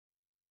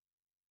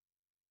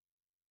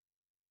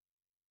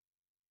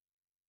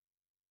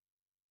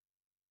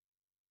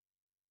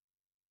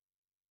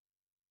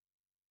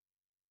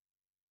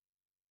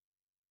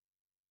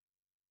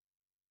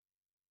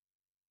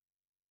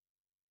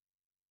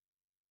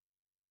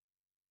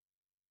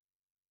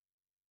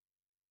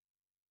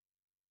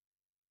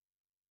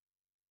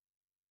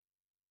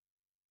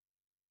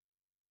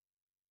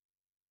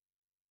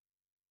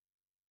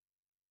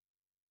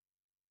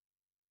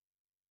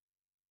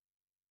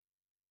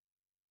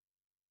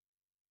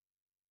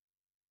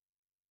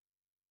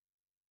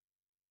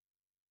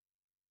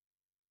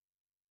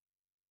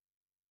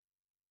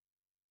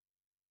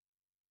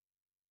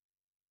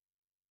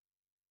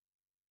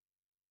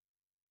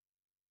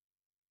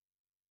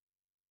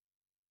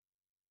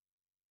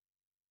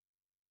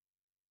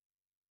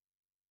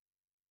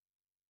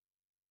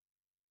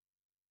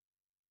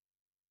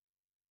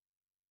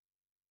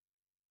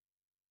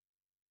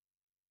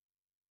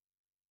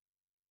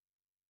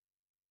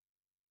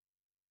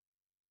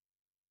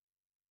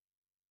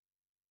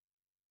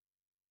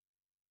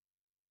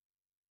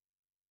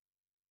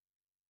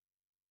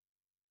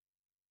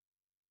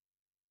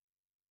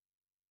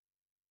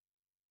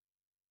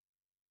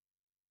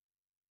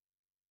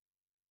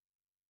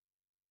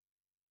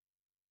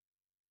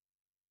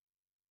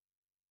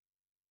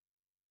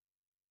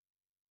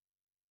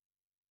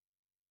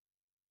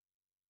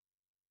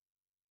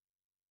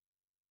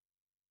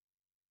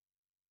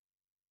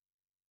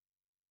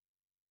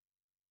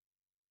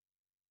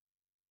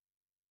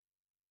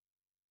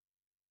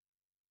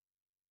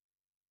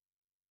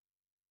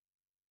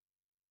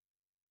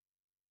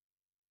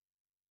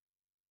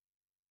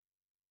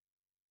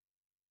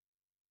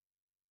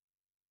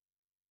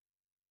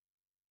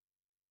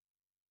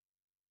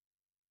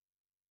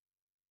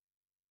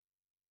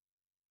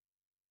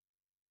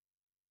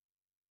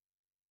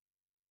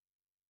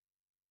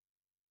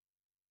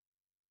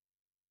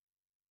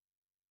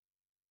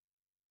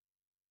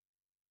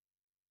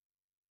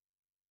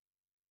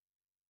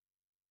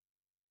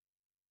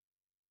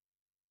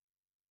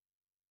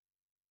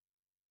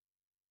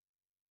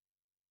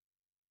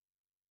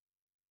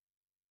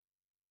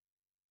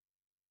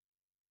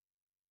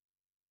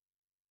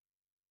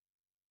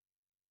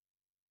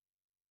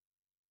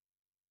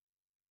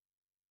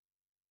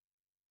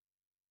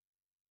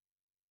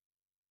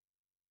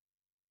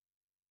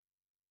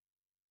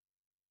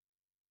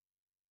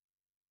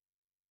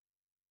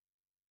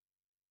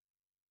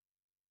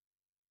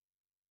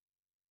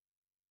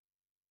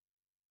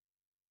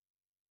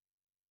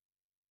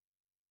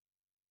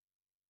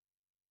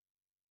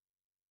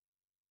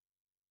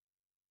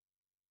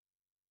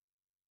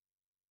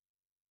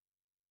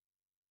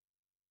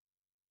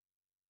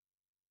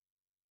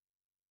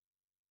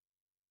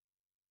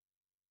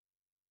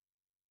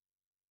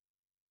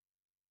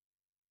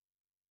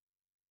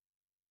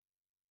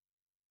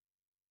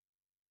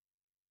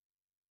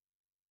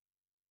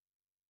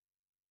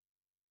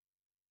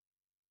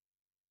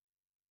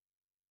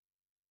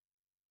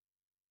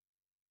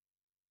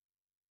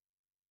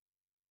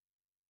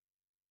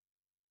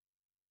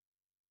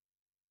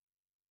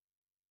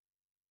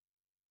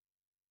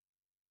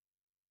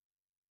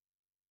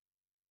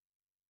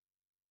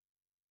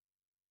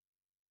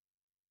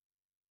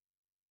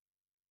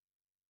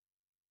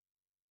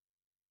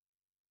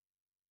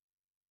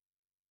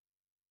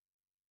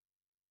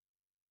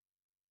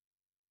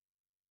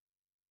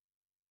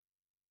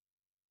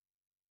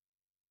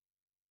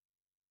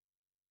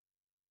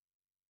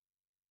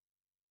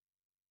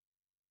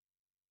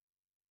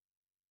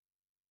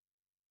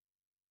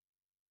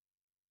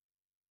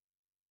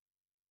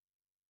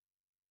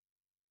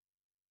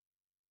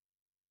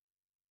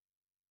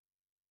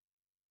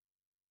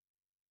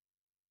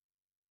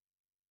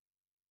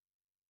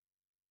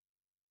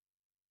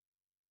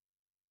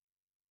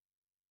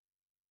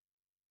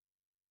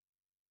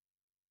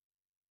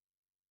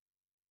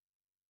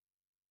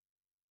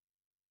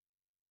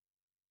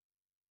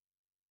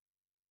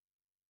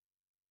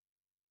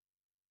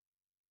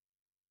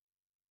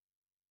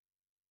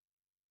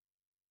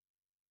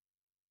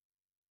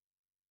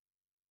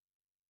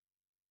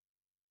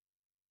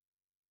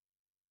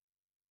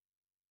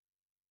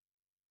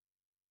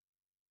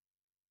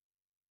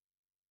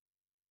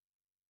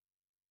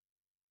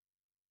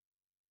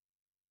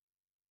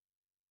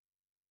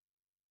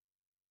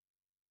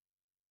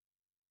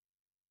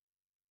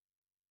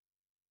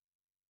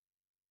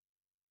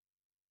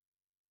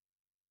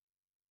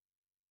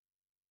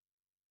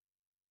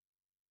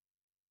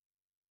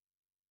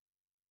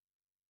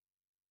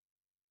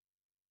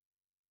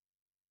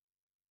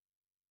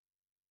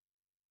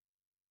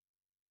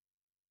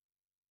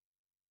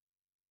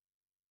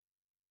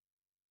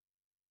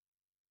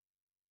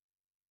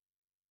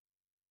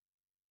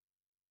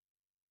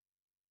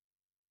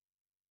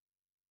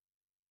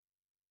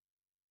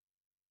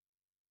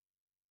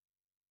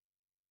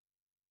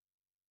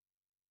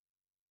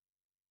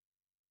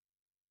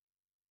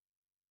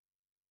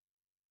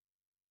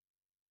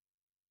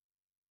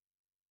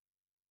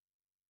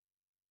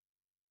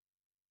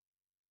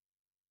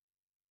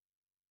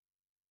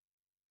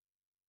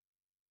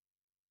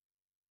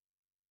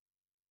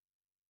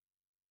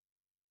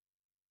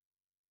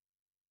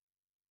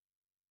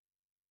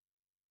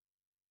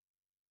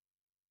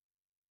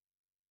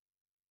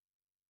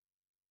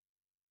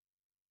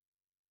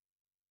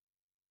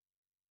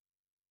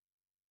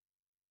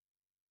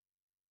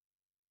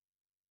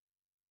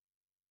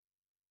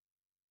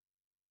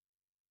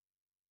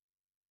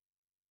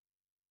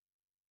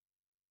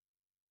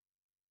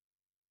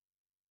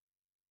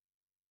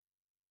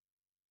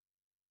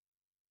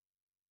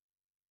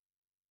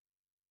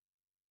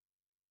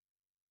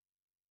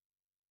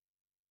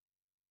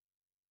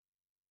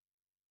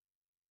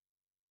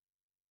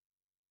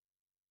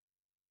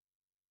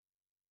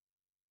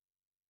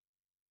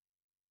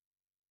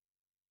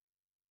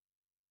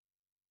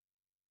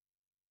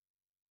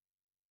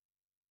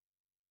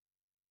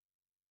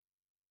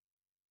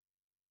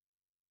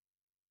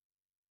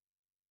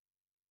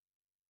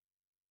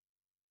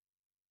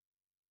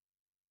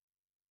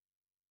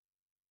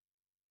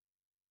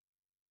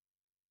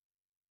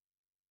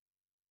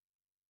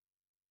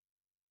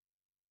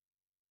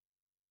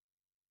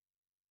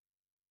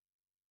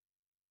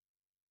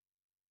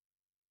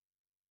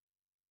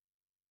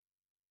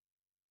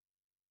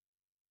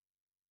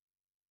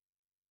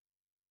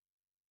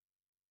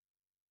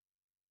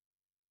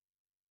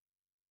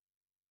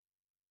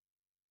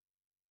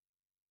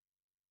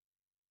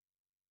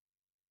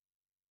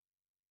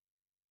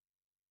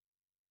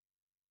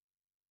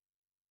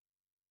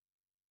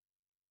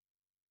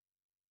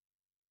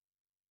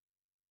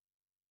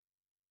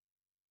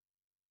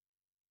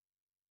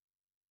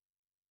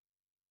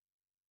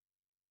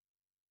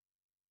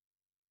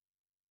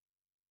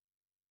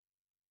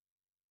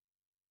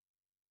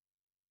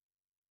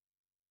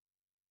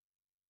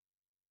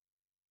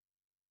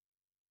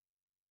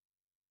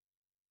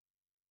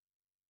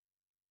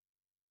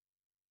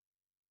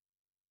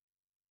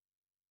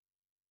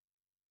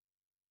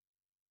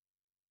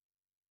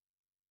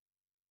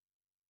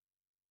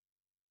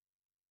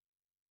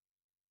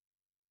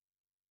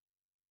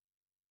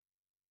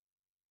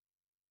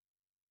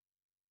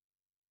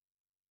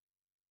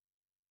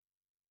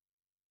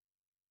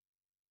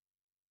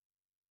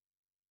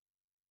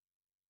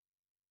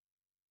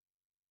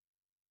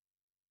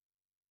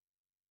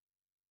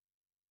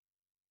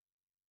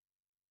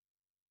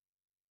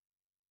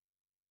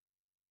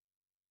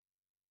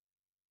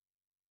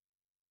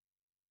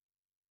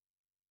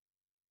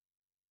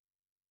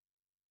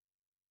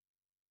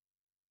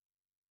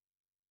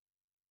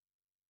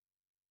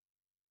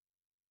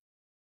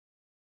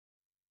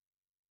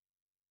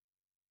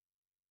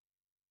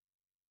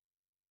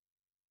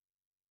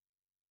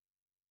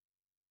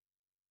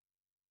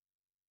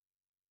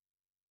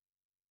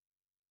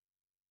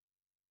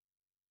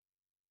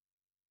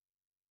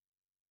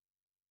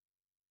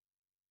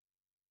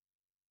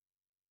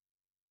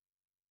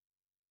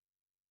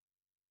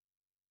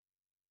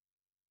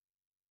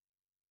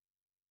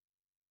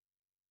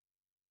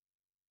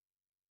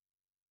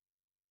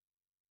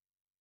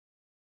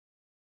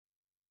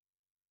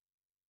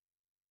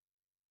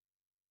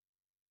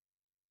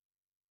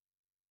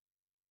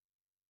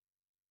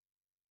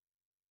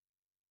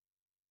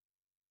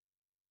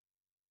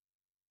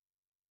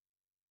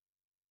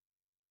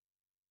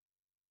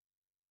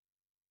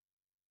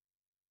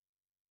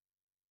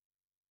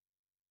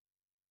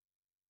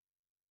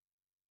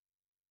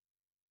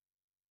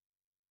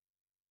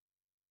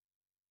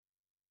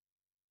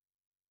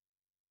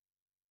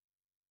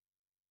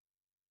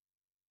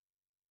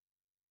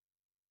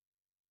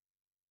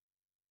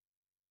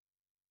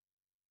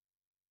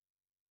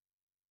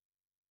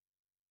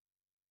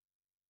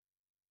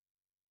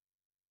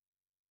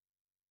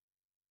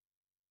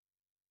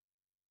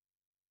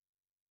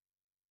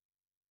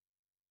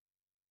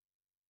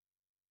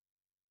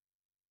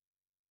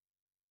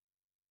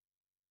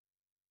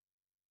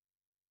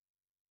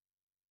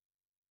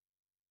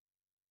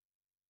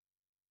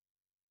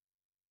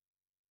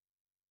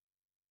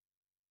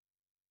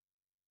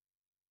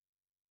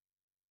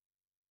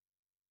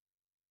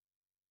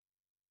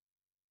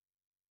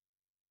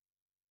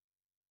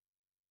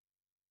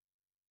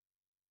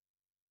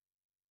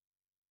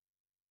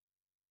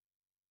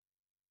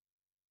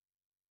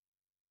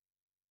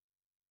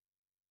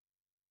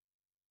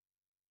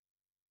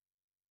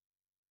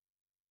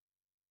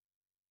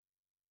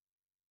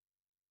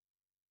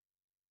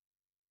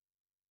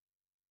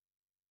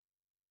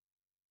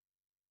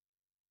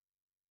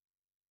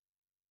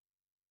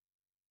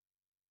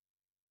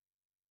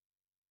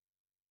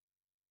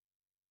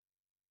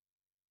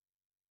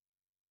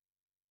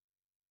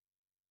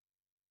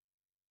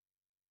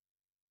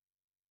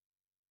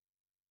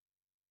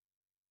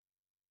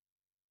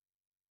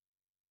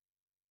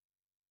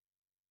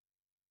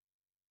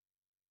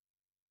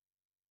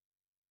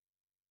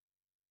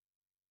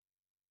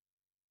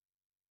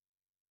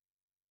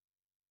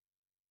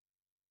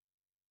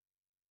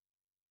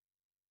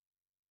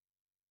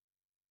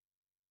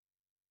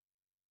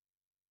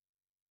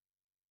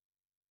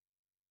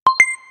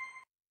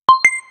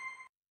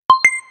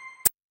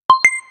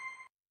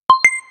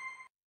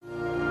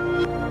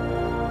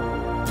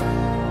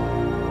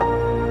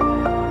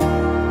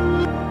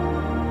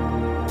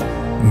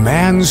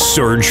Man's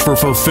search for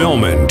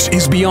fulfillment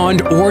is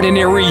beyond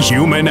ordinary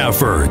human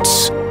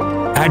efforts.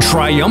 At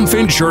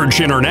Triumphant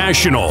Church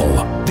International,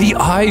 the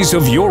eyes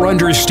of your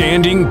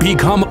understanding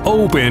become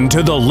open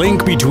to the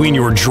link between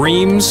your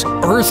dreams,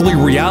 earthly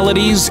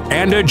realities,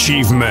 and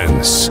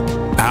achievements.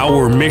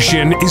 Our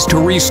mission is to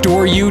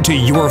restore you to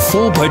your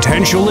full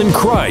potential in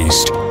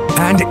Christ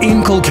and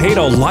inculcate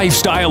a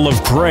lifestyle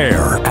of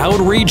prayer,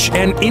 outreach,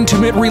 and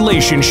intimate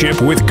relationship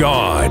with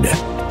God.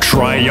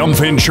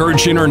 Triumphant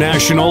Church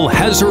International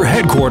has her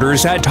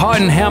headquarters at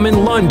Tottenham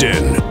in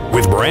London,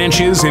 with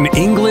branches in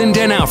England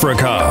and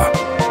Africa.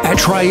 At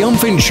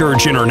Triumphant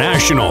Church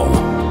International,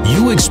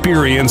 you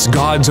experience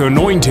God's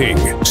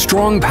anointing,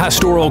 strong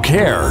pastoral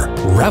care,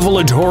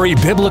 revelatory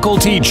biblical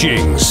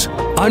teachings,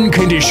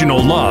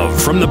 unconditional love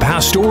from the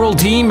pastoral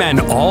team and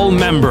all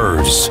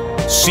members.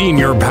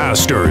 Senior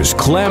pastors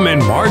Clem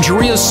and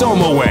Marjorie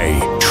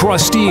Asomaway,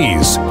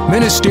 trustees,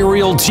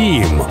 ministerial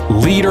team,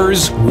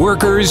 leaders,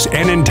 workers,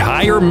 and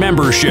entire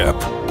membership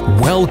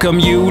welcome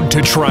you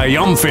to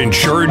Triumphant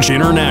Church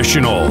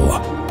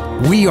International.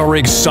 We are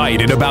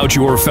excited about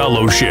your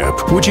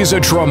fellowship, which is a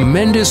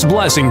tremendous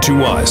blessing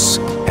to us,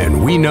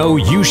 and we know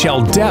you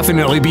shall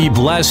definitely be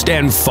blessed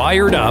and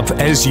fired up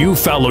as you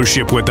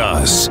fellowship with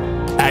us.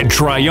 At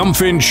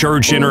Triumphant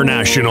Church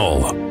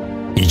International,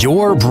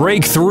 your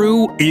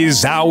breakthrough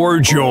is our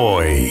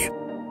joy.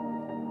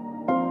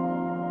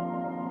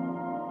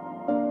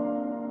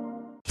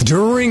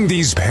 During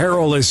these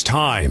perilous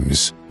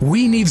times,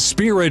 we need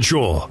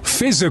spiritual,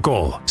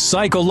 physical,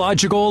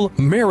 psychological,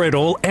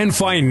 marital, and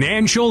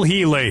financial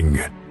healing.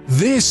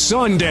 This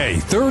Sunday,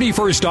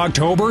 31st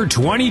October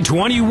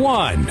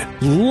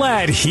 2021,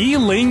 let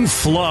healing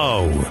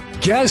flow.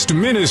 Guest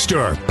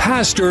minister,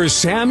 Pastor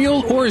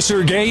Samuel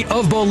Orsergay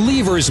of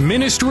Believers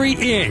Ministry,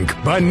 Inc.,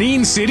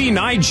 Benin City,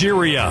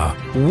 Nigeria,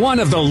 one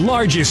of the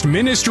largest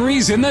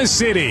ministries in the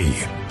city.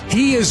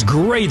 He is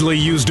greatly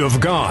used of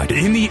God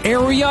in the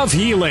area of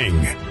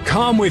healing.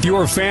 Come with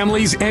your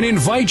families and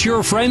invite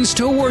your friends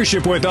to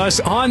worship with us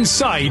on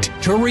site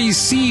to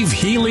receive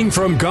healing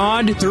from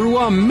God through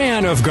a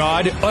man of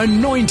God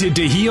anointed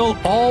to heal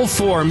all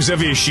forms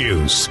of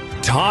issues.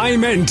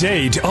 Time and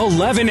date,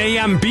 11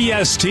 a.m.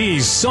 BST,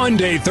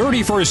 Sunday,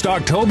 31st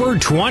October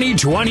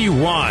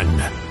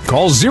 2021.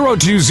 Call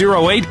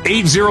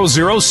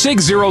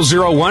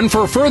 0208-800-6001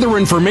 for further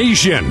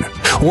information,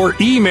 or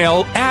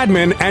email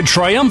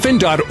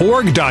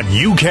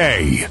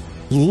admin@triumphant.org.uk.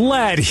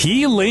 Let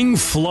healing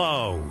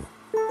flow.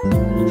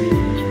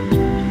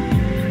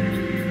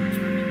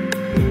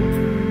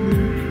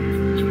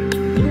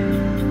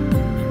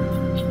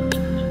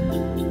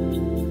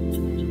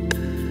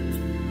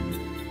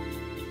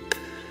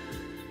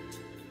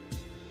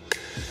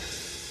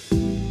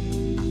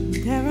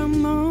 There are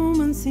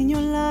moments in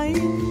your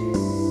life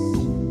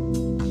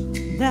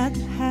that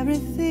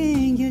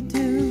everything you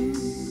do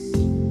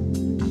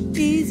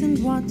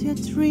isn't what you're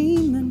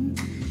dreaming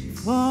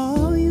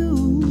for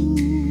you.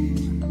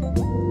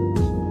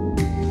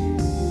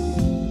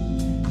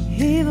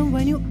 Even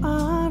when you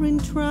are in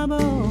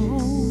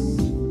trouble,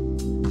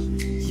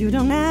 you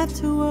don't have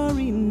to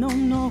worry, no,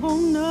 no,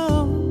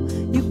 no.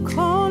 You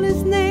call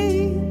his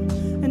name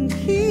and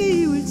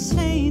he will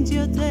change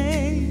your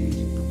day.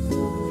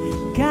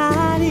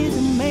 God is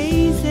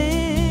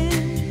amazing.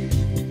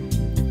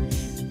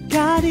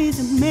 God is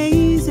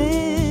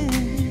amazing.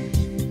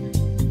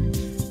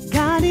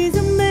 God is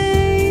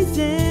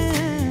amazing.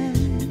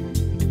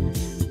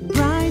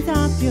 Bright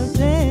up your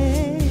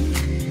day.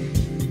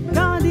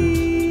 God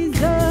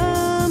is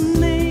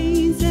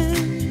amazing.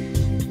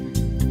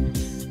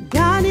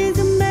 God is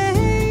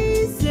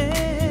amazing.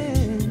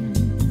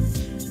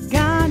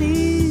 God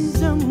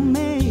is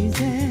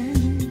amazing.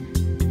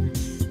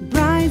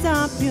 Bright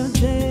up your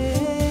day.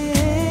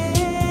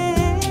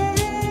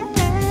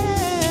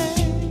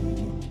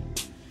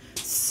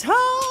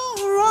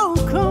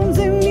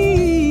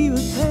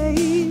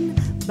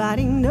 But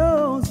he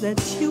knows that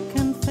you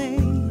can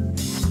fail.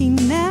 He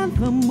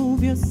never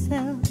moves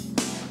yourself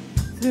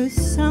through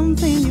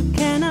something you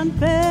cannot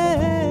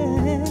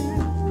bear.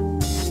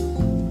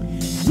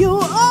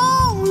 You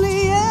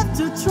only have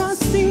to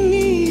trust in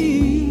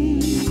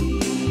me,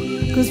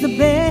 'cause the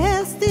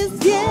best is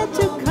yet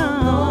to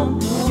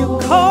come. You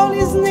call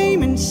his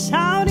name and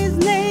shout his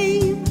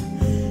name.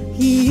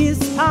 He is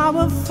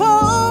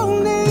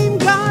powerful name.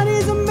 God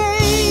is amazing.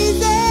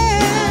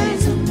 God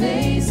is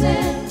amazing.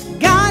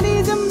 God is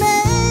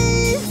amazing.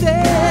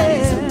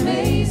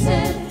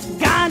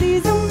 God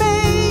is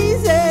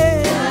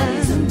amazing. God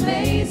is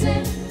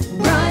amazing.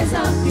 Rise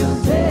up your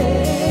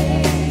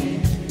day.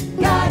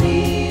 God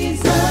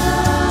is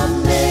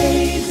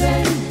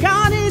amazing.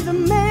 God is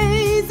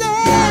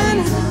amazing.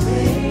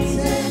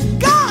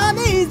 God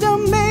is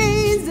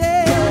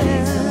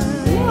amazing.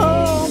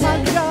 Oh, my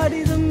God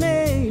is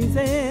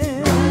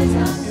amazing. Rise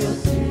up your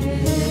day.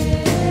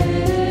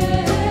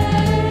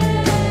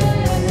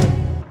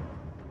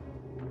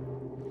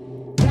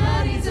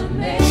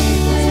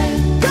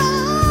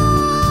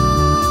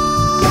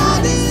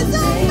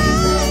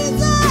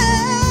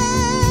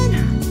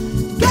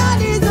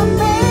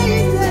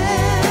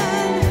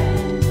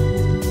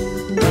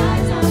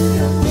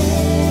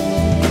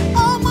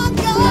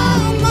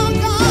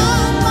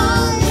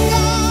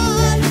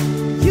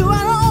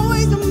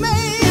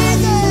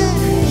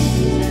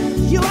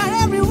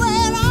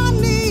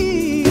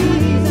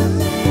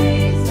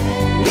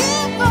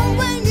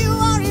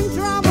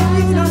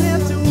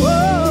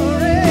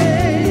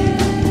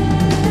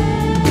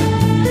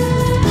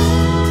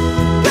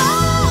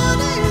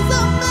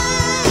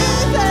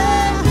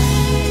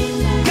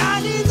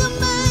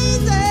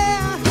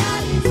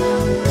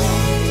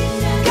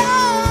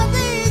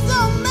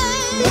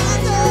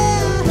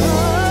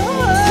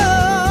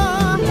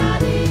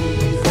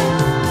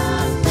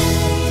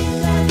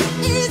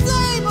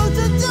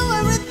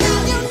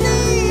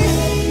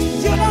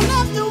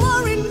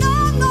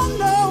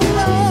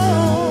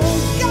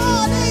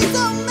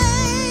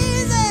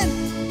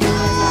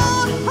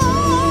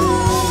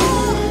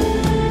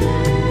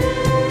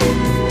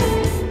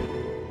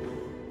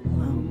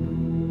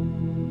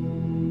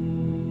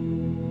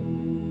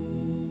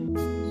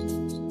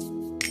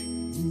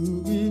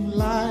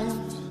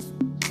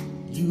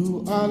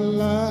 are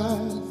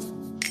love.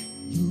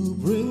 You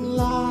bring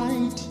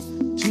light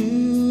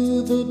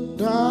to the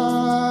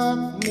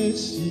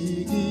darkness.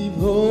 You give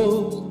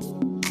hope.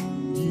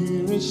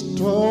 You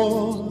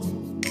restore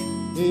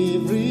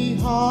every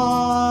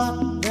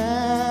heart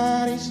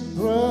that is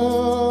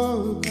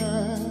broken.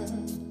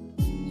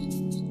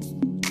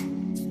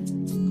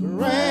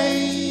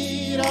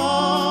 Great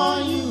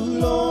are you,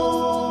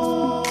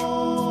 Lord.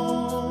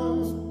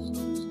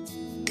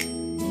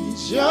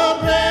 It's your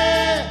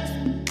breath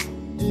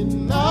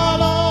in our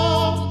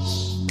lungs,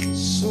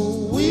 so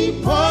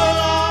we pour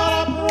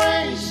out our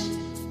praise.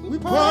 We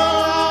pour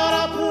out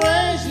our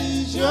praise.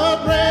 It's your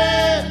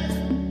breath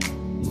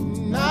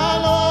in our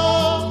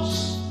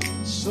lungs,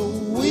 so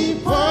we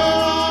pour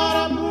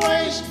out our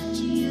praise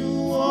to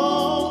you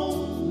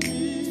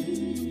only.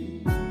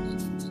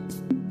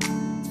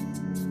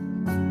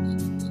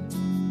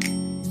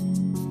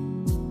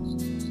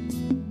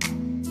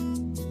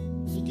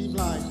 You give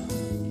life.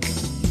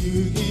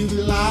 You give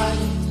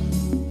life.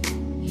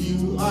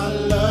 You are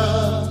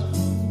love.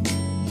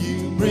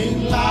 You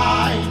bring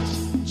light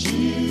to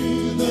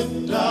the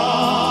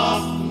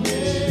darkness.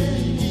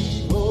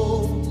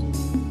 Oh,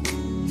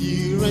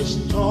 you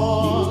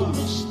restore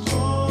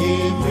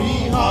every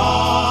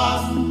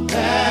heart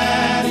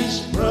that is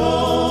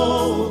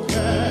broken.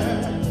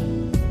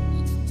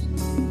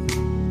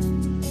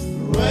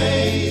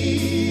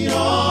 Great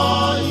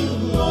are you,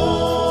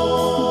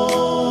 Lord.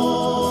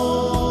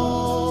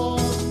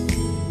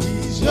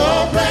 Is your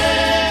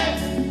breath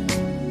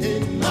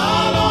in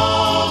our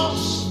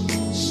lungs,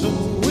 so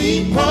we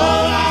pour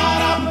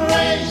out our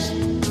praise.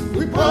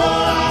 We pour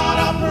out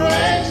our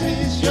praise.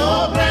 Is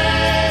your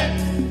breath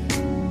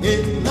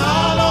in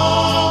our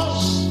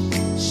lungs,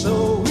 so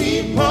we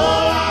pour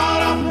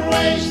out our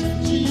praise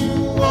to you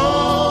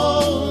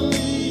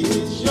only.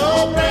 It's your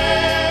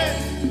breath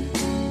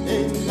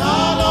in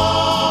our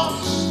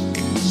lungs,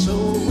 so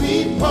we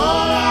pour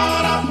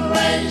out our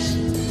praise.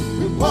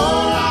 We pour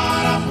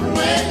out our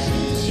praise.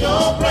 It's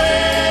your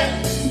breath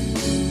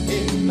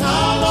in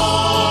our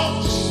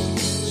lungs,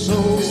 so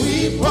we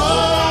pour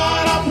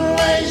out our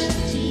praise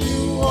to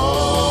you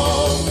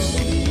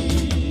only.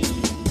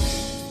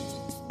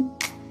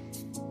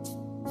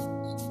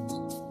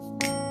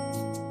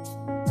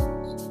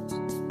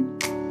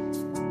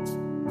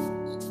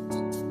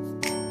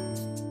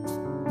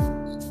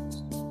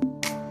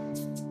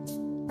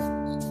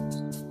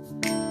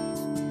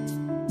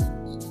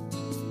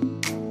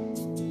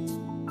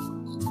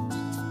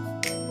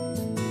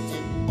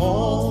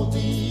 All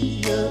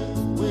the earth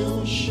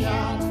will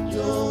shout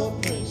your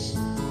praise.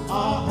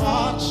 Our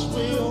hearts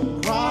will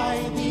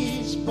cry,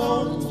 these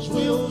bones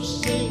will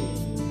sing.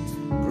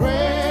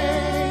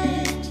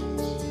 Great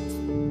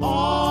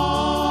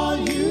are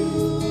you,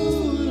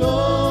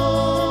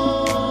 Lord.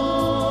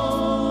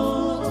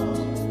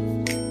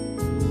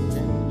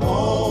 And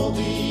all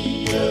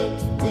the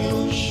earth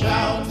will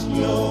shout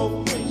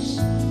your praise.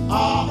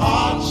 Our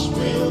hearts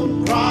will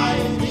cry,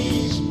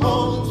 these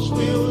bones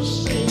will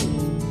sing.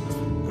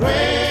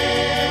 Great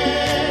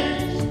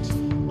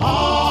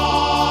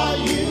are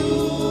you,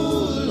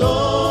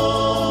 Lord,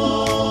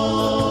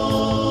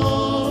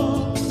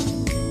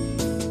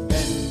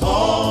 and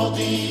all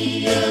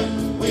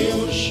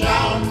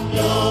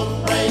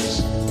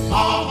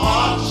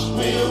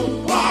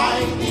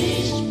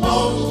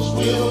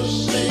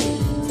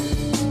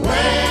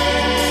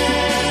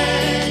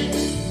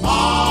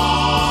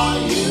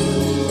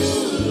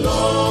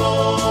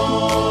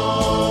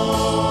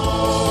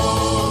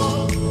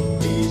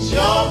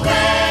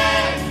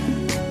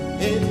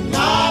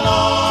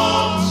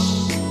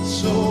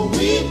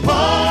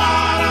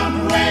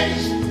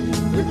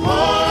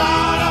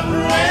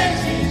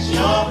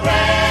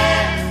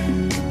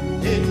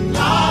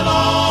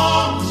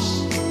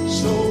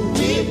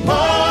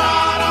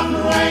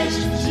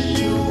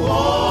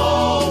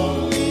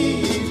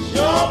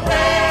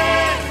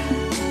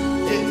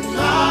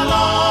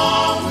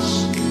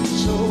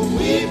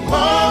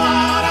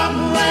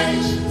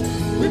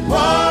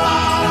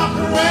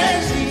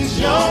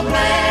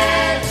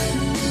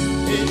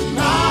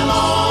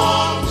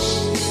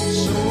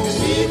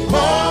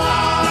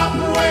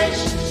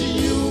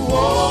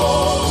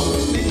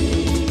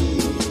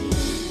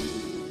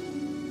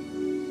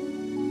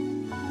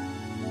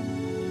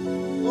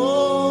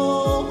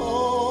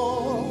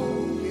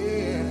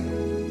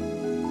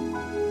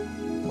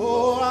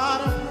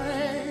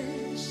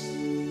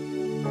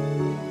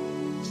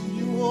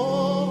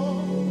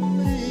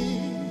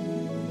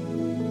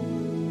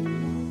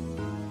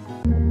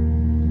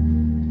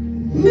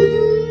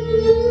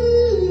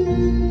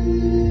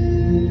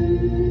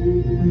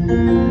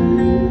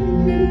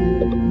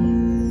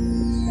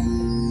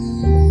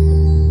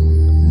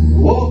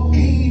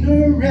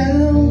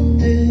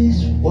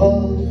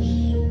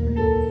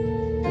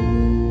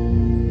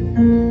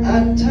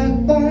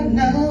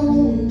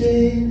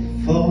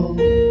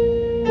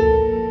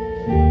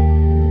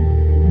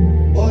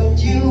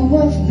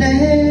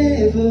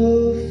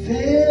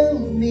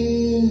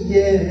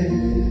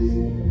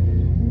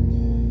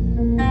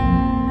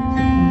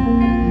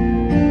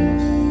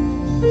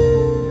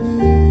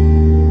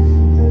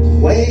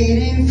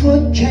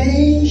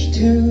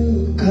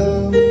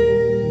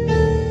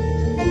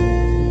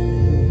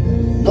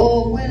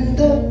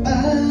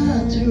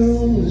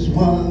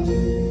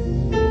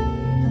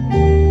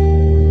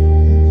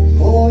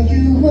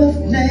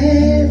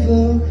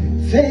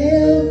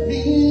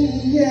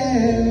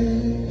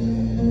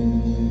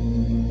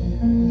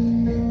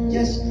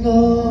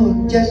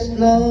Yes,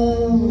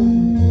 Lord,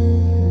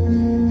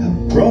 your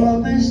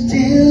promise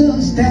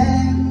still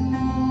stands.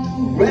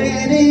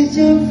 Great is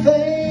your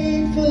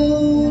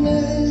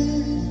faithfulness,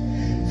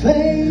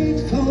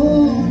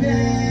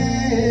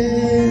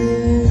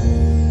 faithfulness.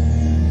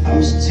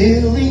 I'm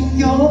still in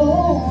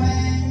your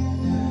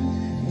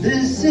hand.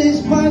 This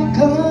is my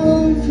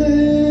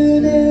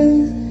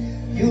confidence.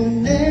 You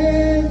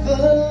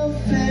never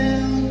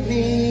failed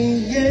me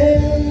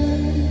yet.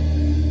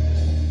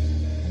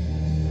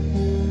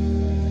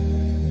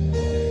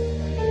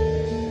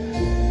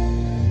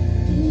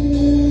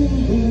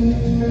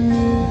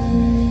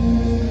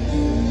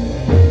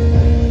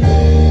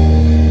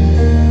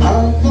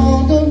 I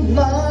know the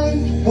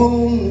night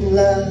won't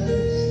last.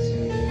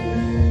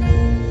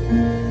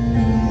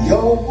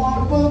 Your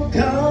word will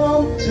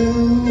come to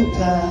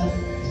pass.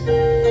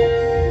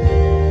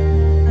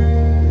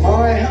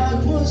 My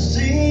heart will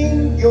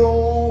sing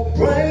your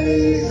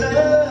praise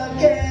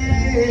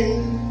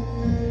again.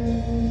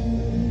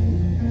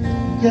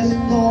 Yes,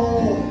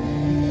 Lord.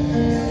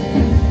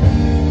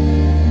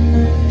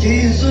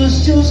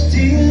 Jesus, you're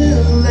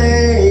still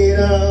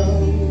later.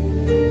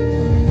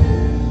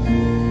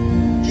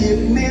 Keep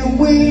me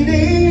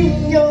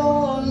waiting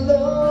your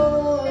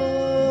love.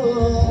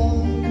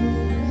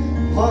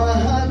 My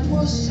heart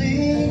will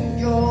sing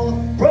your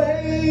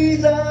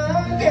praise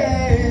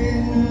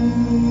again.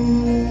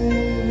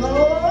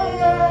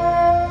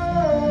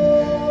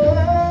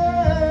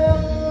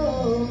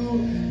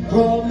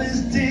 Promise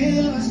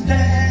still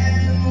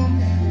stand.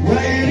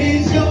 Great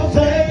is your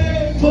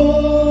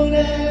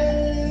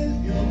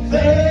faithfulness, your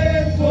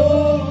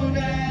faithfulness.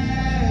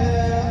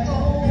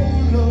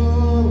 Oh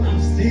Lord,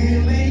 I'm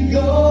still in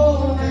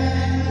your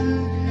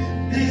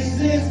hand.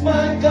 This is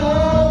my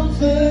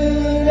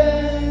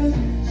confidence.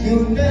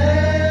 You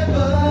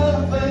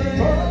never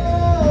fail.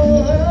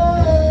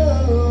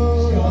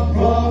 Your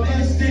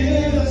promise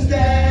still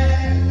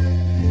stands.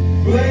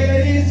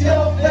 Great is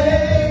your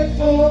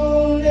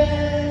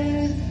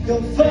faithfulness,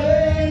 your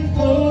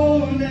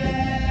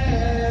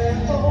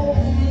faithfulness. Oh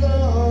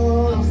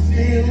Lord, I'm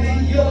still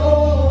in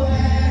your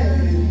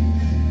hand.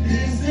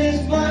 This is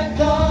my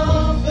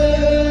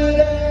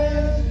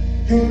confidence.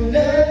 You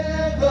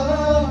never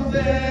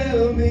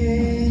fail me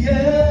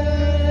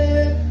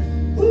yet.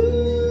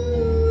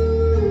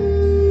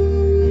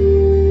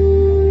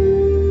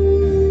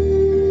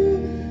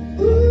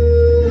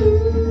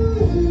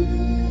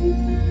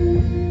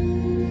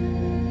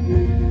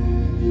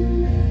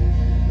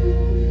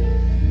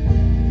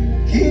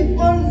 Keep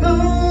on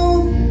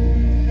moving,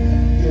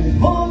 you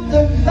move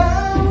the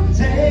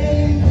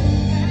mountain.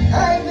 I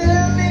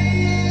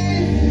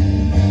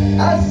believe,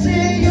 I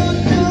see you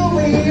do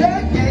it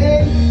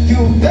again. You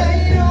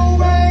made a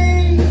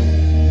way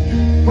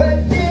when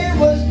there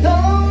was no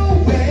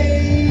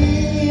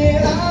way. I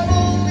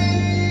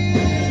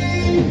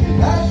believe,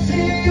 I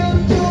see you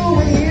do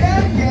it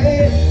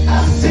again. I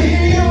see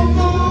you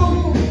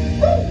move,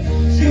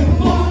 you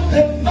move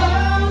the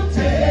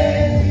mountain.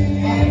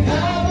 I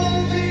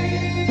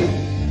believe,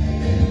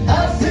 I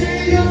see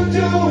you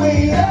do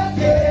it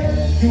again.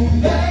 You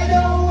made a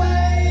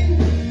way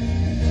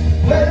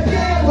when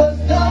there was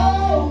no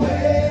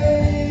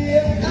way.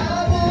 I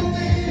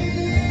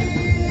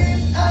believe,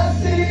 I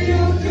see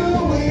you do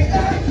it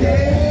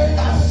again.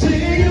 I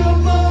see you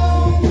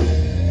move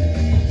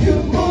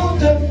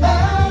the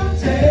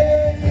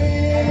mountain.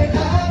 I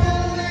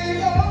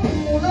believe, oh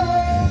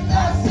Lord, I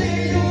see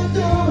you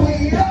do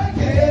it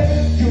again.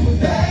 You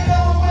made a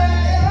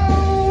way,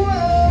 oh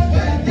Lord,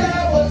 when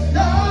there was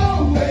no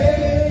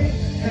way.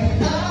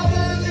 And I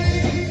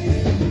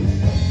believe,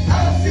 I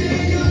see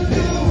you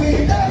do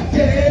it again.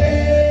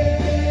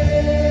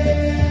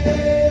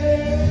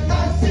 I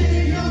see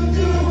you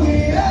do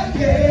it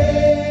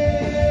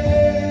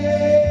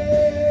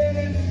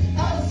again. I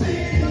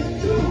see you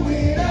do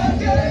it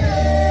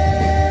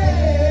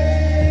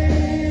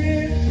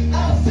again. I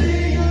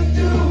see you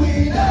do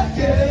it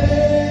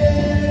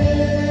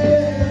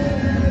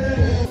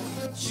again.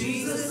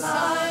 Jesus,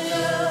 I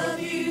love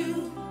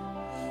you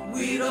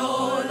with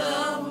all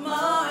of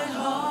my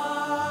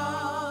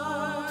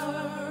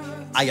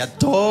heart. I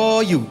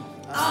adore you.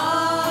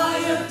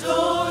 I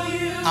adore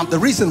you. I'm the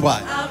reason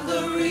why. I'm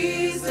the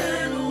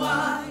reason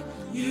why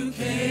you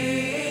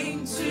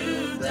came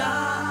to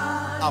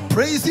die. I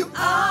praise you.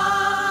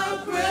 I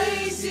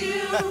praise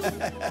you.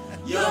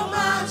 Your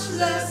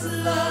matchless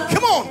love.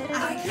 Come on.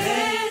 I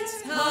can't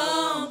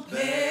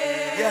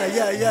compare.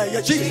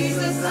 Yeah. Jesus.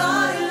 Jesus,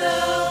 I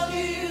love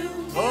you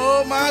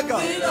Oh my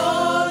God. with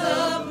all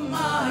of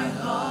my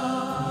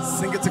heart.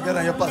 Sing it together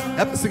on your bus.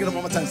 Help me sing it one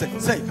more time. Say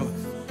it. Come on.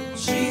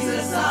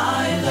 Jesus,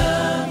 I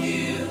love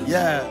you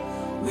Yeah.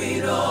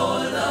 with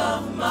all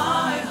of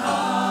my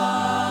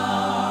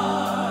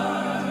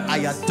heart. I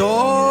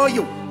adore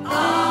you.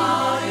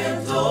 I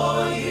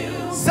adore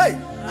you. Say.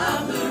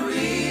 I'm the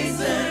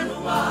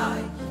reason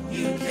why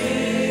you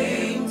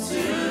came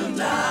to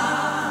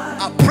die.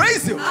 I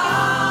praise you.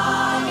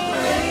 I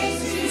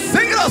praise you.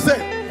 Sing it out. Say.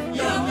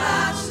 Your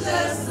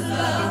matchless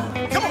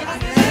love. Come on. I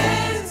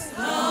can't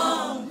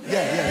compare.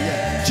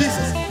 Yeah. Jesus.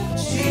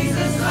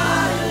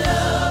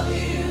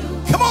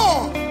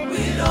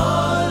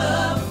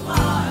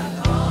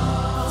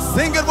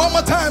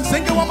 one more time.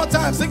 Sing it one more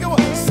time. Sing it one.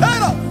 Say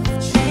it up.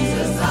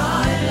 Jesus,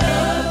 I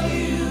love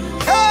you.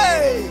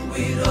 Hey.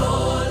 With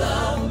all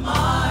of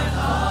my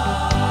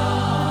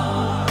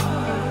heart.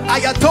 I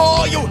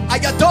adore you. I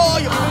adore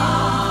you. I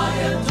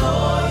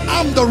adore you.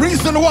 I'm the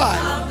reason why.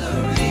 I'm the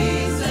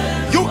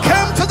reason You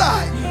came to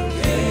die. you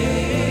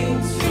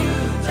came to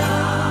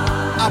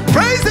die. I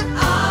praise him. I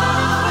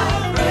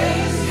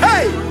praise you.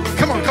 Hey.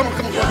 Come on, come on,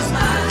 come on. Your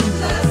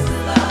matchless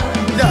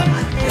love. Yeah. I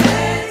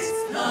can't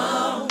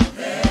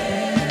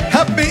compare.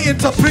 Help me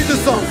interpret the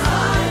song. I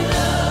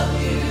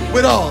love you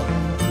With all.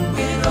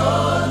 with all of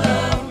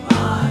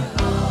my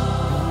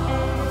heart.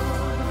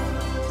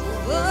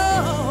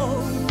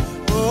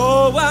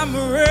 Oh, I'm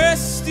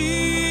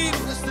resting.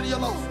 Rest in your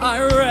love. I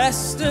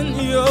rest in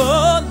your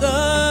love.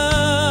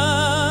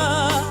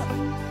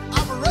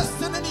 I'm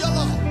resting in your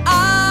love.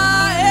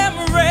 I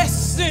am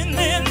resting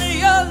in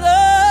your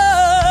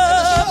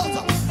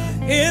love.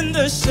 In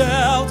the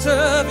shelter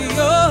of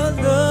your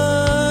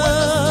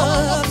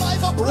love.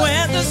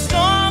 When the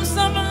storms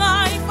of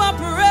life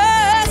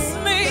oppress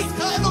me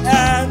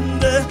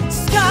and the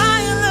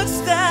sky looks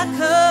dark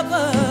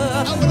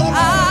above,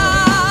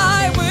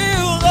 I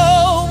will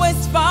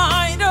always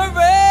find a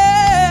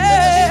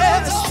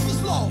rest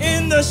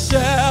in the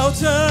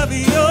shelter of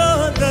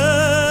your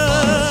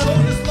love.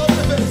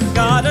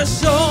 God has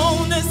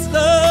shown his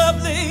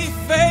lovely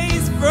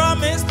face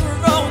from his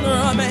throne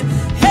room in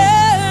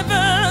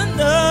heaven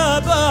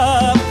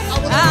above.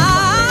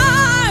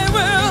 I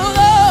will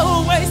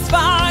always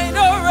find a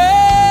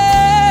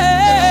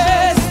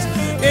rest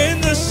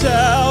in the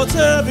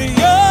shelter of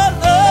your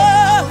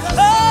love.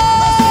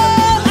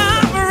 Oh,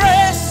 I'm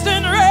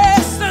resting,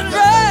 resting,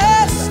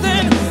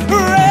 resting,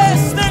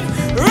 resting,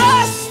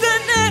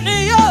 resting in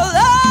your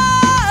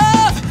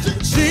love.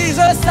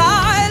 Jesus,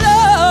 I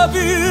love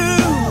you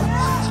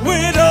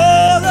with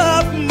all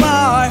of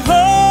my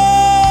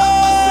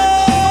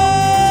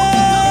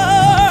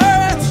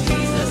heart.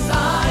 Jesus, I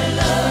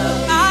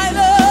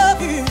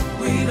love you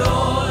with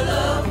all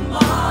of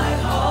my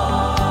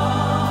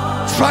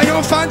heart.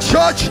 Triumphant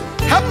church.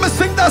 Help me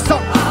sing that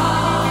song. I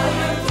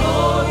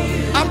adore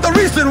you. I'm the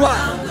reason why.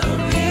 I'm the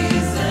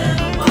reason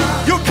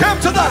why You came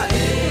to die. I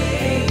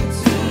came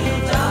to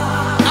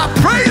die. I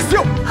praise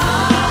you.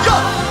 Yo,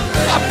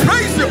 I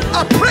praise you. I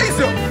praise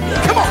you.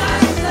 Come on.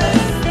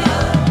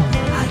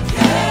 I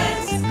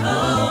can't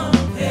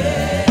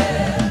compare.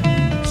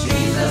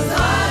 Jesus, I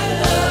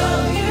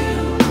love you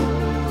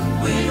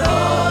with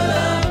all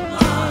of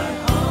my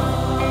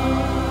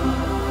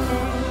heart.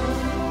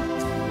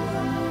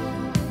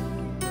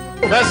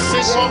 Let's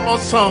sing one more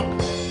song.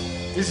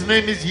 His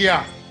name is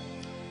Yah.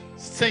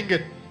 Sing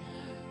it.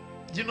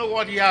 Do you know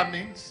what Yah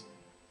means?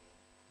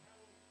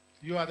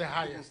 You are the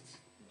highest.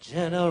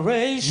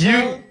 Generation,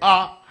 You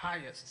are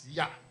highest.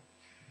 Yah.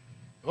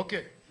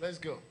 Okay, let's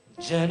go.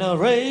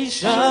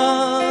 generations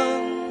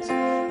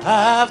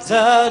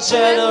after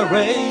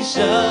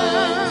generation,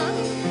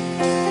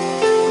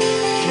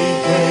 keep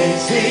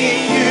praising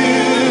you,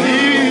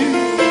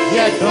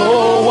 yet no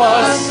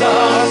one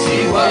sums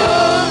you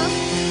up.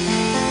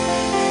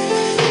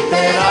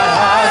 Then I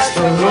ask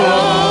the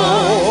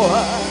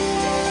Lord,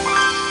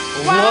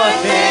 what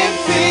name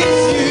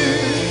fits you?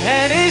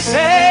 And he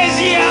says,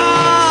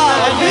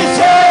 yeah. And he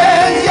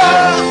says,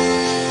 yeah.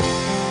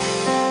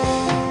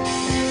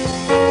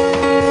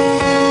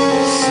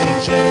 Sing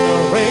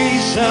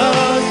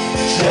generation,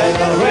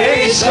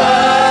 generation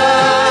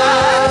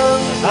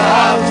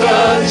after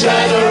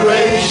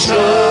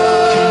generation.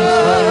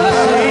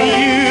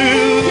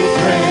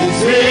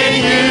 Praising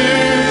you,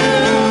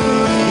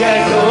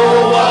 yet no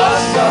one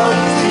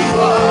sums you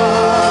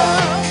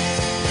up.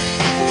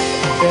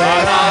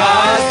 And I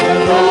ask the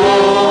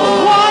Lord,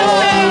 what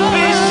name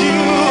fits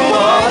you?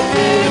 What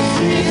name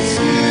fits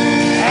you?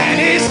 And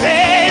he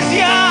says,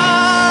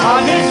 yeah.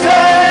 And he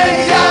says,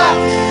 yeah.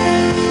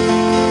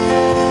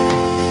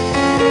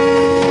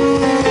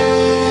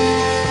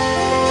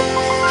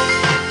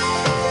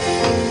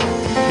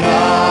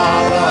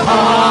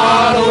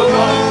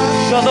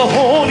 You're the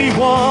Holy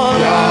One.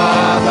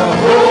 You're the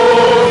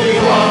Holy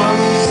One.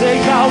 Say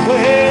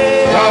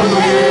Yahweh.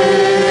 Yahweh.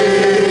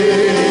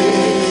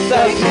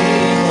 The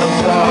King of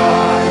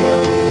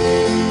Zion.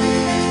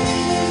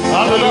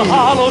 You're the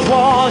Hallowed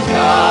One.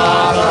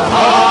 You're the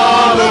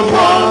Hallowed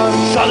One.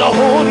 You're the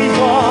Holy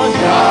One.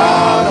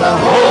 You're the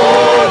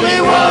Holy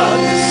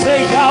One. Say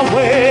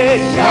Yahweh.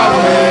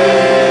 Yahweh.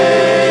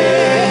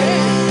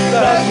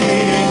 The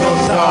King of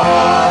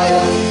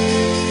Zion.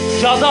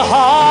 You're the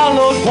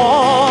Hallowed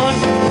One.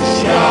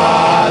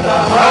 You're the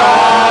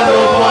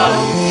Hallowed One.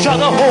 You're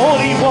the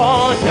Holy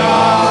One.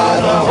 You're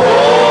the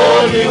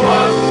Holy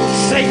One.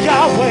 Say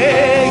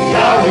Yahweh,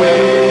 Yahweh,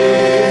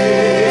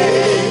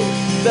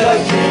 the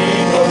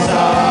King of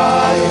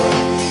Zion.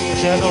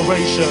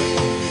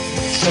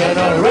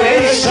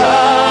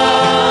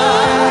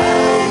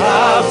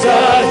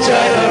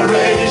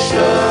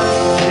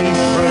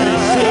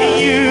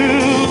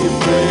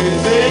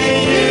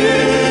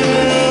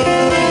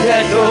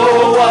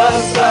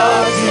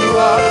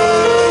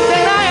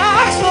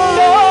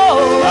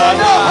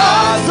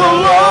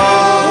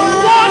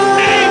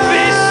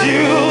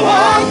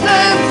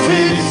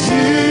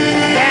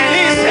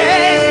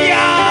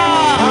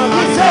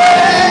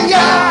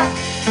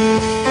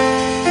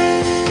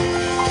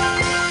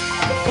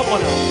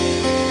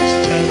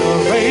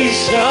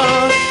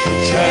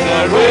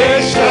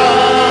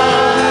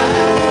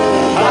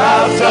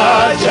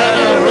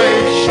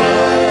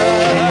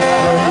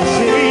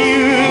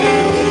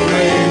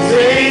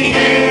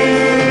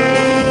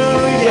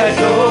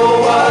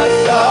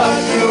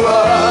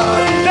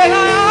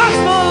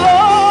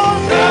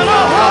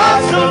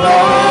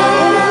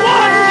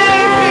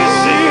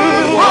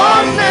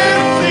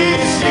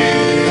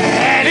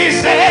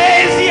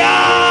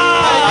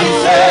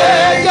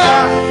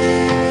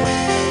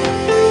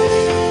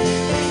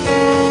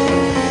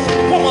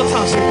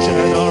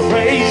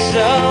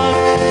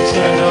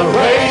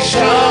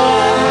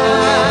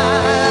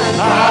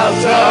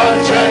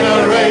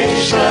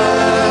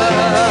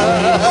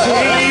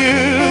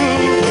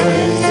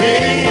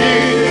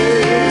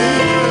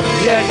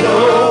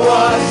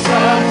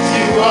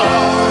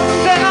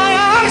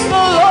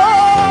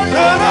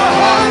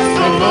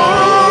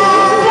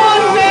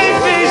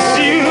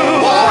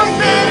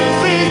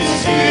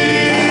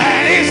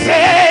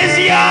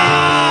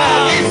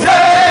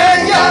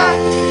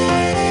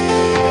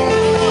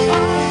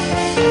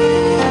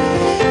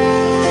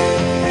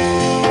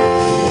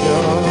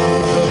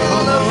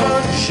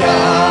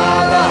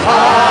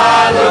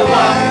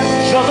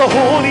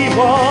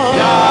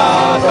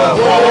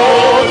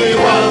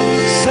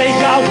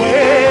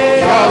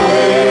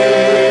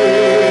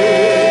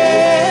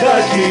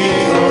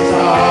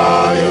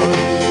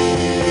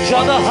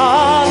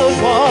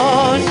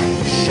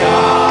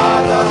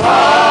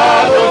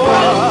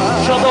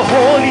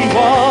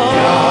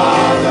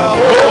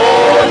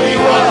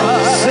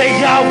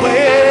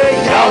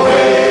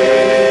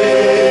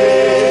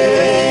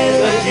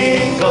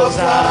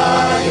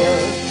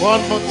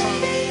 One more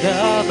time.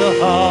 You're the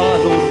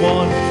hallowed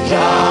one. You're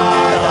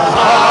the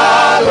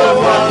hallowed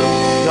one.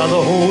 You're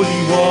the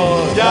holy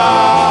one.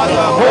 You're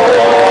the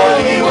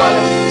holy one.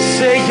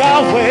 Say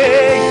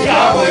Yahweh,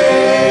 Yahweh.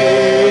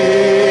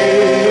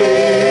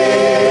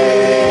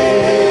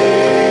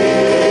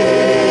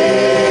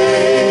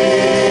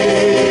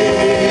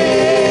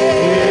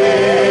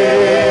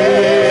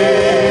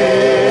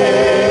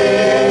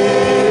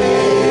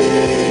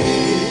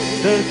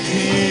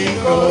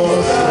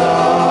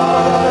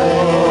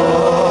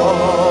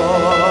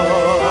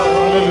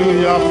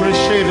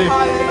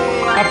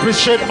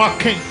 Appreciate my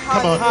King.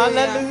 Come on.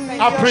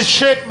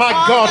 Appreciate my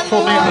God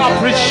for me.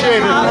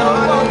 Appreciate him.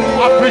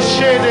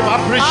 Appreciate him.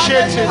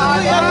 Appreciate him.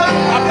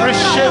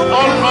 Appreciate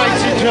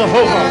Almighty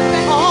Jehovah.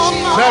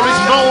 There is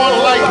no one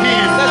like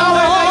him.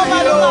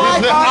 He's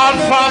the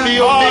Alpha and the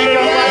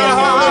Omega.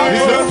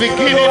 He's the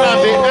beginning and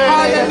the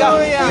end.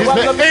 He's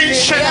the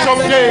Ancient of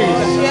Days.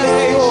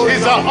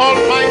 He's the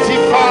Almighty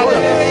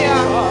Father,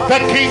 the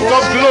King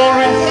of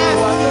Glory.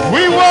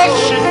 We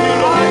worship you,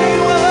 Lord.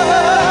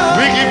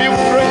 We give you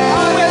praise.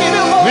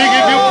 We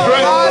give you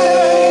praise.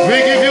 We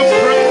give you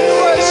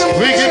praise.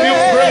 We give you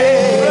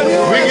praise.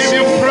 We give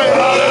you praise.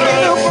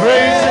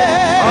 Praise.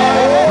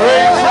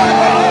 Praise.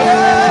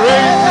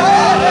 Praise.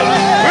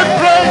 We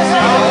praise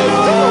you.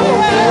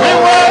 We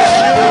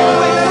worship you.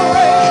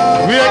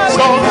 We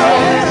exalt you.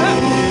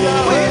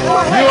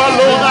 You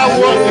alone are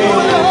worthy.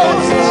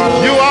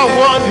 You are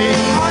worthy.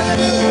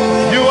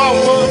 You are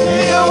worthy.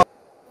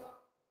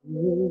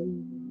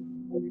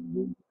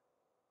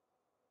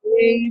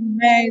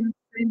 Amen.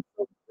 Saints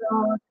of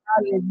God.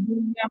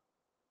 Hallelujah.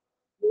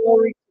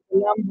 Glory to the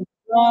Lamb of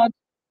God.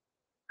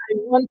 I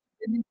want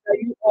to believe that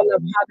you all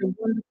have had a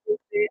wonderful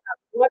day at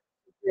work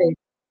today.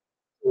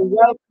 So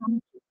welcome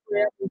to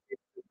prayer with it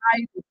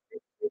tonight, the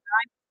 60th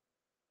night.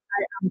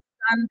 I am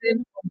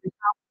standing on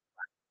behalf of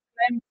my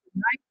claim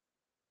tonight.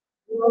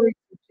 Glory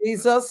to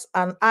Jesus.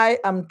 And I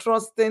am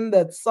trusting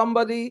that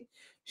somebody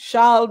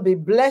shall be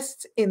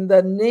blessed in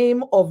the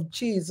name of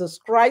Jesus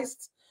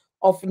Christ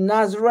of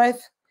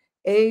Nazareth.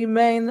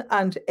 Amen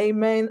and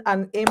amen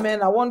and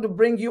amen. I want to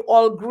bring you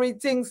all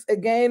greetings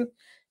again.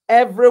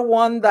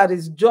 Everyone that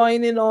is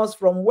joining us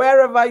from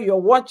wherever you're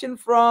watching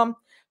from.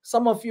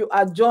 Some of you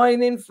are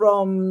joining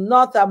from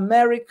North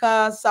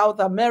America,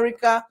 South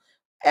America,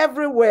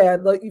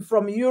 everywhere,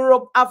 from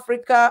Europe,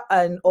 Africa,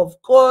 and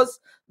of course,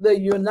 the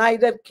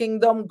United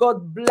Kingdom.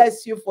 God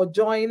bless you for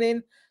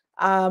joining.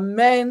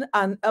 Amen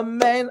and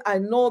amen. I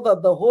know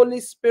that the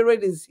Holy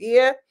Spirit is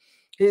here.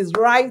 He's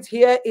right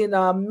here in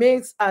our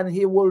midst, and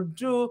he will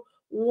do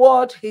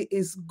what he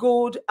is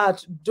good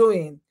at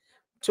doing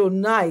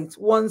tonight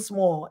once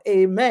more.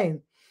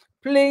 Amen.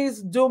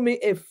 Please do me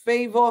a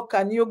favor.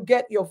 Can you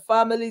get your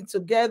family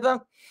together?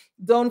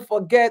 Don't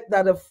forget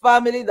that a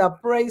family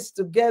that prays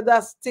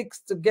together sticks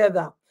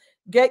together.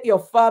 Get your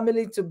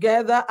family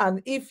together,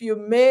 and if you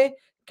may,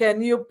 can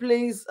you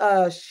please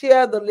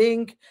share the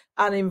link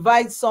and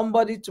invite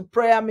somebody to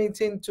prayer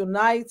meeting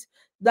tonight?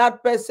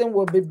 That person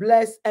will be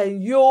blessed,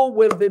 and you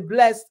will be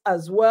blessed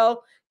as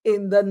well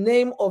in the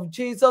name of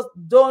Jesus.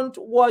 Don't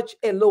watch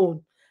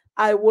alone.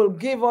 I will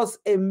give us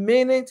a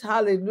minute,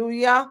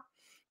 hallelujah,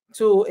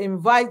 to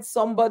invite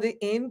somebody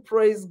in.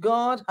 Praise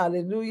God,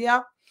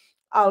 hallelujah.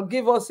 I'll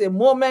give us a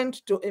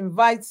moment to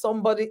invite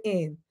somebody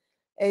in.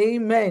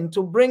 Amen.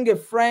 To bring a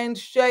friend,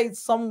 share it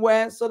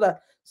somewhere so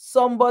that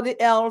somebody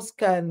else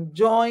can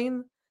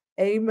join.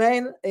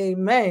 Amen.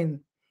 Amen.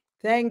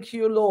 Thank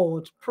you,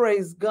 Lord.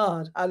 Praise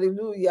God.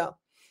 Hallelujah.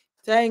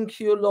 Thank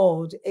you,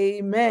 Lord.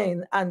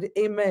 Amen and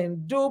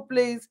amen. Do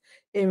please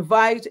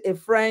invite a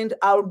friend.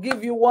 I'll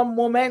give you one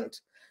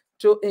moment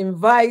to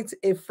invite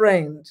a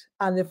friend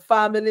and a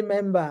family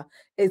member.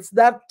 It's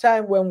that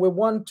time when we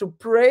want to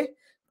pray.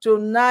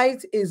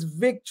 Tonight is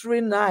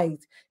victory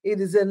night. It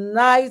is a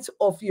night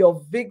of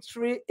your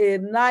victory, a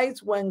night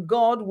when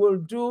God will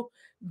do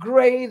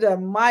great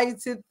and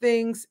mighty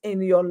things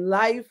in your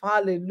life.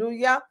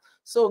 Hallelujah.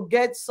 So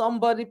get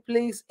somebody,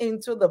 please,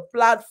 into the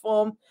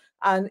platform,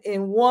 and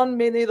in 1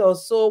 minute or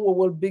so, we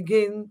will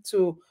begin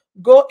to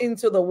go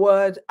into the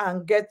word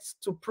and get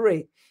to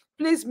pray.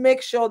 Please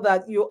make sure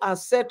that you are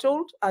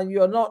settled and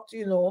you're not,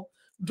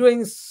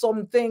 doing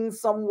something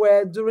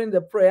somewhere during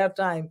the prayer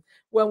time.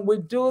 When we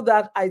do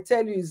that, I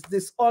tell you, it's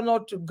dishonor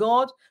to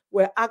God.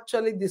 We're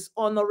actually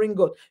dishonoring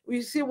God.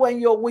 You see, when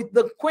you're with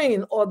the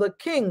queen or the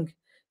king,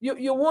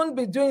 you won't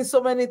be doing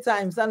so many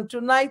times. And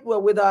tonight we're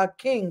with our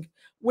king.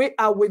 We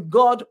are with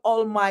God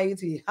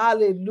Almighty.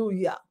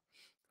 Hallelujah.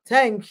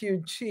 Thank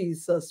you,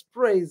 Jesus.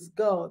 Praise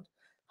God.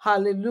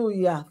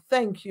 Hallelujah.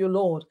 Thank you,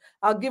 Lord.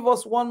 I'll give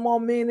us 1 more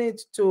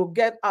minute to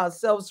get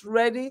ourselves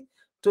ready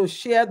to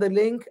share the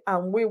link,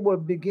 and we will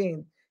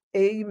begin.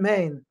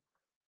 Amen.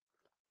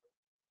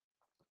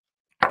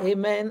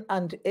 Amen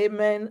and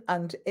amen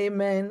and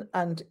amen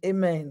and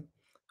amen.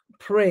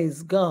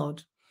 Praise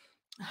God.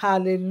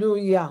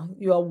 Hallelujah.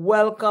 You are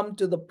welcome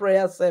to the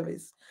prayer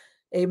service.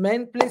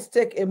 Amen. Please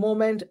take a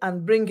moment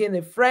and bring in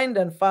a friend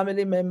and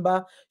family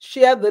member.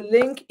 Share the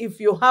link. If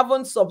you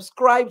haven't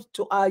subscribed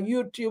to our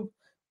YouTube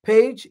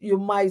page, you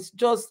might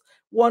just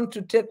want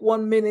to take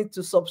 1 minute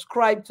to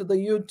subscribe to the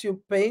YouTube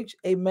page.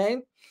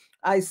 Amen.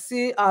 I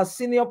see our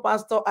senior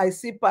pastor. I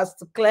see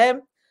Pastor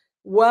Clem.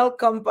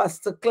 Welcome,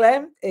 Pastor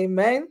Clem.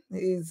 Amen.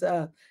 He's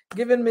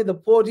giving me the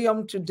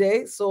podium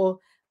today. So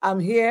I'm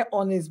here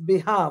on his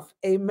behalf.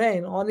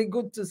 Amen. Honey,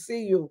 good to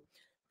see you.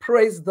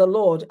 Praise the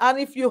Lord. And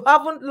if you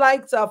haven't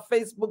liked our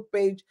Facebook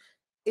page,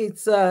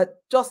 it's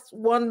just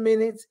 1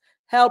 minute.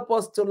 Help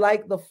us to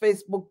like the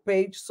Facebook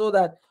page so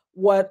that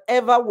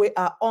whatever we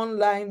are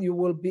online, you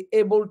will be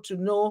able to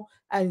know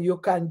and you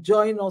can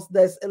join us.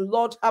 There's a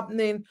lot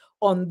happening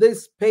on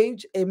this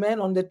page. Amen.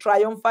 On the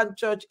Triumphant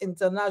Church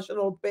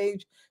International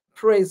page.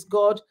 Praise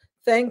God.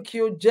 Thank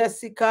you,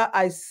 Jessica.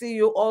 I see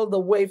you all the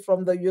way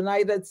from the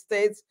United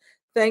States.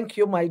 Thank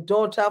you, my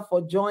daughter,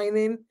 for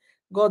joining.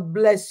 God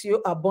bless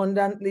you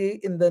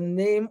abundantly in the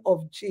name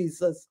of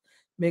Jesus.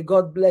 May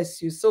God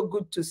bless you. So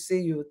good to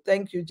see you.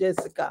 Thank you,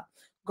 Jessica.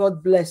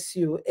 God bless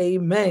you.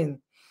 Amen.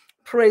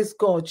 Praise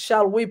God.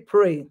 Shall we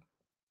pray?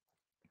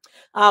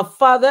 Our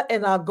Father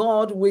and our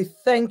God, we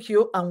thank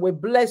you and we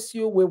bless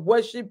you. We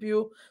worship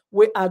you.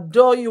 We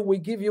adore you. We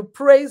give you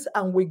praise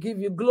and we give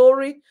you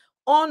glory.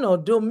 Honor,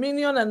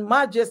 dominion, and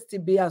majesty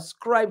be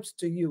ascribed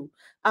to you.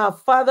 Our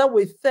Father,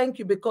 we thank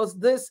you because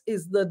this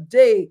is the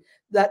day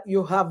that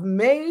you have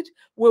made.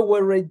 We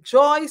will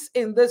rejoice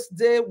in this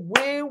day.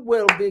 We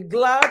will be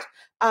glad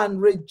and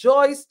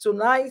rejoice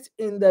tonight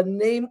in the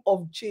name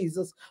of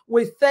Jesus.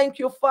 We thank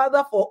you,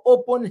 Father, for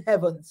open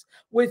heavens.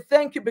 We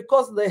thank you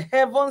because the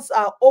heavens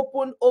are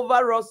open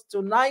over us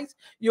tonight.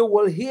 You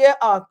will hear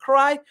our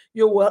cry.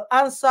 You will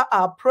answer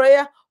our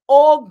prayer.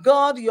 Oh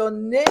God, your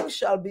name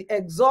shall be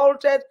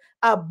exalted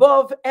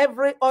above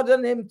every other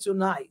name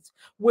tonight.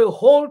 We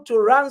hold to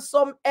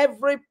ransom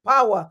every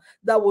power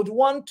that would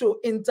want to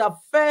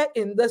interfere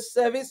in this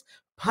service.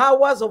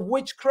 Powers of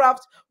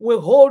witchcraft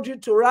will hold you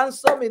to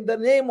ransom in the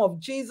name of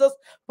Jesus.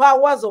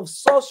 Powers of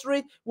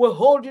sorcery will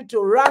hold you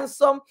to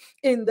ransom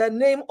in the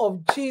name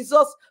of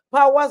Jesus.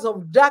 Powers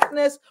of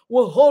darkness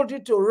will hold you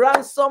to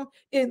ransom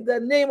in the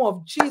name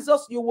of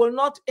Jesus. You will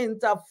not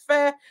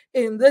interfere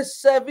in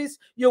this service.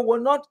 You will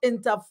not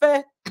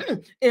interfere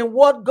in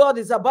what God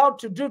is about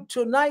to do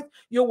tonight.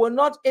 You will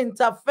not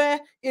interfere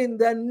in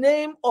the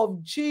name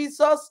of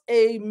Jesus.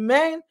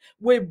 Amen.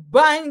 We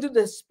bind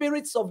the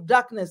spirits of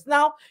darkness.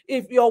 Now,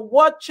 if you're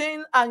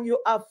watching and you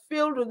are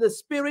filled with the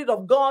Spirit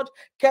of God,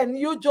 can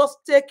you just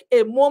take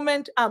a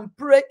moment and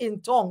pray in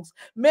tongues?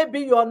 Maybe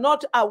you're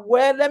not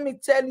aware. Let me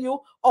tell you,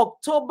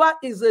 October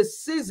is a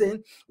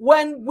season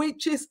when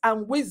witches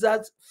and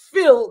wizards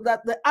feel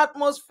that the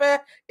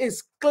atmosphere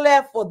is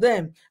clear for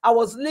them. I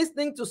was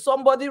listening to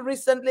somebody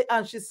recently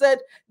and she said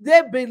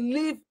they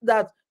believe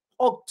that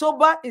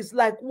October is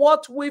like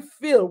what we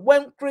feel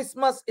when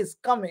Christmas is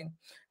coming.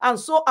 And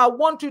so I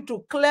want you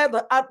to clear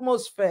the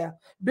atmosphere.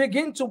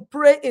 Begin to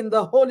pray in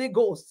the Holy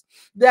Ghost.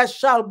 There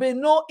shall be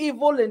no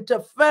evil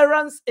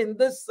interference in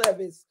this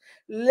service.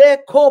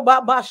 Leko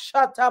baba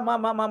shata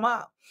mama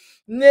mama.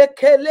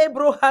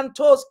 Nekelebro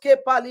hantos ke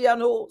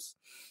palianos.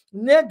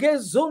 Nege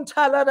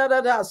zunta la da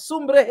da da.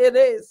 Sumbre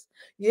heres.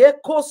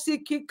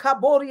 Yekosiki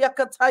kaboria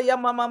kataya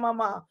mama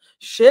mama.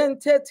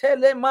 Shente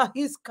tele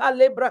mahis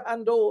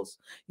kalebrahandos.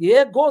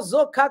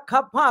 Yegozoka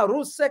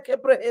kaparuse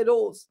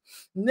kebrehedos.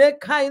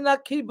 Nekaina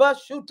kiba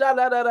shuta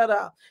la la la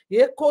la.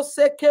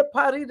 Yekoseke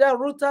parida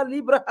ruta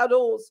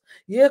librahados.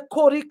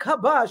 Yekori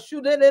kaba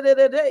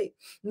shudelelelele.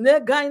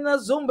 Negaina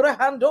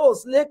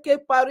zumbrahandos leke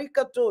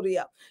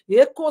parikatoria.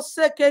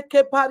 Yekoseke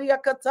ke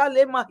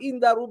pariakatale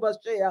mahinda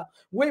rubashea.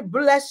 We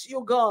bless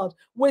you, God.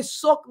 We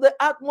soak the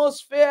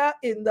atmosphere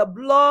in the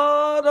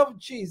blood of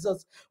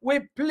Jesus. We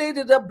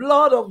pleaded the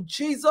blood of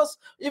Jesus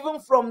even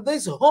from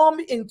this home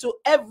into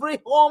every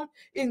home,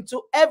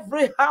 into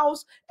every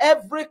house,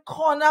 every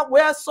corner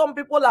where some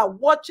people are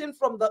watching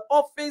from the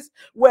office,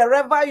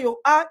 wherever you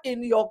are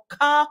in your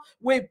car.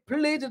 We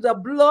plead the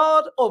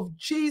blood of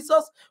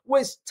Jesus.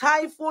 We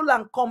stifle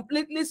and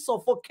completely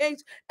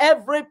suffocate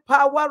every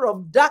power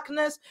of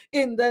darkness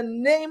in the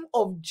name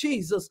of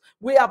Jesus.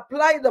 We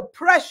apply the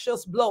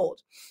precious blood,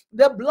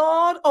 the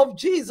blood of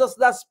Jesus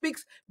that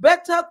speaks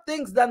better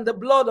things than the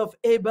blood of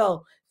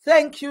Abel.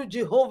 Thank you,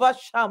 Jehovah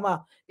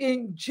Shammah.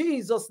 In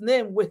Jesus'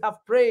 name we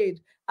have prayed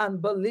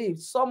and believed.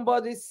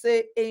 Somebody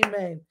say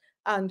amen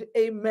and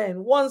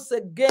amen. Once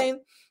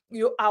again,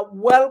 you are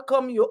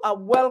welcome. You are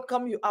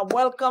welcome. You are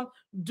welcome.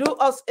 Do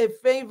us a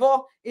favor.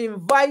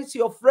 Invite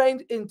your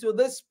friend into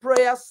this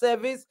prayer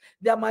service.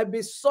 There might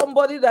be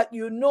somebody that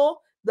you know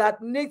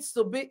that needs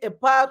to be a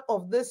part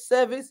of this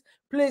service.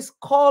 Please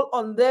call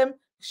on them.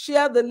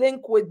 Share the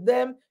link with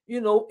them.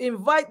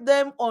 Invite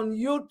them on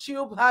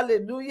YouTube.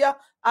 Hallelujah.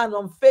 And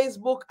on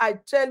Facebook. I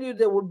tell you,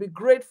 they will be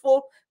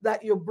grateful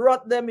that you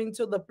brought them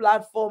into the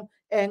platform.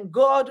 And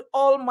God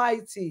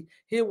Almighty,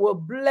 He will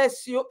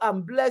bless you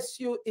and bless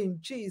you in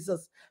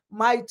Jesus'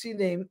 mighty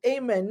name.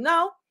 Amen.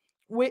 Now,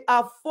 we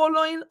are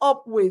following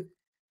up with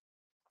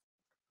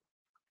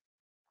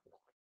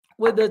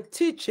the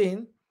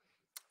teaching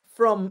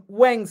from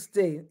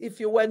Wednesday.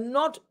 If you were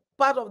not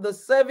part of the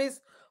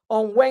service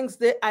on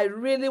Wednesday, I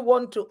really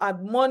want to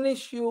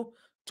admonish you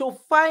to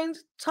find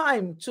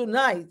time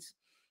tonight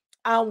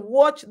and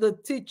watch the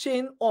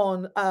teaching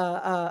on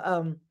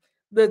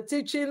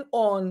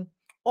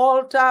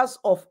altars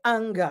of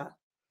anger.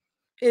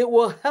 It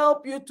will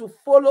help you to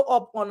follow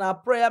up on our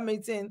prayer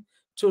meeting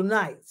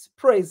tonight.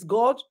 Praise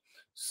God.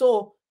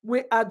 So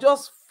we are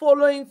just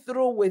following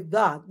through with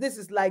that. This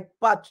is like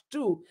part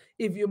 2,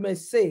 if you may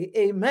say.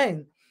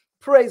 Amen.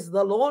 Praise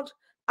the Lord.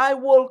 I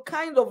will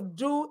kind of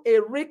do a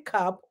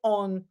recap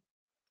on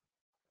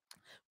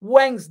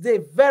Wednesday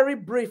very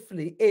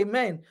briefly.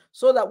 Amen.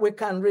 So that we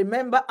can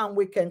remember and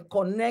we can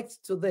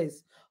connect to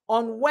this.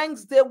 On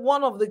Wednesday,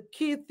 one of the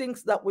key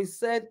things that we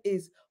said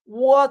is,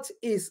 what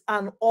is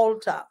an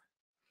altar?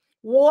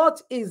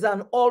 What is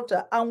an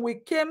altar? And we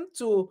came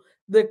to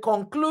the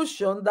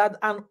conclusion that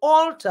an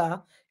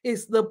altar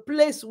is the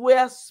place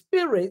where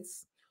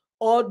spirits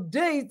or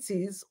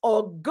deities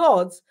or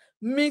gods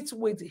meet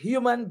with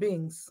human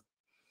beings.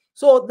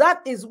 So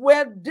that is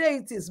where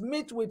deities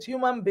meet with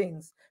human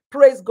beings.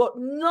 Praise God.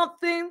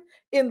 Nothing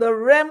in the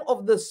realm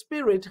of the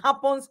spirit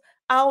happens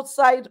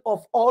outside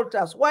of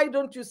altars. Why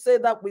don't you say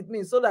that with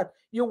me so that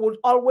you would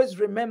always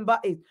remember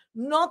it?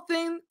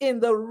 Nothing in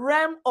the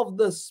realm of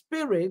the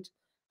spirit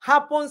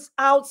happens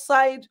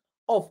outside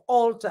of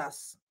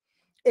altars.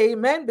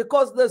 Amen.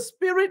 Because the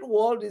spirit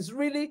world is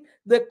really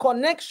the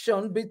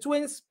connection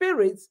between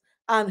spirits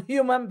and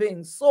human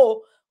beings.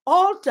 So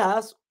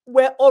altars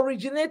were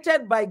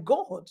originated by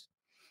God.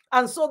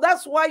 And so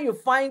that's why you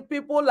find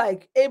people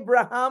like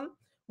Abraham.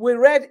 We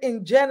read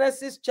in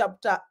Genesis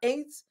chapter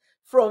 8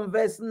 from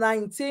verse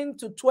 19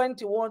 to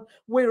 21.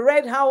 We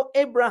read how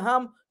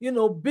Abraham,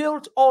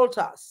 built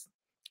altars.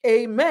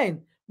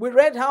 Amen. We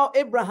read how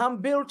Abraham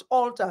built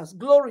altars.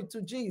 Glory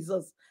to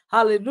Jesus.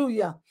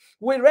 Hallelujah.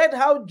 We read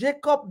how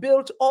Jacob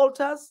built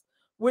altars.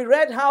 We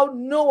read how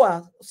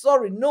Noah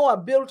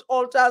built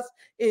altars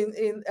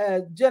in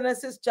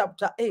Genesis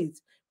chapter 8.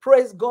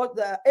 Praise God.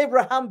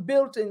 Abraham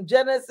built in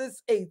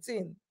Genesis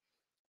 18.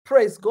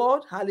 Praise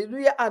God.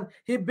 Hallelujah. And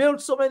he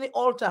built so many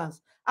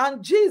altars.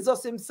 And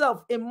Jesus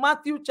himself in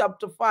Matthew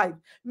chapter 5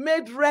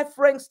 made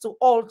reference to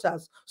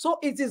altars. So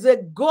it is a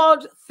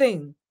God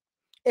thing.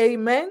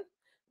 Amen.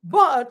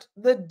 But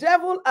the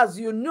devil, as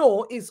you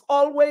know, is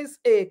always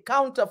a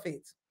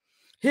counterfeit.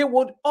 He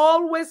would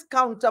always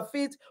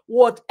counterfeit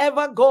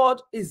whatever God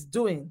is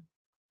doing.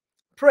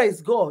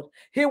 Praise God.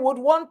 He would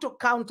want to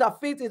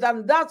counterfeit it.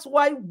 And that's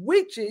why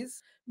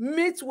witches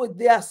meet with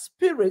their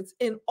spirits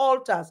in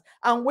altars.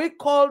 And we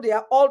call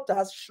their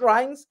altars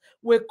shrines.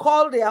 We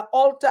call their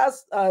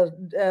altars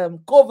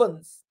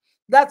covens.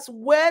 That's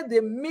where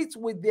they meet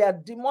with their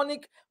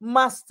demonic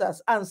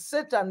masters and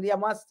Satan, their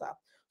master.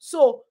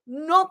 So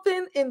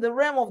nothing in the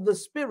realm of the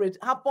spirit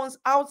happens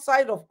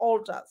outside of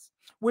altars.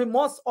 We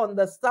must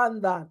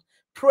understand that.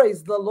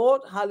 Praise the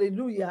Lord.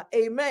 Hallelujah.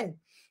 Amen.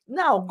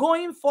 Now,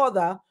 going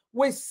further,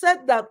 we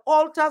said that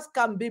altars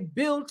can be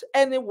built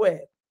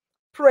anywhere.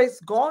 Praise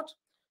God.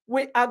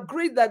 We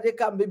agreed that they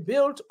can be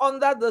built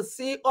under the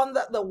sea,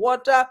 under the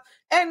water,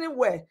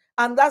 anywhere.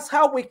 And that's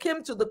how we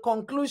came to the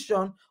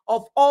conclusion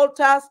of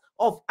altars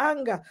of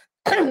anger.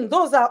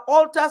 Those are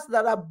altars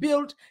that are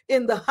built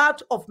in the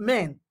heart of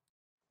men,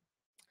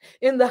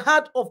 in the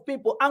heart of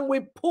people, and we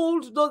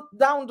pulled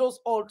down those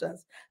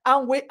altars,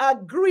 and we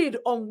agreed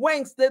on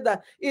Wednesday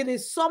that it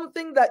is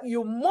something that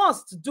you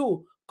must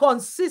do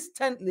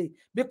consistently,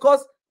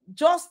 because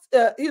just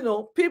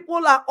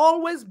people are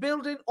always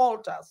building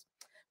altars.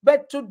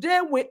 But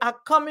today we are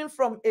coming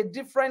from a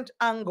different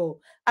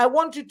angle. I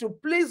want you to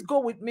please go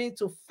with me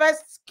to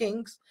First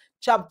Kings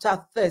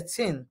chapter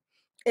 13.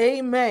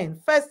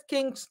 Amen. First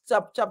Kings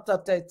chapter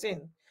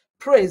 13.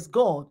 Praise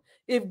God.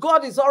 If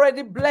God is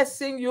already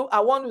blessing you,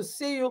 I want to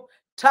see you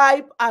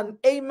type an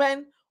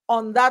amen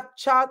on that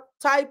chat.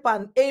 Type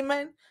an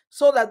amen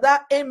so that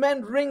that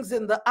amen rings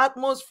in the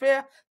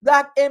atmosphere.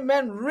 That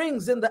amen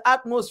rings in the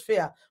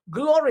atmosphere.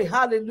 Glory,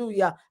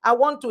 hallelujah. I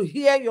want to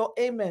hear your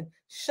amen.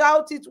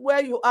 Shout it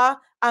where you are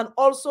and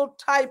also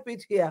type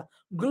it here.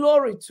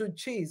 Glory to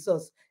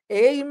Jesus.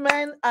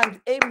 Amen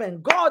and amen.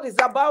 God is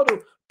about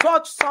to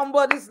touch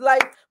somebody's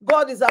life.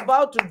 God is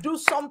about to do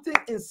something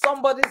in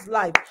somebody's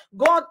life.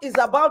 God is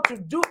about to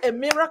do a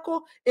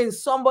miracle in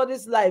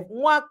somebody's life.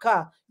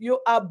 Mwaka, you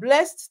are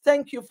blessed.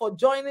 Thank you for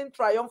joining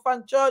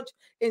Triumphant Church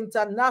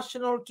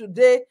International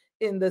today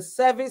in the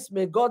service.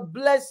 May God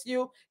bless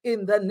you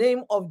in the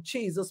name of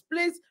Jesus.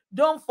 Please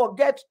don't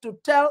forget to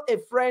tell a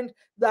friend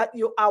that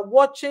you are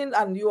watching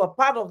and you are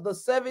part of the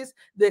service.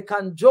 They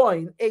can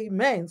join.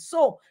 Amen.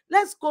 So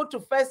let's go to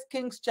First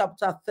Kings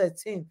chapter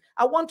 13.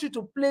 I want you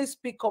to please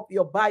pick up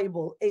your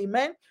Bible.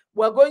 Amen.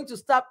 We're going to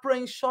start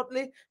praying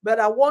shortly,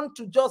 but I want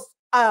to just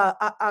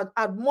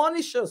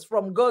admonish us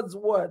from God's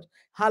word.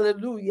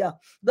 Hallelujah.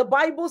 The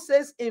Bible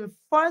says in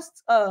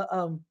first,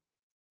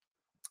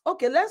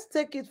 okay, let's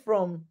take it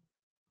from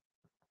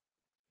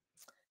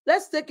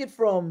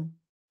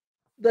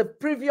the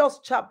previous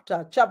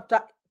chapter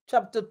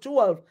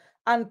 12,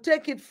 and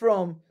take it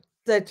from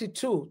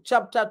 32,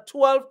 chapter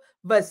 12,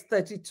 verse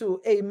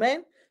 32.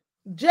 Amen.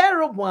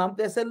 Jeroboam,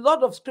 there's a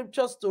lot of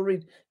scriptures to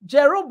read.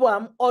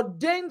 Jeroboam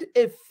ordained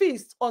a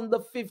feast on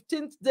the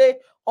 15th day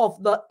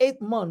of the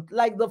 8th month,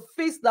 like the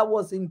feast that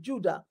was in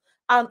Judah,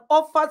 and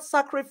offered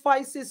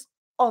sacrifices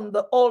on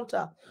the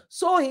altar.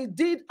 So he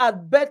did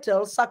at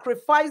Bethel,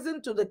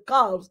 sacrificing to the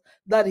calves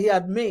that he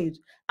had made.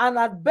 And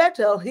at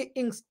Bethel, he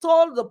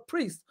installed the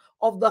priests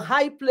of the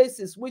high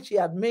places which he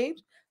had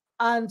made.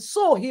 And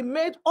so he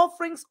made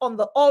offerings on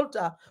the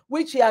altar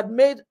which he had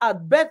made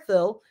at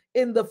Bethel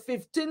in the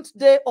 15th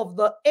day of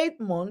the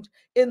 8th month,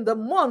 in the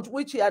month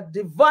which he had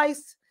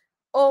devised,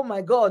 oh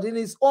my God, in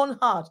his own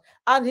heart.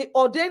 And he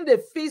ordained a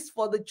feast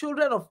for the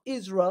children of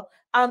Israel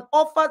and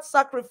offered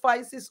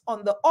sacrifices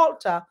on the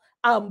altar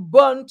and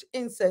burnt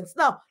incense.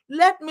 Now,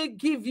 let me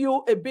give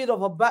you a bit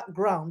of a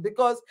background,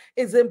 because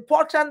it's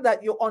important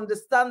that you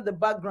understand the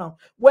background.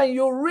 When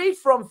you read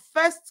from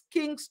First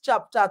Kings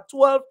chapter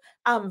 12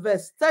 and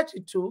verse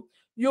 32,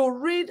 you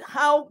read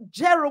how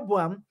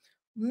Jeroboam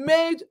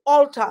made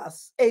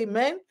altars.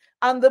 Amen.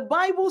 And the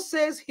Bible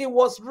says he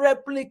was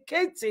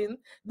replicating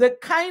the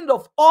kind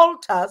of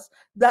altars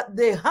that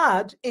they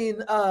had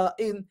in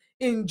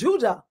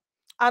Judah.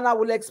 And I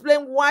will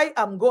explain why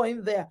I'm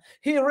going there.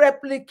 He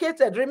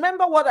replicated.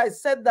 Remember what I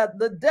said, that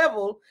the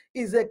devil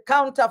is a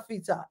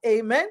counterfeiter.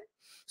 Amen.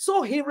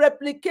 So he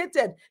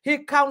replicated,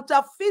 he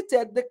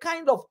counterfeited the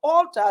kind of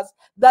altars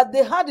that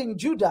they had in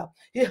Judah.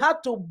 He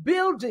had to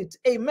build it,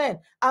 amen,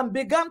 and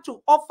began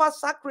to offer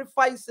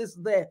sacrifices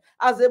there.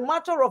 As a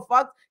matter of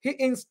fact, he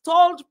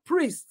installed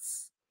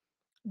priests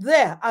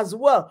there as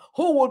well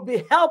who would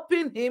be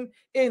helping him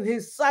in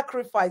his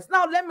sacrifice.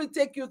 Now let me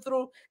take you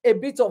through a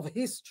bit of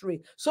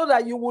history so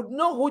that you would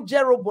know who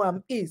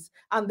Jeroboam is,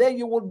 and then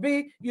you would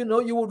be, you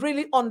would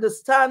really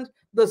understand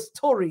the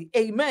story.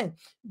 Amen.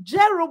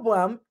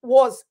 Jeroboam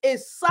was a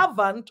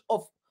servant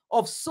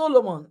of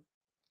Solomon.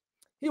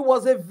 He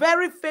was a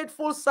very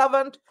faithful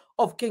servant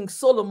of King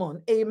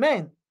Solomon.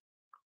 Amen.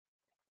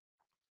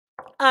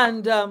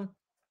 And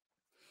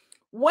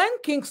when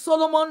King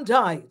Solomon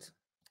died,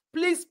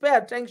 please pay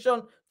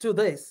attention to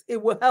this.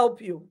 It will help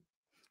you.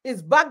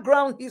 It's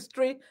background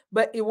history,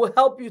 but it will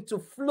help you to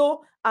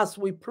flow as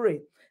we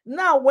pray.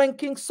 Now, when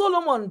King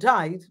Solomon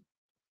died,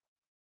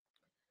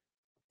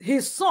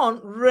 his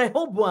son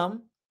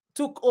Rehoboam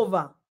took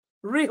over.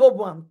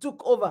 Rehoboam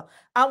took over.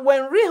 And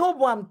when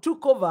Rehoboam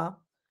took over,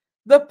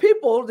 the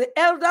people, the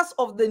elders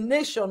of the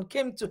nation,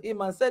 came to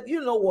him and said,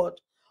 you know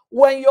what?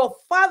 When your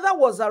father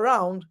was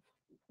around,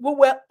 we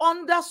were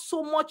under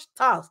so much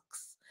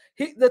tasks.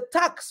 The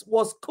tax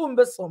was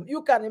cumbersome.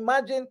 You can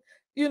imagine,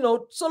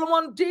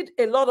 Solomon did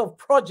a lot of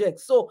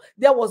projects, so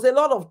there was a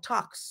lot of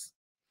tax.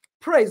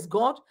 Praise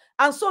God.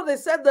 And so they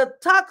said the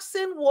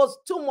taxing was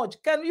too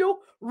much. Can you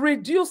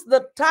reduce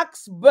the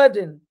tax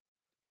burden?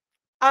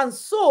 And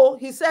so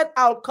he said,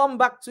 I'll come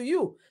back to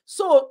you.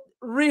 So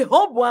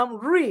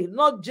Rehoboam,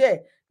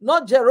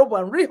 not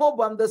Jeroboam,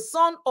 Rehoboam, the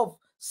son of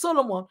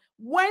Solomon,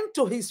 went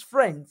to his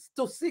friends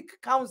to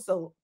seek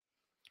counsel.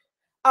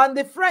 And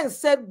the friends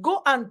said,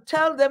 go and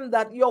tell them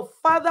that your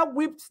father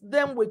whipped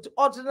them with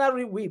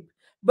ordinary whip,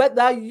 but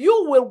that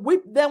you will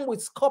whip them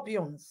with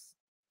scorpions,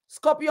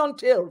 scorpion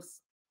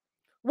tails,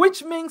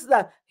 which means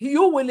that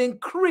you will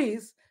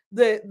increase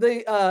the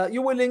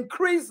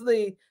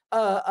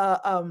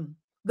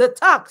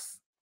tax.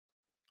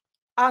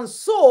 And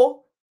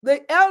so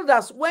the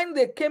elders, when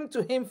they came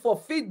to him for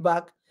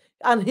feedback,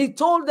 and he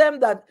told them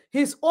that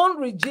his own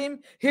regime,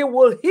 he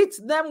will hit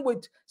them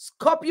with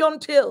scorpion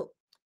tail.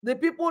 The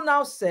people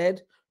now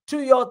said, to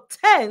your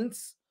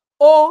tents,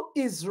 O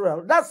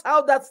Israel. That's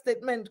how that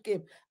statement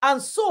came. And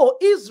so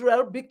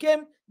Israel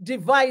became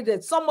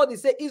divided. Somebody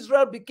say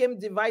Israel became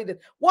divided.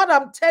 What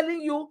I'm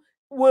telling you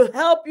will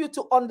help you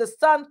to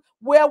understand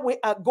where we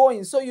are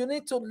going. So you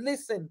need to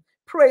listen.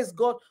 Praise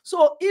God.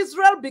 So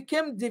Israel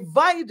became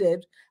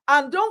divided.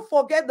 And don't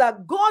forget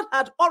that God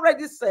had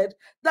already said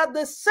that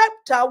the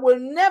scepter will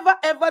never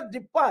ever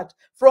depart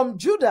from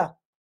Judah.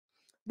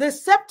 The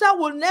scepter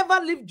will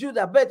never leave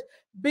Judah. But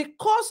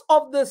because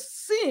of the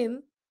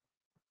sin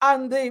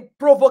and the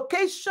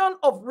provocation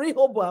of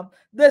Rehoboam,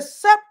 the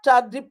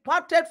scepter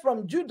departed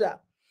from Judah.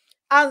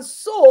 And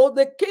so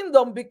the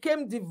kingdom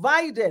became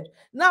divided.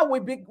 Now we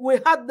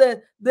had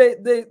the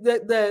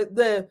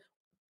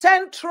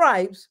 10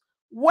 tribes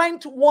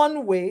went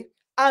one way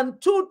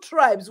and 2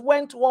 tribes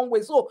went one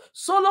way. So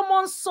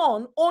Solomon's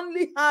son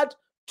only had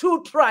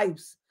 2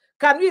 tribes.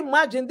 Can you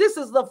imagine? This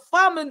is the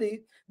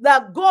family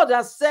that God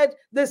has said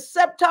the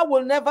scepter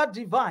will never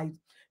divide.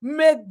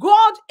 May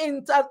God,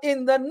 in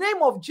the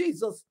name of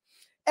Jesus,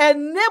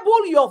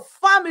 enable your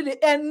family,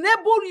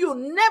 enable you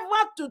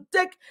never to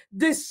take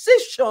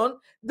decision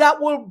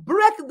that will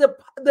break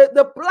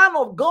the plan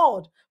of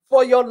God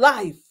for your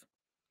life.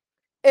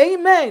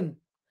 Amen.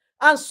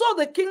 And so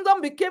the kingdom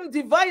became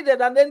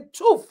divided, and then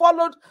 2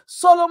 followed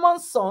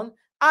Solomon's son,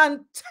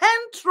 and 10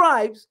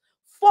 tribes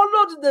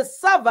followed the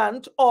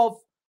servant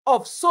of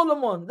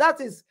Solomon,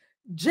 that is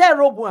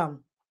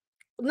Jeroboam.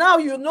 Now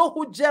you know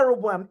who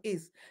Jeroboam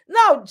is.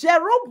 Now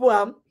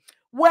Jeroboam,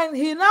 when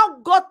he now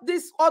got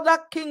these other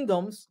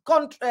kingdoms,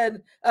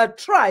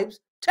 tribes,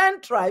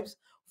 10 tribes,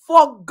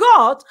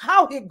 forgot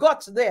how he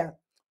got there.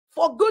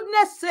 For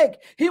goodness sake,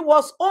 he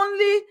was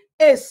only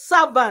a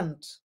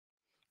servant.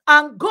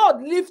 And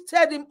God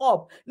lifted him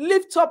up.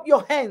 Lift up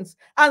your hands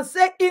and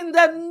say, in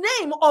the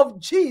name of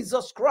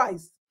Jesus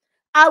Christ,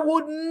 I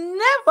would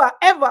never,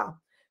 ever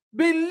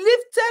be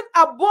lifted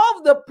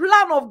above the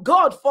plan of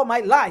God for my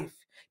life.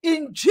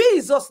 In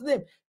Jesus'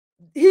 name,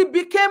 he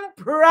became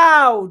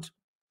proud.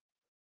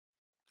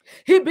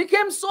 He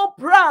became so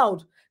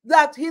proud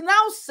that he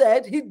now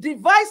said, he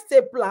devised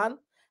a plan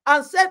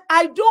and said,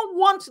 I don't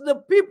want the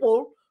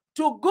people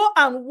to go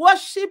and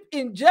worship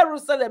in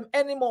Jerusalem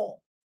anymore.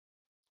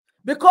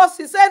 Because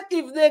he said,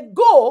 if they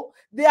go,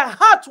 their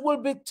heart will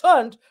be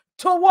turned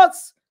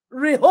towards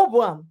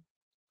Rehoboam,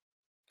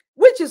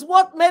 which is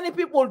what many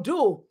people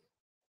do.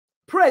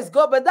 Praise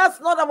God, but that's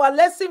not our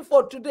lesson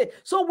for today.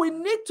 So we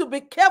need to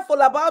be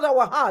careful about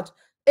our heart.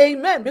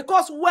 Amen.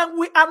 Because when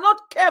we are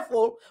not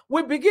careful,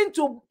 we begin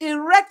to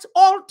erect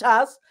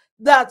altars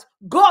that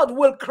God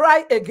will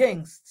cry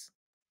against.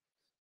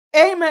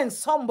 Amen,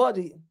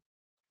 somebody.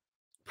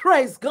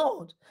 Praise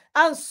God.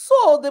 And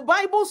so the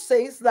Bible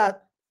says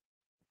that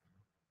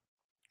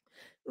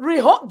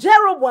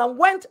Jeroboam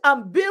went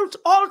and built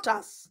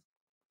altars.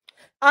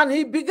 And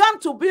he began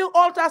to build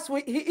altars.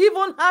 He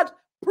even had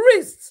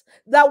priests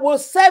that will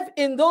serve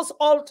in those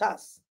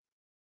altars.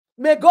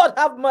 May God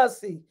have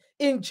mercy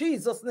in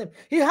Jesus' name.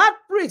 He had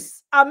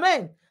priests.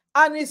 Amen.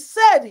 And he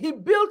said he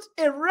built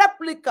a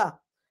replica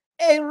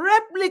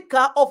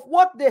of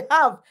what they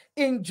have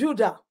in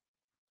Judah.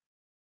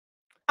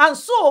 And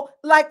so,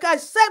 like I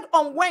said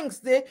on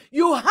Wednesday,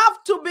 you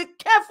have to be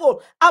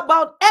careful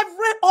about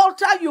every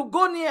altar you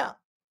go near.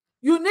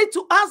 You need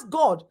to ask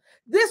God.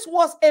 This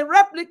was a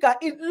replica.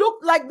 It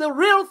looked like the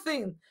real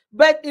thing,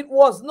 but it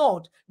was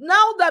not.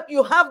 Now that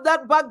you have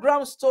that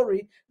background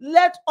story,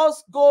 let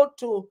us go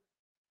to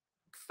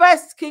 1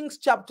 Kings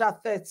chapter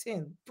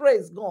 13.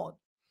 Praise God.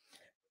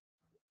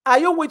 Are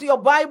you with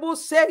your Bible?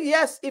 Say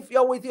yes if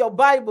you're with your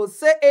Bible.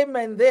 Say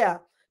amen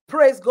there.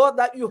 Praise God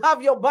that you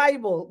have your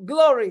Bible.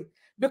 Glory.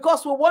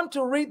 Because we want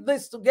to read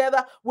this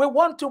together. We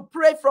want to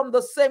pray from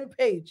the same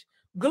page.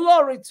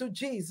 Glory to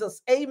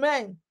Jesus.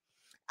 Amen.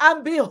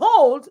 And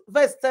behold,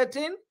 verse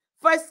 13,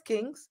 1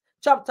 Kings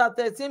chapter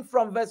 13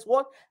 from verse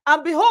 1.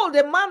 And behold,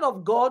 a man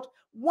of God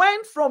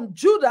went from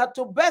Judah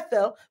to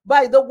Bethel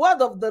by the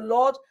word of the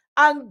Lord,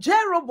 and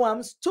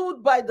Jeroboam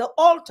stood by the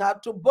altar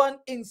to burn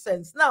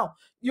incense. Now,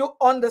 you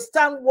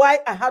understand why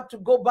I had to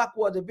go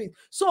backward a bit.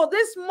 So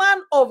this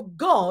man of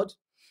God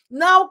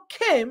now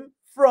came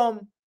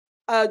from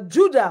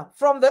Judah,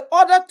 from the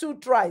other 2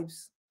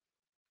 tribes.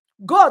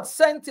 God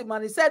sent him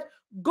and he said,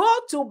 go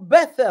to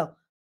Bethel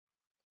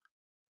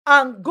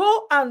and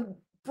go and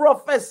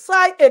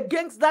prophesy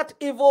against that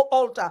evil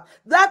altar.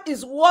 That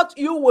is what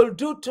you will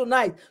do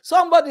tonight.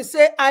 Somebody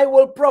say, I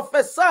will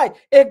prophesy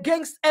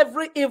against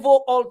every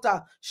evil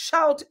altar.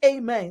 Shout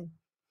amen.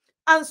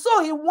 And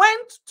so he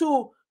went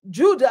to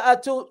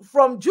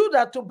from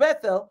Judah to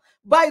Bethel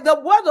by the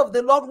word of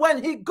the Lord.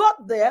 When he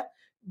got there,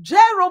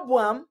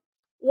 Jeroboam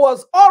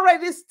was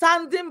already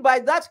standing by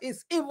that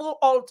his evil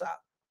altar.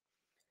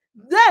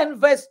 Then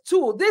verse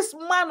 2, this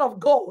man of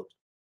God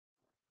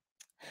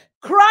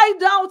cried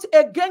out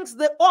against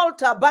the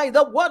altar by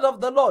the word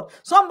of the Lord.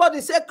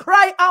 Somebody say,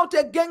 cry out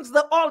against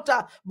the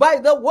altar by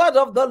the word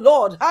of the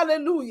Lord.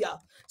 Hallelujah.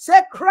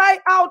 Say, cry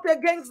out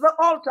against the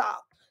altar.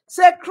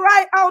 Say,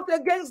 cry out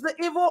against the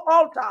evil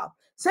altar.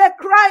 Say,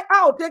 cry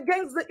out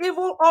against the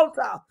evil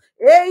altar.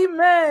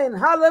 Amen.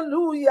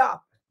 Hallelujah.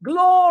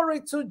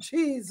 Glory to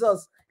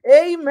Jesus.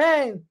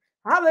 Amen.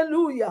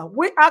 Hallelujah.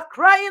 We are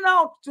crying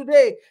out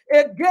today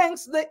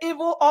against the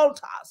evil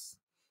altars.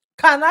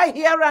 Can I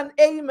hear an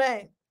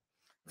amen?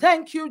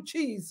 Thank you,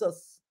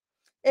 Jesus.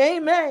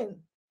 Amen.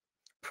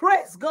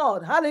 Praise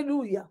God.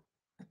 Hallelujah.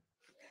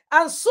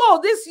 And so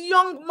this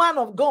young man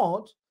of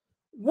God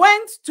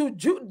went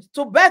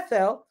to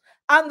Bethel,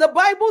 and the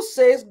Bible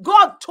says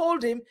God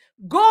told him,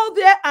 go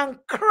there and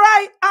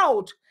cry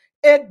out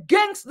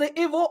against the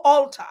evil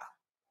altar.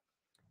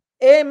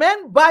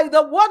 Amen. By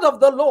the word of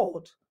the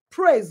Lord.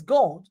 Praise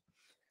God.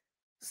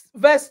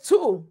 Verse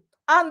 2.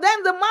 And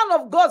then the man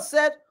of God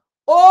said,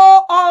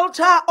 oh,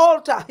 altar,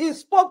 altar. He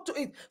spoke to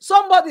it.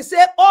 Somebody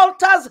say,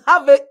 altars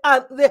have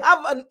they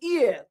have an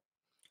ear.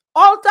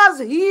 Altars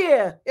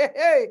hear.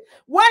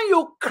 When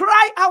you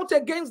cry out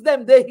against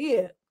them, they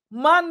hear.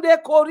 Mande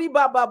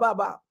koriba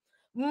baba.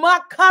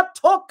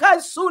 Makatoka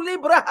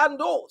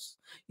sulibrahandos.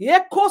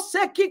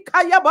 Yekoseki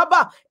kaya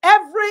baba.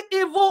 Every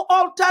evil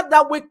altar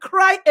that we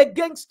cry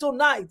against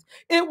tonight,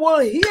 it will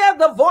hear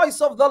the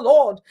voice of the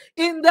Lord.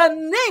 In the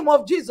name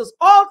of Jesus,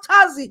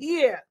 altars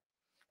hear.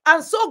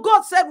 And so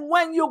God said,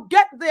 when you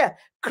get there,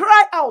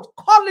 cry out,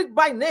 call it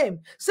by name.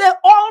 Say,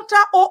 altar,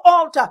 oh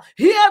altar,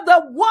 hear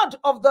the word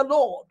of the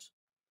Lord.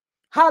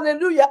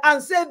 Hallelujah.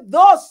 And say,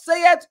 thus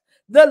saith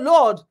the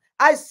Lord.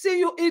 I see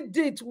you,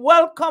 Edith.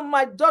 Welcome,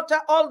 my daughter,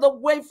 all the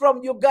way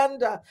from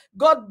Uganda.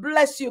 God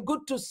bless you.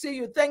 Good to see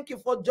you. Thank you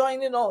for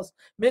joining us.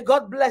 May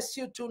God bless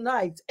you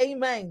tonight.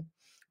 Amen.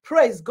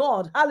 Praise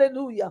God.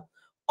 Hallelujah.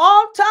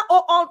 Altar,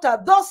 oh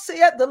altar, thus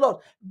saith the Lord,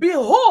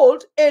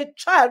 behold a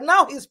child.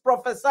 Now he's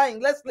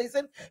prophesying. Let's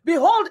listen.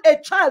 Behold a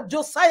child,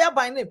 Josiah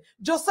by name.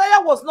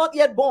 Josiah was not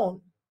yet born.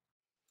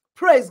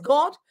 Praise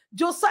God.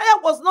 Josiah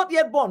was not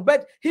yet born,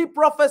 but he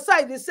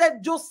prophesied. He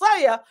said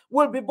Josiah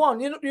will be born.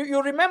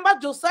 You remember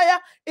Josiah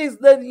is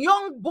the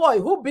young boy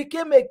who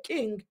became a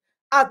king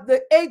at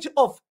the age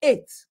of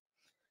 8.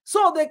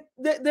 So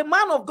the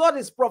man of God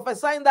is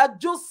prophesying that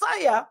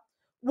Josiah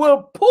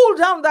will pull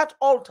down that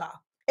altar.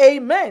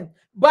 Amen.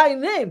 By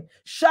name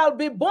shall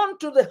be born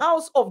to the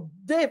house of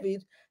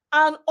David,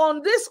 and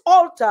on this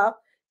altar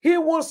he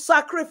will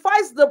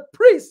sacrifice the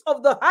priests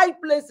of the high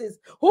places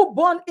who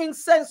burn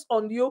incense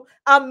on you,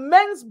 and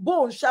men's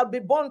bones shall be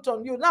burnt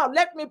on you. Now,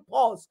 let me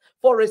pause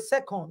for a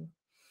second.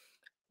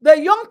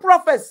 The young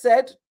prophet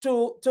said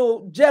to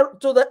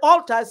the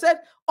altar,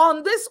 said,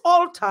 on this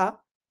altar,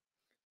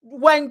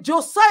 when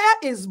Josiah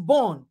is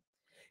born,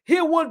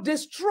 he will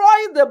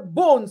destroy the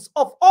bones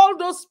of all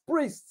those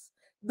priests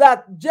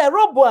that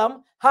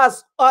Jeroboam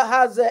has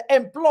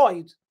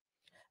employed.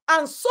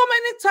 And so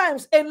many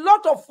times, a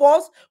lot of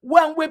us,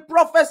 when we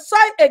prophesy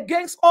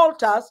against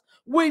altars,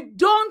 we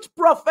don't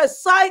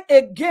prophesy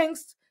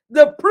against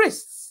the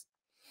priests.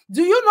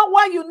 Do you know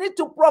why you need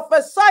to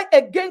prophesy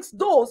against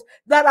those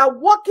that are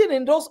working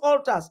in those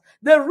altars?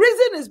 The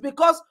reason is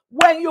because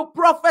when you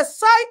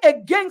prophesy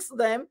against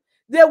them,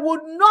 they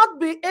would not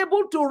be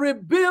able to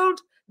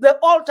rebuild the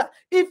altar.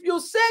 If you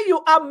say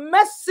you are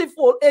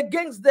merciful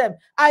against them,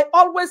 I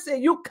always say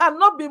you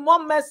cannot be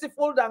more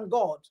merciful than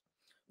God.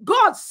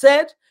 God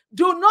said,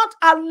 do not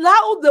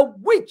allow the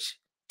witch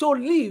to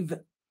live.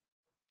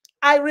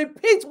 I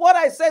repeat what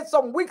I said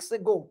some weeks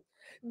ago.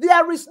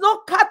 There is no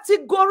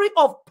category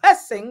of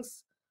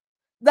persons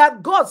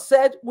that God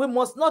said we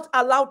must not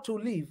allow to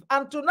live.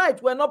 And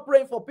tonight we're not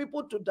praying for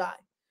people to die.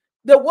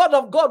 The word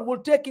of God will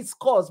take its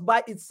course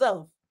by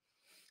itself.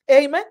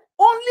 Amen.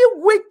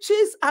 Only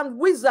witches and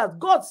wizards,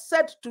 God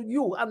said to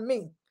you and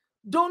me,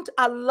 don't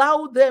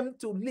allow them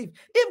to live.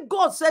 If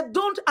God said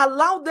don't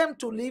allow them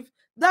to live,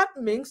 that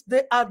means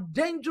they are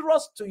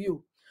dangerous to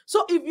you.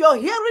 So if you're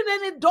hearing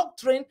any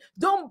doctrine,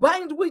 don't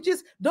bind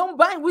witches, don't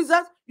bind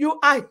wizards, you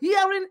are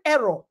hearing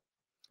error,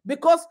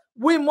 because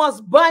we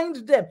must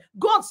bind them.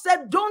 God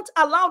said don't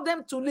allow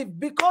them to live,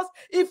 because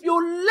if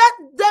you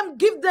let them,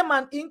 give them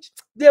an inch,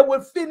 they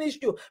will finish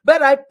you.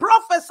 But I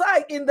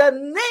prophesy in the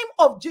name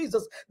of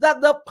Jesus that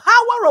the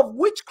power of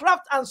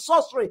witchcraft and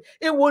sorcery,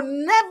 it will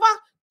never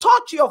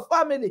touch your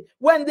family.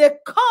 When they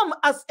come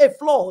as a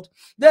flood,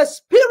 the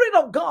Spirit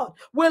of God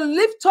will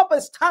lift up a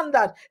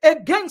standard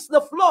against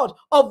the flood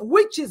of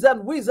witches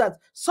and wizards.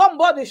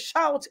 Somebody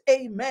shout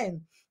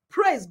amen.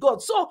 Praise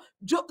God. So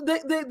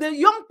the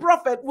young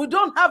prophet, we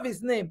don't have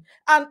his name.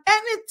 And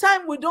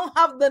anytime we don't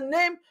have the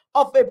name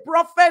of a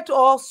prophet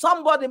or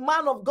somebody,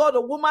 man of God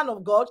or woman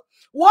of God,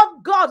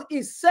 what God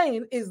is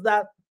saying is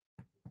that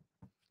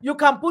you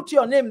can put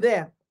your name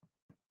there.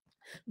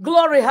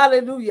 Glory,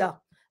 hallelujah.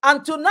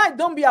 And tonight,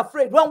 don't be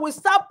afraid. When we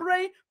start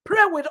praying,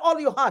 pray with all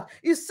your heart.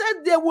 He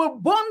said they will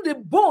burn the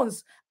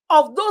bones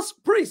of those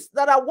priests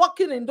that are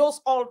walking in those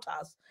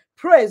altars.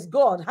 Praise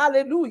God.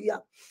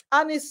 Hallelujah.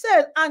 And he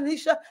said, and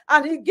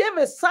he gave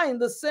a sign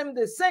the same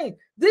day, saying,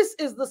 this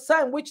is the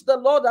sign which the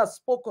Lord has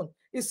spoken.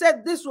 He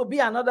said, this will be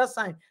another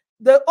sign.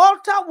 The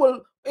altar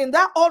will, in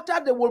that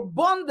altar, they will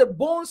burn the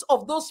bones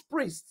of those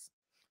priests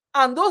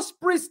and those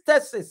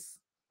priestesses.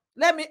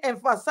 Let me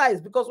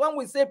emphasize, because when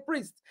we say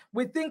priest,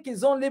 we think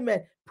it's only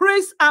men.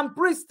 Priests and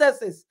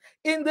priestesses.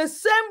 In the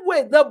same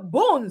way, the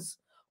bones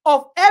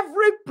of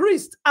every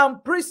priest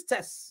and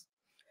priestess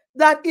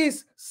that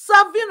is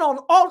serving on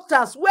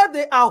altars where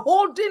they are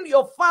holding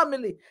your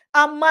family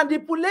and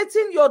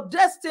manipulating your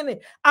destiny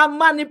and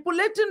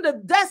manipulating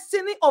the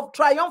destiny of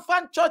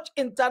Triumphant Church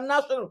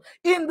International.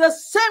 In the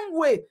same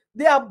way,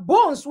 their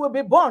bones will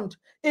be burned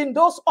in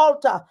those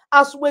altars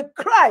as we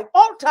cry,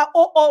 altar,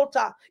 oh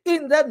altar,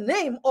 in the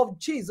name of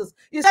Jesus.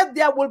 He said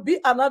there will be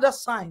another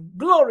sign.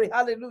 Glory,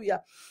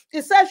 hallelujah.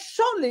 He said,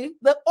 surely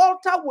the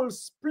altar will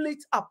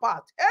split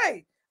apart.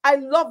 Hey, I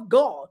love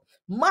God.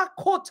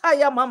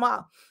 Makotaya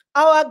mama.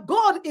 Our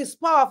God is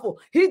powerful.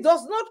 He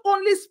does not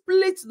only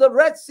split the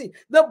Red Sea.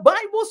 The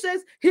Bible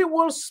says he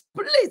will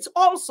split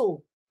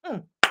also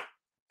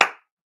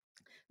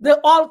the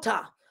altar.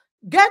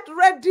 Get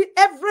ready,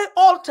 every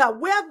altar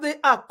where they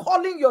are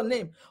calling your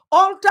name.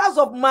 Altars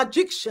of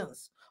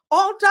magicians,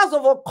 altars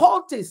of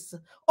occultists,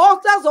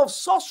 altars of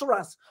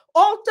sorcerers,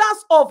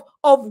 altars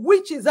of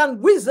witches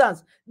and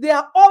wizards.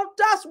 Their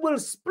altars will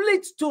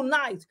split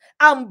tonight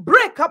and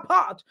break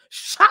apart,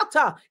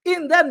 shatter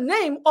in the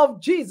name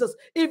of Jesus.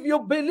 If you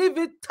believe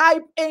it,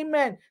 type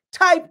amen.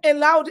 Type a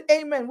loud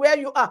amen where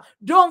you are.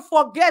 Don't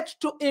forget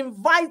to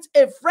invite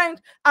a friend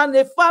and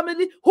a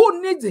family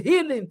who needs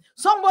healing,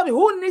 somebody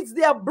who needs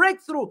their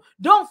breakthrough.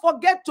 Don't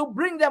forget to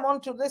bring them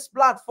onto this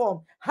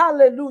platform.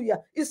 Hallelujah.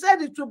 He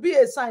said it will be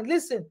a sign.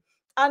 Listen,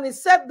 and he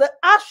said the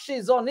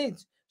ashes on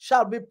it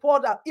shall be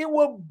poured out. It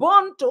will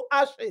burn to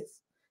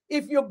ashes.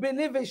 If you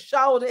believe it,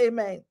 shout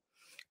amen.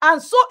 And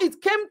so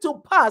it came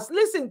to pass,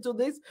 listen to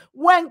this,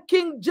 when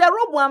King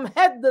Jeroboam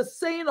heard the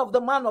saying of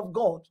the man of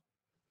God,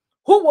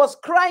 who was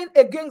crying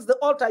against the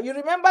altar. You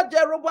remember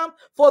Jeroboam?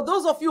 For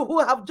those of you who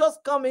have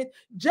just come in,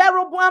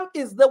 Jeroboam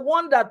is the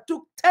one that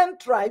took 10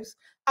 tribes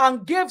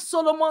and gave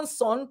Solomon's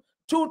son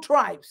 2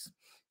 tribes.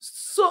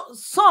 So,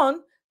 son,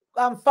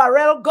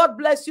 Farrell, God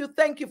bless you.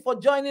 Thank you for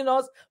joining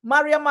us.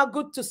 Mariama,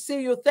 good to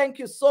see you. Thank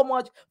you so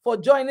much for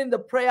joining the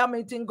prayer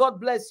meeting.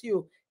 God bless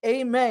you.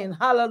 Amen.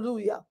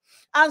 Hallelujah.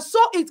 And so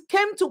it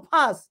came to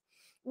pass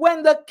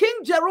when the king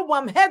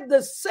Jeroboam heard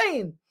the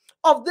saying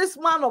of this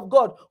man of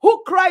God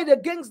who cried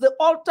against the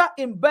altar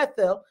in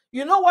Bethel.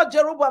 You know what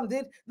Jeroboam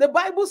did? The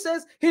Bible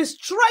says he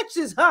stretched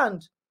his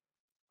hand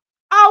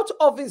out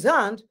of his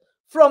hand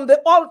from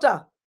the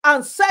altar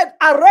and said,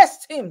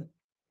 arrest him.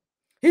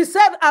 He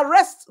said,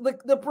 arrest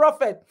the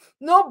prophet.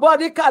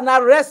 Nobody can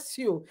arrest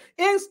you.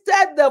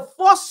 Instead, the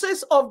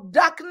forces of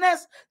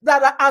darkness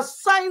that are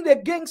assigned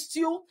against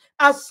you,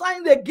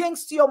 assigned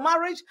against your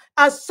marriage,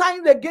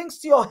 assigned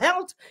against your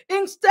health,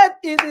 instead,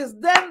 it is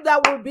them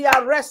that will be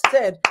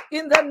arrested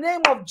in the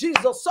name of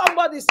Jesus.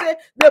 Somebody say,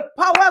 the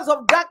powers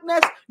of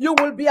darkness, you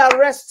will be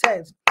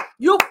arrested.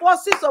 You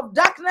forces of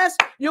darkness,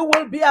 you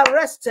will be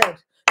arrested.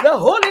 The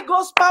Holy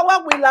Ghost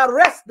power will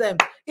arrest them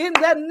in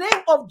the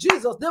name of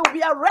Jesus. They will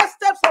be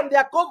arrested from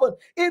their coven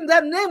in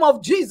the name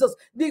of Jesus.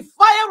 The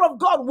fire of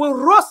God will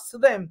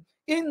roast them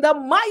in the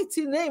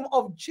mighty name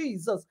of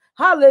Jesus.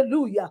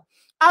 Hallelujah.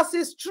 As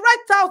he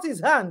stretched out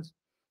his hand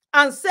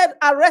and said,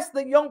 arrest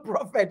the young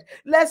prophet.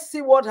 Let's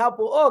see what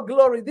happened. Oh,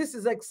 glory. This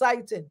is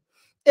exciting.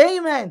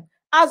 Amen.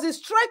 As he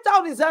stretched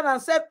out his hand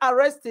and said,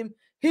 arrest him,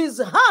 his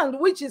hand,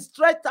 which is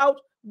stretched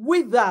out,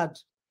 withered.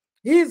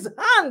 His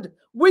hand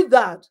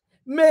withered.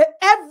 May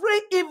every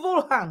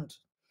evil hand,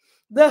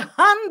 the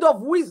hand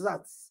of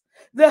wizards,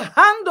 the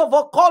hand of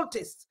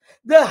occultists,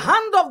 the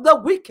hand of the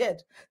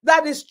wicked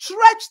that is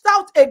stretched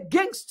out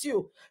against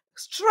you,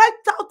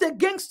 stretched out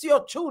against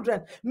your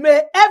children,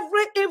 may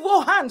every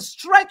evil hand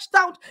stretched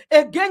out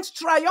against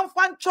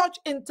Triumphant Church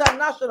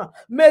International,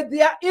 may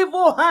their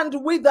evil hand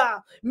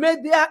wither, may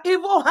their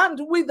evil hand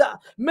wither,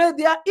 may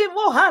their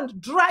evil hand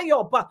dry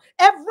up.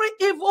 Every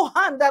evil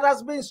hand that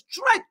has been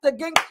stretched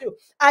against you,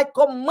 I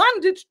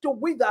command it to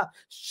wither.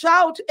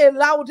 Shout a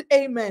loud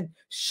amen.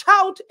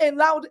 Shout a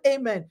loud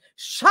amen.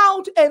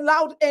 Shout a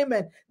loud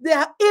amen.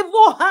 Their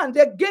evil hand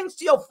against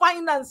your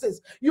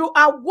finances. You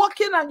are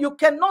walking and you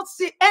cannot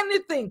see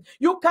anything.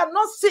 You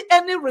cannot see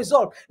any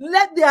result.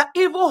 Let their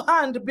evil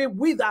hand be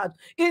withered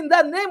in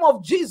the name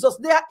of Jesus.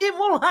 Their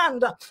evil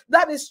hand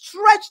that is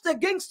stretched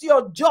against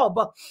your job,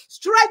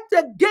 stretched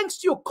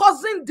against you,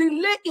 causing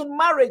delay in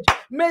marriage.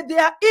 May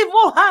their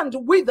evil hand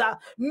wither.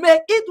 May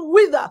it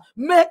wither.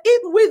 May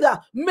it wither.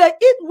 May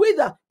it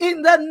wither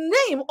in the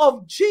name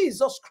of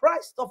Jesus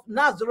Christ of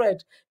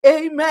Nazareth.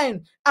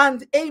 Amen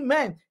and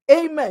amen.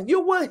 Amen.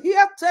 You will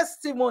hear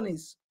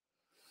testimonies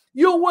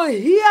You will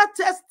hear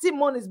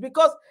testimonies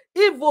because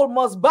evil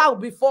must bow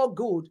before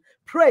good.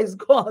 Praise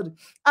God.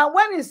 And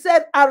when he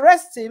said,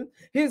 arrest him,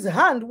 his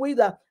hand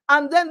withered.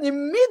 And then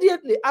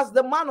immediately, as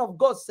the man of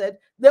God said,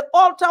 the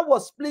altar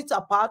was split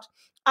apart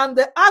and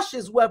the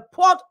ashes were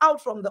poured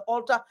out from the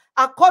altar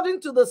according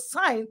to the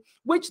sign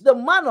which the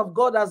man of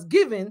God has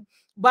given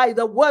by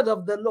the word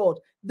of the Lord.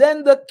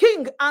 Then the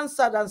king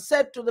answered and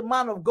said to the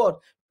man of God,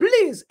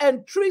 please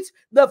entreat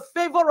the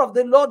favor of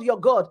the Lord your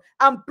God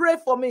and pray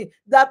for me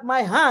that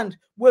my hand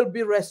will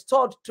be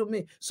restored to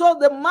me. So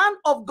the man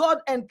of God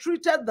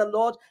entreated the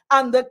Lord,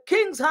 and the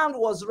king's hand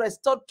was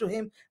restored to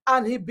him,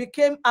 and he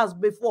became as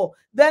before.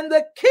 Then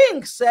the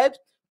king said,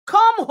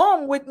 come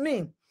home with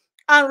me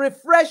and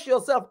refresh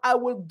yourself. I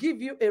will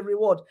give you a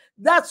reward.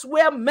 That's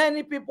where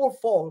many people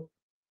fall.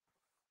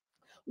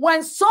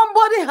 When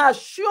somebody has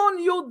shown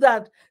you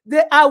that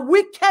they are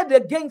wicked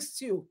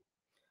against you,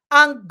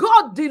 and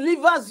God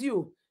delivers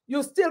you,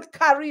 you still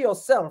carry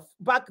yourself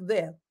back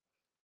there.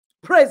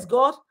 Praise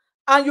God.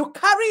 And you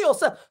carry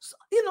yourself.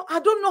 You know, I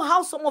don't know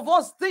how some of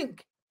us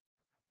think.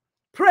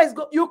 Praise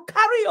God. You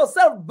carry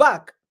yourself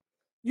back.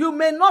 You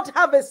may not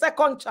have a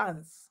second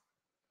chance.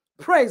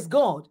 Praise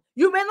God.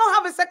 You may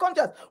not have a second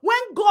chance.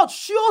 When God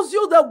shows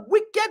you the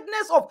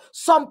wickedness of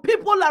some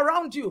people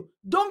around you,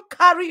 don't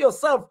carry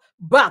yourself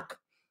back.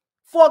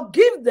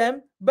 Forgive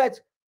them, but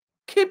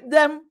keep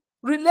them,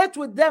 relate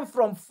with them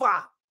from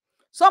far.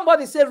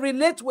 Somebody say,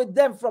 relate with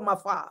them from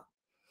afar.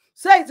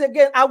 Say it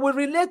again. I will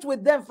relate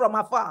with them from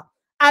afar.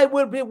 I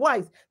will be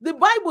wise. The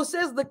Bible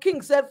says the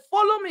king said,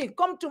 follow me,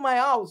 come to my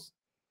house.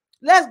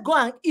 Let's go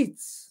and eat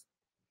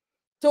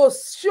to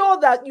show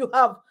that you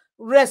have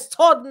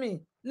restored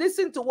me.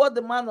 Listen to what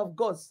the man of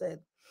God said.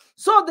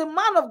 So the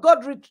man of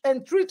God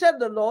entreated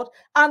the Lord,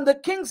 and the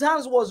king's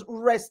hands was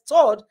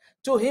restored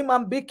to him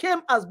and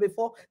became as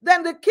before.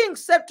 Then the king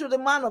said to the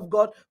man of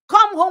God,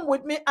 come home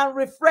with me and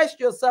refresh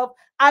yourself.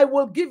 I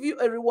will give you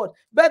a reward.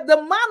 But the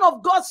man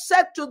of God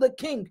said to the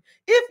king,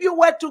 if you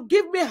were to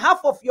give me half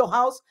of your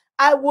house,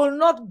 I will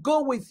not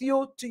go with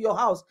you to your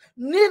house.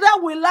 Neither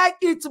will I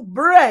eat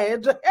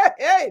bread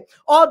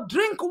or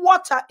drink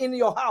water in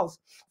your house.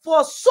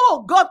 For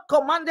so God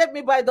commanded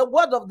me by the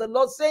word of the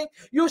Lord, saying,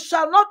 you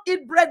shall not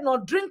eat bread nor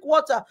drink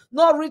water,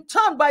 nor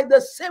return by the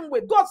same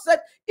way. God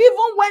said,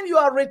 even when you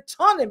are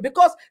returning,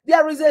 because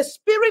there is a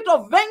spirit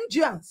of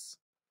vengeance.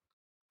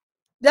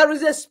 There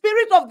is a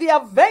spirit of the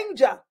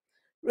avenger.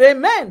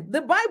 Amen.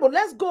 The Bible,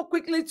 let's go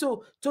quickly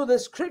to the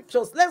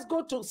scriptures. Let's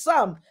go to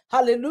Psalm.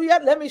 Hallelujah.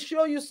 Let me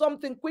show you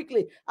something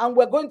quickly. And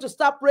we're going to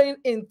start praying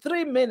in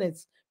 3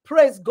 minutes.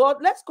 Praise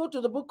God. Let's go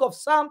to the book of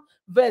Psalm,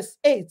 verse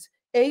 8.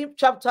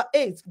 Chapter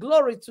 8.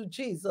 Glory to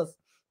Jesus.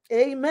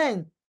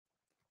 Amen.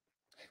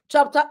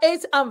 Chapter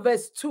 8 and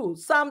verse 2.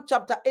 Psalm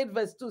chapter 8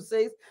 verse 2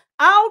 says,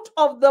 out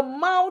of the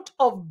mouth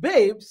of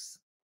babes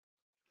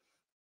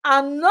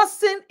and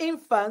nursing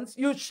infants,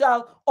 you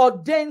shall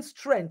ordain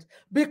strength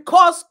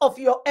because of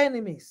your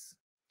enemies,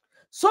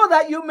 so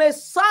that you may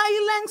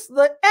silence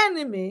the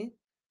enemy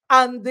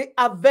and the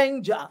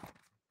avenger.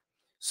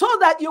 So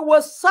that you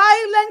will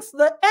silence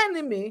the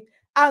enemy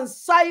and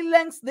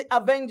silence the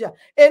avenger.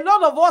 A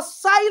lot of us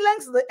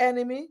silence the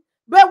enemy,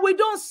 but we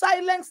don't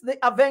silence the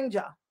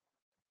avenger.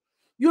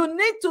 You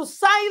need to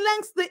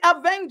silence the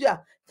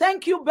avenger.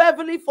 Thank you,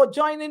 Beverly, for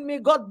joining me.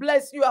 God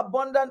bless you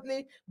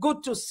abundantly.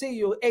 Good to see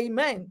you.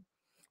 Amen.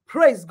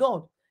 Praise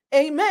God.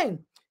 Amen.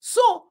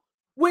 So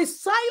we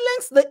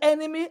silence the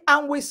enemy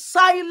and we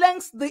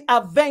silence the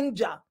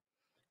avenger.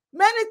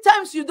 Many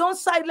times you don't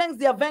silence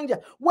the avenger.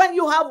 When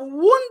you have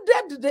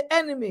wounded the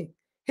enemy,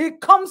 he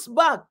comes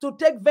back to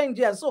take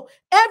vengeance. So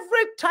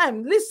every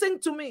time, listen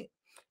to me,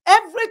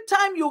 every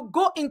time you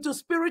go into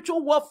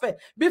spiritual warfare,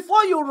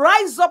 before you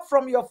rise up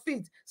from your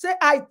feet, say,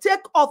 I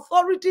take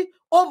authority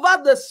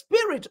over the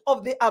spirit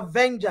of the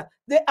avenger.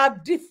 They are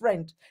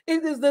different.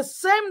 It is the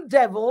same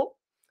devil,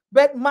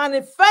 but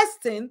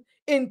manifesting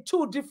in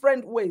 2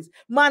 different ways.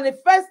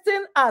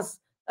 Manifesting as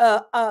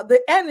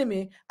the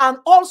enemy and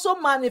also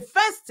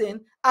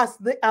manifesting as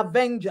the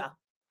avenger.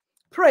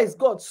 Praise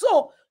God.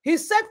 So he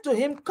said to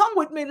him, come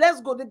with me, let's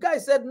go. The guy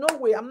said, no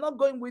way, I'm not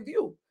going with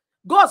you.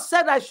 God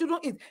said I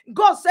shouldn't eat.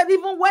 God said,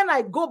 even when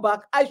I go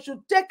back, I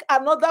should take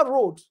another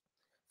road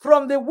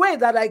from the way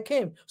that I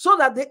came, so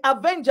that the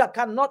avenger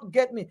cannot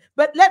get me.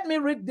 But let me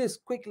read this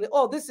quickly.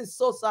 Oh, this is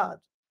so sad.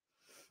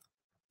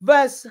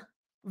 Verse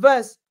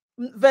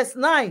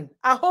 9.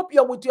 I hope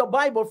you're with your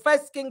Bible. 1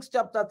 Kings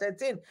chapter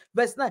 13,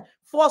 verse 9.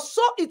 For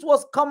so it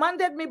was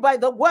commanded me by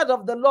the word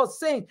of the Lord,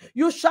 saying,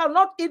 you shall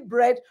not eat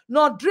bread,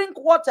 nor drink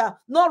water,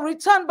 nor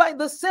return by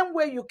the same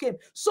way you came.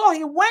 So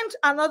he went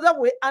another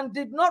way and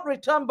did not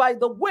return by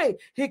the way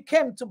he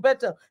came to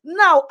Bethel.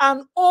 Now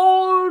an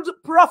old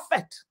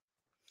prophet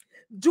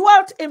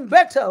dwelt in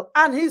Bethel,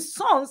 and his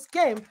sons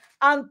came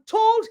and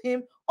told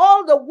him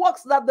all the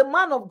works that the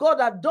man of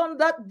God had done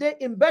that day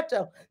in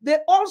Bethel. They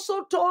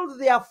also told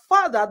their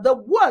father the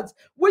words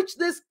which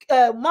this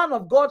man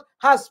of God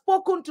has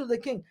spoken to the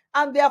king.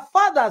 And their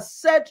father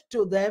said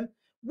to them,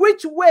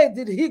 which way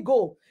did he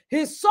go?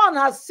 his son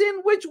has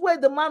seen which way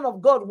the man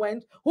of God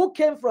went, who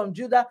came from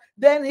Judah.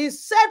 Then he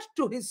said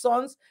to his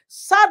sons,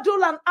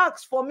 saddle an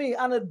axe for me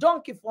and a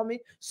donkey for me.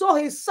 So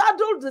he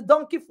saddled the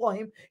donkey for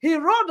him. He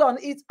rode on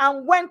it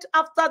and went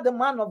after the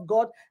man of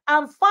God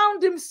and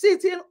found him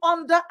sitting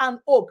under an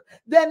oak.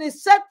 Then he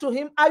said to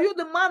him, are you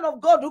the man of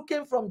God who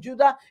came from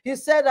Judah? He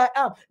said, I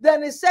am.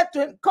 Then he said to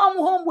him, come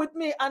home with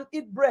me and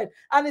eat bread.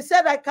 And he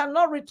said, I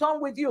cannot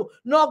return with you,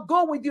 nor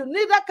go with you.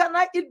 Neither can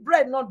I eat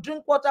bread nor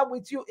drink water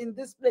with you in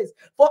this place.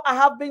 For I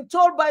have been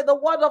told by the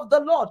word of the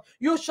Lord,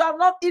 you shall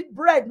not eat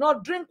bread nor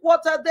drink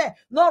water there,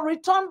 nor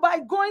return by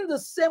going the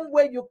same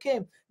way you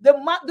came.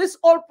 This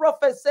old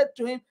prophet said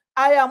to him,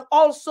 I am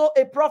also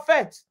a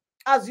prophet,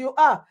 as you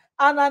are.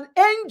 And an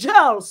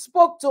angel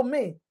spoke to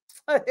me.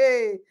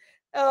 Hey,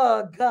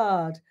 oh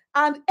God.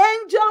 An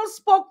angel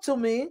spoke to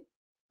me.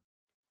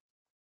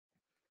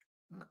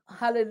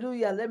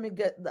 Hallelujah. Let me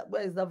get that.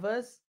 Where is the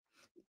verse?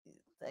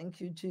 Thank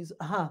you, Jesus.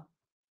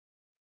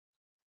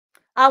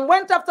 And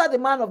went after the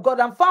man of God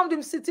and found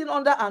him sitting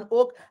under an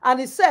oak. And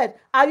he said,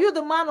 are you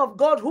the man of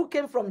God who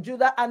came from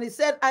Judah? And he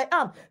said, I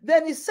am.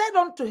 Then he said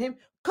unto him,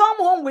 come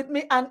home with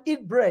me and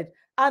eat bread.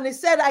 And he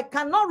said, I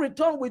cannot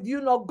return with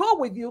you, nor go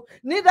with you.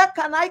 Neither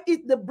can I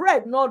eat the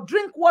bread, nor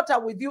drink water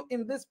with you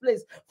in this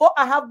place. For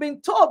I have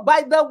been told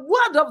by the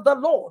word of the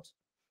Lord,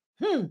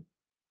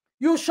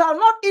 you shall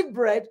not eat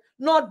bread,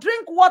 nor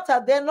drink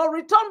water there, nor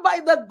return by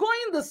the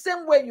going the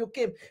same way you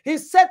came. He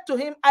said to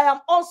him, I am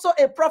also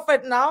a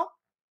prophet now.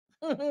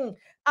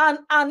 And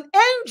an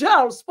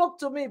angel spoke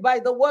to me by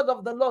the word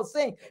of the Lord,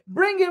 saying,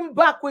 bring him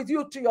back with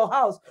you to your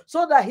house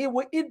so that he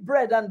will eat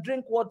bread and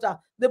drink water.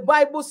 The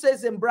Bible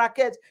says in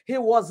brackets, he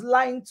was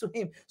lying to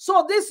him.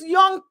 So this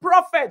young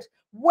prophet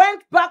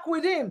went back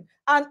with him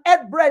and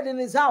ate bread in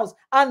his house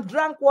and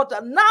drank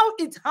water. Now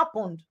it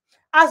happened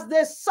as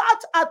they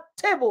sat at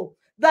table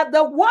that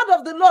the word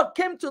of the Lord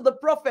came to the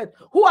prophet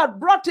who had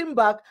brought him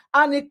back,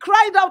 and he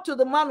cried out to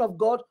the man of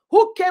God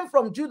who came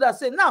from Judah,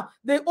 saying, now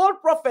the old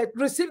prophet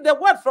received the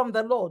word from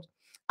the Lord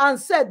and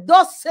said,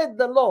 thus said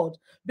the Lord,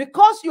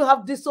 because you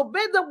have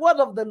disobeyed the word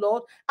of the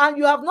Lord and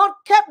you have not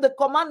kept the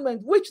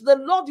commandment which the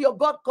Lord your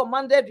God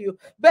commanded you,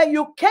 but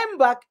you came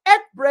back,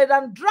 ate bread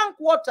and drank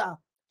water,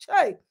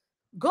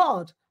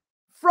 God,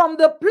 from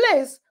the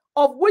place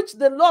of which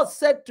the Lord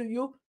said to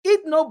you, eat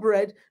no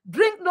bread,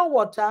 drink no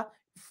water,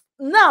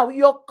 now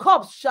your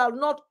corpse shall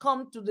not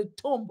come to the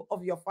tomb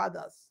of your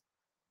fathers.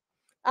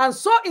 And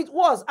so it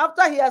was,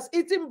 after he has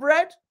eaten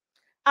bread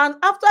and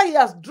after he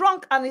has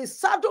drunk and he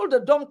saddled the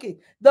donkey,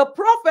 the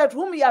prophet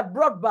whom he had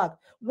brought back,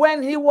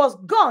 when he was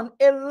gone,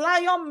 a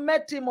lion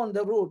met him on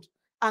the road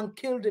and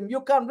killed him.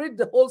 You can read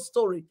the whole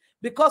story.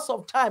 Because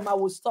of time, I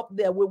will stop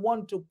there. We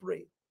want to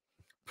pray.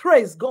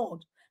 Praise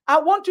God. I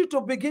want you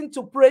to begin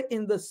to pray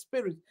in the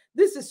spirit.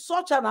 This is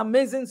such an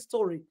amazing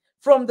story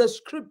from the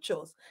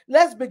scriptures.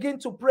 Let's begin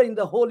to pray in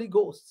the Holy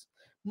Ghost.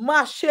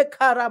 Mashe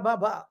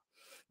karababa.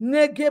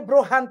 Nege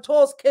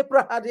brohantos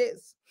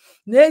kebrahades.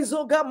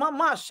 Nezoga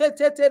mama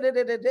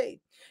shetete.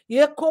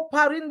 Ye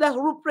koparinda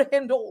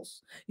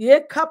ruprehendos. Ye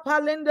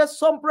kapalenda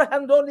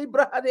somprehendoli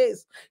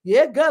brahades.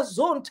 Ye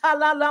gazon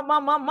talala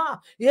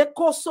mama. Ye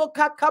koso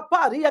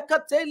kakapari ye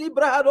kateli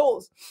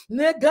brahados.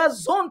 Ne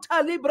gazon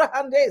tali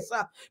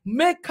brahandesa.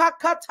 Me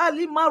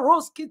kakatali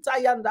maroski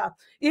tayanda.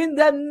 In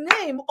the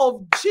name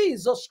of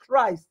Jesus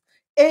Christ.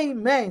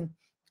 Amen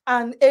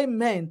and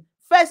amen.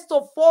 First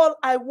of all,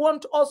 I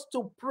want us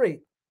to pray.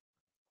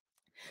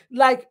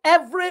 Like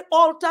every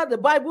altar, the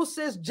Bible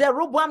says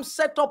Jeroboam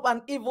set up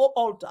an evil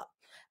altar.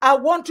 I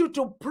want you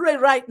to pray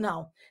right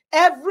now.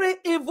 Every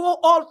evil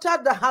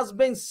altar that has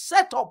been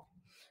set up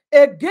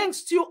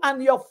against you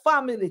and your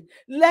family,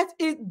 let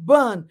it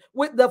burn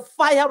with the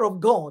fire of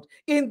God.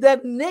 In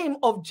the name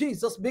of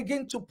Jesus,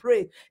 begin to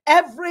pray.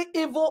 Every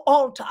evil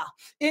altar,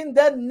 in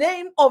the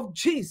name of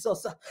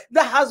Jesus,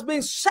 that has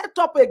been set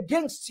up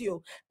against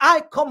you,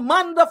 I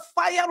command the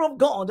fire of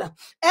God.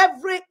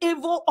 Every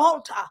evil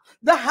altar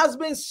that has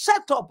been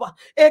set up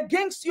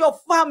against your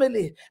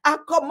family, I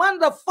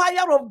command the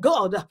fire of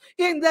God.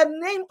 In the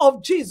name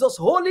of Jesus,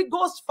 Holy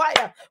Ghost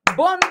fire,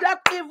 burn that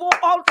evil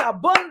altar,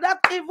 burn that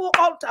evil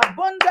altar,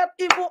 burn that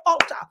evil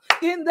altar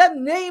in the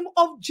name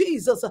of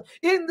Jesus.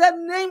 In the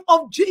name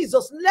of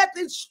Jesus, let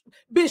it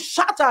be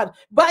shattered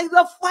by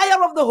the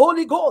fire of the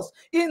Holy Ghost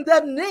in the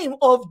name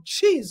of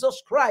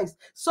Jesus Christ.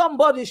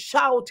 Somebody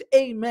shout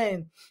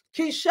amen.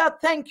 Keisha,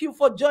 thank you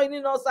for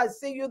joining us. I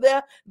see you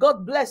there.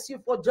 God bless you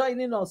for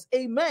joining us.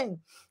 Amen.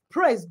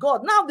 Praise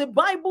God. Now the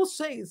Bible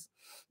says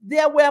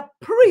there were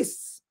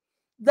priests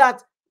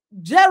that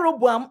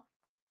Jeroboam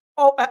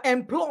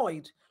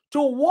employed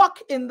to walk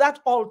in that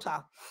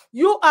altar.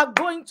 You are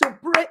going to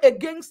pray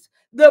against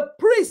the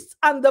priests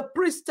and the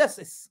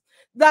priestesses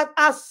that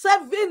are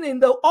serving in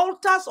the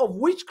altars of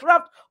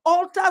witchcraft,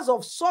 altars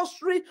of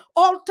sorcery,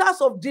 altars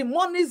of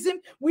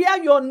demonism,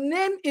 where your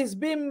name is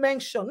being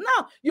mentioned.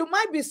 Now, you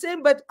might be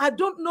saying, but I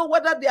don't know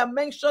whether they are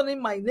mentioning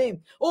my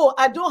name. Oh,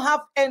 I don't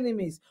have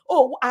enemies.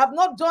 Oh, I have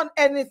not done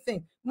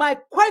anything. My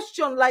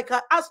question, like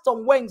I asked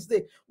on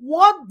Wednesday,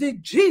 what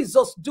did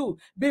Jesus do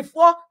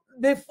before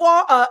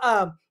before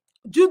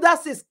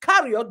Judas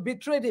Iscariot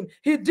betrayed him.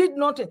 He did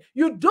nothing.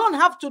 You don't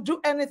have to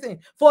do anything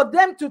for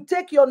them to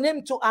take your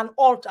name to an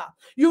altar.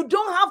 You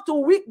don't have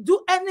to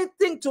do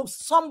anything to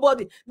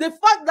somebody. The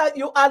fact that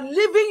you are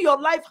living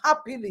your life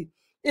happily,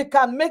 it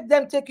can make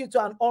them take you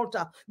to an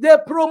altar. They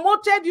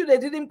promoted you, they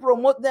didn't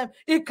promote them.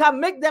 It can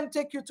make them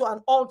take you to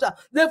an altar.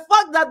 The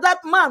fact that that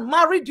man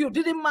married you,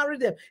 didn't marry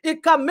them,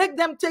 it can make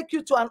them take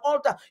you to an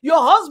altar. Your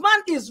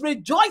husband is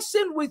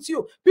rejoicing with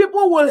you.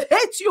 People will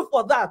hate you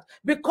for that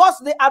because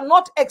they are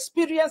not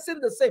experiencing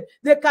the same.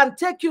 They can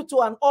take you to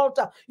an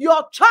altar.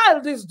 Your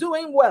child is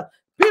doing well.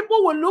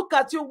 People will look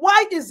at you.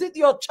 Why is it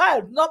your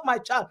child, not my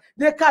child?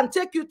 They can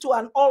take you to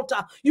an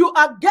altar. You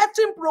are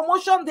getting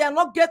promotion. They are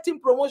not getting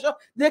promotion.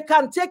 They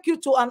can take you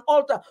to an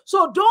altar.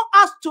 So don't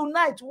ask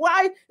tonight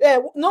why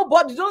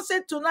nobody, don't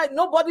say tonight,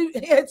 nobody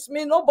hates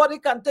me. Nobody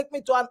can take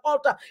me to an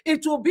altar.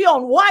 It will be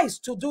unwise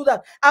to do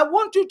that. I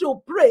want you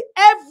to pray.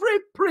 Every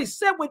priest,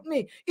 say with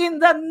me, in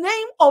the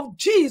name of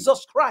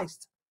Jesus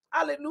Christ.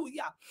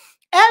 Hallelujah.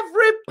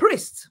 Every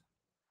priest,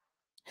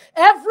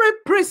 every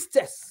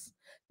priestess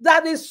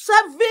that is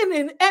serving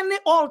in any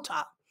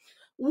altar,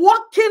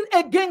 working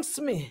against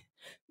me,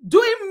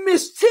 doing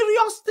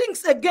mysterious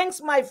things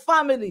against my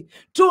family,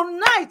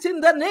 tonight in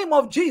the name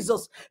of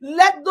Jesus,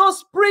 let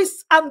those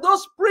priests and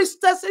those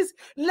priestesses,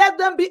 let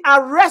them be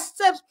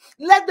arrested,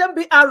 let them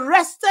be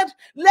arrested,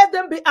 let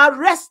them be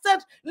arrested,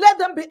 let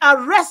them be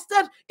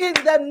arrested in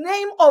the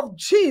name of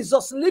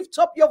Jesus. Lift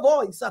up your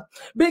voice,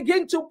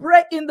 begin to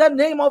pray in the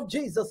name of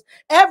Jesus.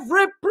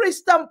 Every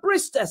priest and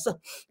priestess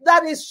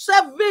that is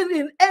serving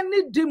in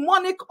any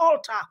demonic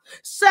altar,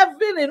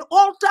 serving in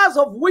altars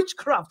of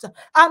witchcraft,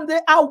 and they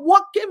are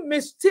working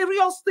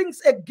mysterious things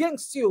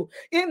against you,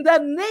 in the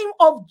name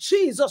of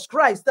Jesus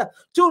Christ,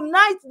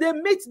 tonight they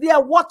meet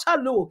their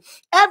Waterloo.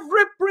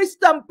 Every priest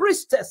and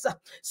priestess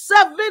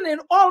serving in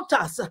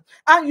altars,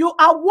 and you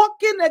are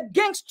working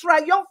against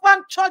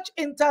Triumphant Church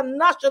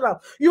International,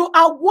 you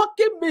are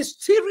working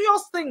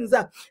mysterious things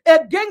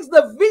against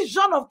the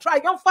vision of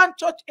Triumphant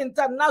Church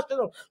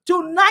International,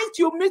 tonight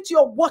you meet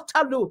your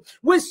Waterloo.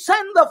 We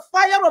send the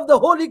fire of the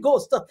Holy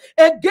Ghost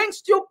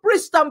against you,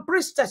 priests and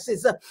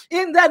priestesses,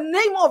 in the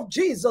name of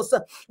Jesus.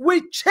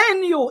 We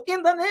chain you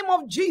in the name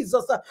of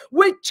Jesus.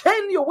 We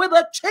chain you with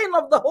the chain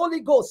of the Holy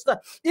Ghost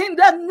in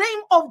the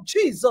name of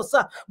Jesus.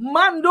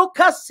 Mando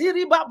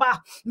kasiri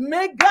baba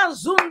mega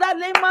zunda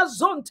lema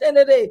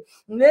zontelere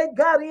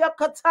negaria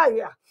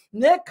kataya.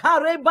 Ne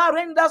kare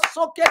barenda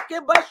sokeke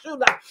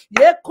bashuda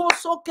yeko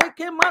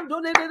sokeke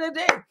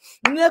mandolede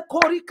ne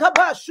korika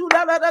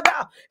bashuda da da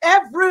da.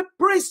 Every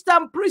priest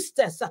and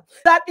priestess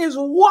that is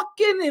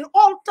walking in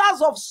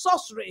altars of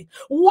sorcery,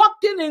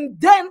 walking in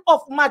den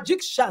of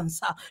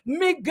magicians,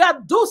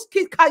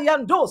 megadoski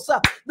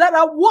kayandosa, that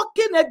are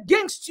walking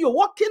against you,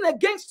 walking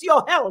against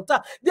your health.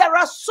 There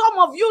are some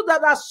of you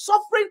that are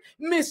suffering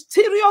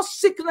mysterious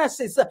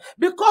sicknesses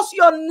because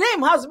your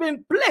name has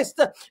been placed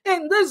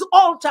in these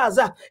altars.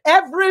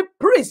 Every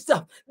priest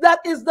that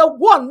is the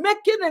one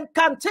making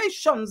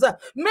incantations,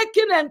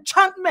 making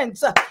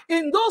enchantments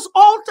in those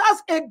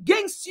altars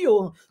against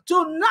you,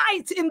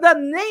 tonight in the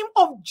name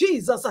of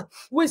Jesus,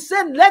 we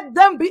say, let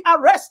them be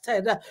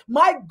arrested.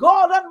 My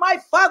God and my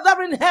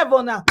Father in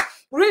heaven,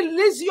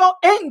 release your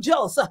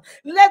angels.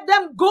 Let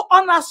them go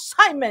on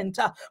assignment.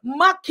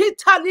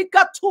 Makita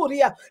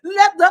likaturia.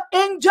 Let the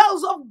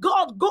angels of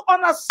God go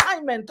on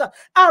assignment.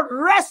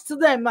 Arrest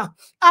them.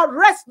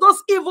 Arrest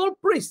those evil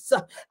priests.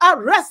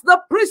 Arrest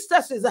the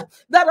priestesses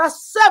that are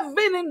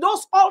serving in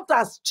those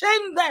altars.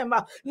 Chain them.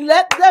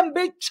 Let them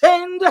be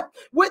chained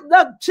with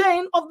the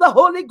chain of the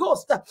Holy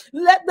Ghost.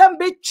 Let them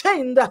be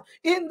chained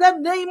in the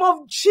name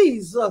of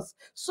Jesus.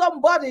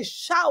 Somebody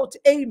shout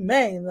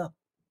amen.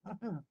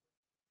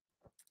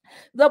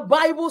 The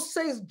Bible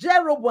says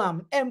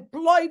Jeroboam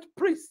employed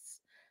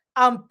priests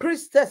and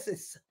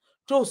priestesses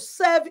to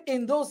serve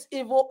in those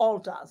evil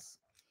altars.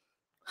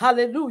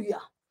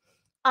 Hallelujah.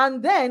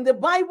 And then the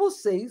Bible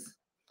says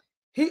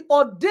he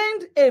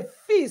ordained a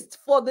feast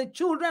for the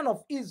children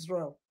of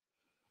Israel.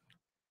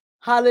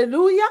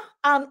 Hallelujah.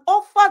 And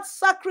offered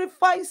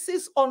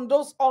sacrifices on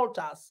those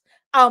altars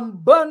and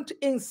burnt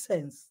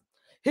incense.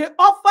 He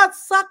offered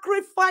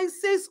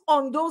sacrifices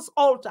on those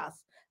altars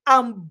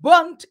and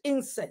burnt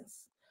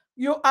incense.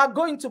 You are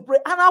going to pray.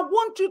 And I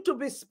want you to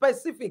be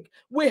specific.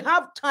 We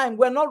have time.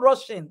 We're not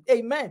rushing.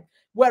 Amen.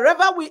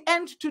 Wherever we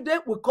end today,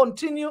 we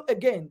continue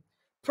again.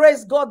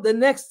 Praise God the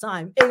next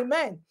time.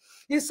 Amen.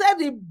 He said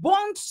he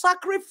burnt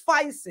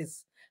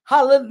sacrifices.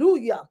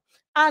 Hallelujah.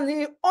 And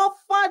he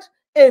offered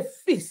a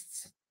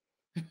feast.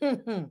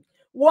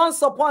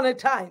 Once upon a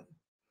time,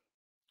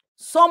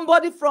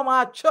 somebody from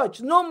our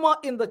church, no more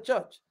in the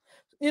church.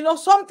 You know,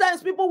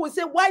 sometimes people will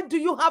say, why do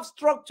you have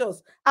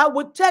structures? I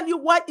will tell you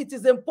why it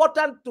is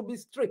important to be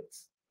strict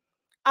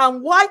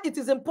and why it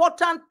is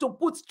important to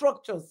put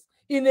structures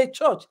in a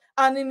church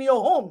and in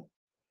your home.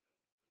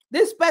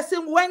 This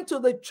person went to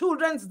the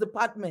children's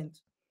department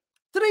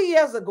 3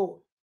 years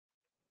ago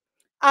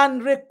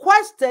and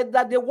requested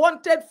that they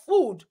wanted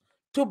food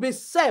to be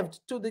served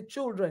to the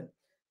children.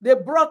 They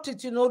brought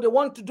it, you know, they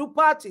want to do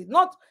party,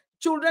 not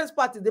children's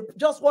party. They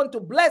just want to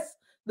bless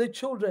the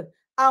children.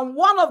 And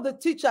one of the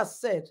teachers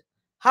said,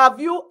 have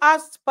you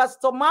asked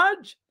Pastor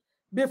Marge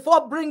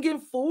before bringing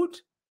food?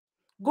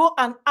 Go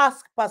and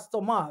ask Pastor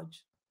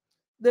Marge.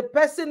 The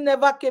person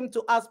never came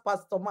to ask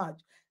Pastor Marge.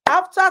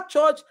 After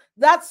church,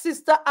 that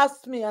sister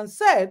asked me and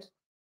said,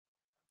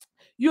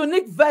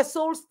 Unique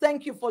Vessels,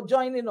 thank you for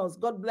joining us.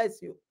 God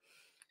bless you.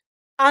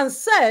 And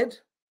said,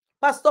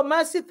 Pastor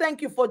Mercy,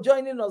 thank you for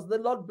joining us. The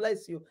Lord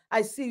bless you.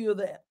 I see you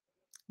there.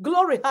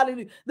 Glory,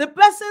 hallelujah. The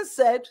person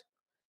said,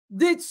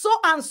 did so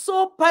and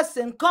so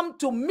person come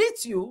to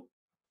meet you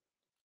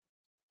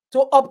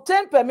to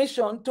obtain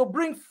permission to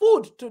bring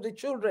food to the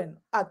children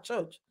at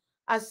church?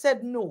 I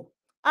said no.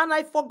 And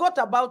I forgot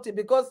about it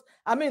because,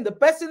 I mean, the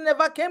person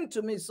never came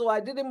to me, so I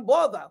didn't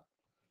bother.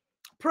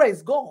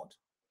 Praise God.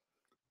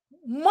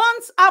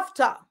 Months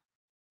after,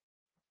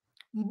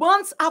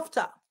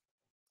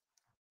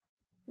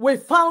 we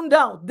found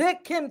out they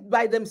came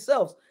by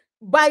themselves.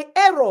 By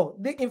error,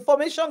 the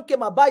information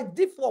came out. By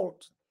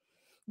default,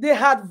 they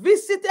had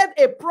visited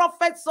a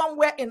prophet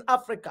somewhere in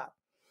Africa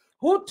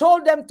who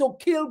told them to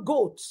kill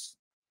goats.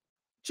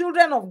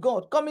 Children of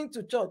God coming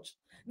to church.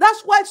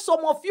 That's why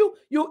some of you,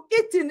 you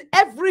eat in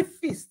every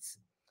feast.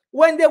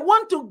 When they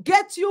want to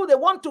get you, they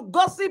want to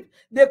gossip,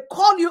 they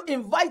call you,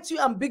 invite you,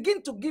 and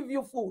begin to give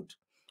you food.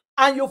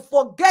 And you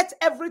forget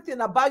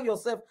everything about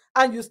yourself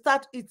and you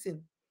start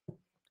eating.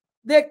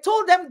 They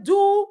told them,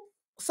 do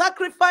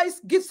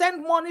sacrifice,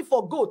 send money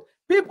for goat.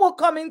 People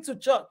coming to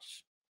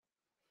church.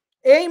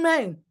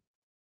 Amen.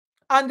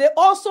 And they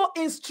also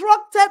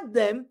instructed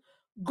them,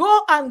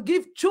 go and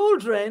give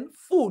children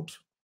food.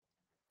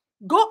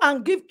 Go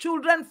and give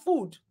children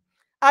food.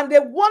 And they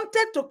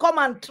wanted to come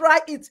and try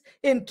it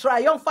in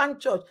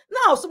Triumphant Church.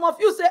 Now, some of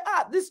you say,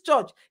 this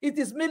church, it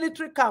is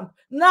military camp.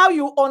 Now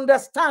you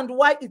understand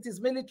why it is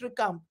military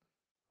camp.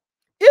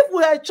 If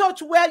we're a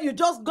church where you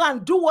just go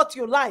and do what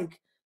you like,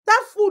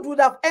 that food would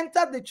have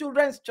entered the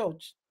children's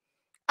church.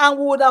 And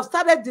we would have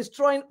started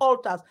destroying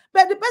altars.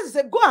 But the person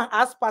said, go and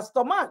ask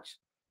Pastor March.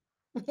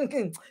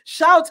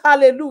 Shout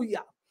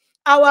hallelujah.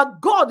 Our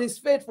God is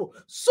faithful.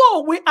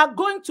 So we are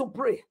going to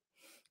pray.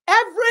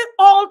 Every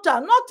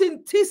altar, not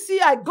in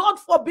TCI, God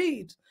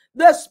forbid.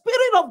 The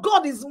Spirit of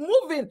God is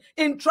moving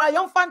in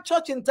Triumphant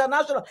Church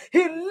International. He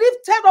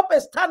lifted up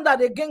a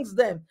standard against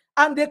them,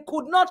 and they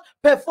could not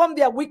perform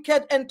their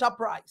wicked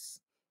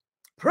enterprise.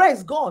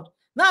 Praise God.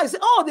 Now you say,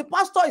 oh, the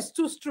pastor is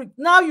too strict.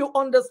 Now you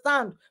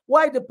understand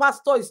why the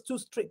pastor is too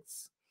strict.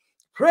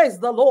 Praise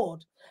the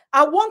Lord.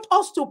 I want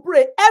us to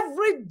pray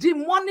every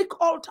demonic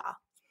altar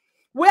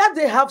where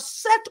they have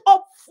set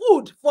up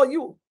food for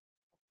you.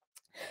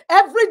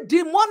 Every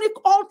demonic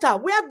altar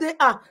where they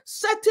are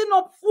setting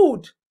up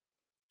food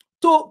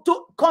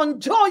to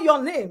conjure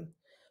your name,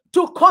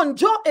 to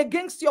conjure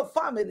against your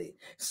family.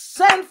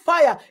 Send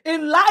fire.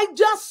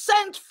 Elijah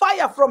sent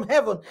fire from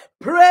heaven.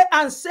 Pray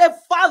and say,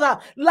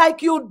 Father,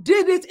 like you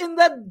did it in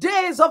the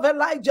days of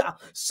Elijah,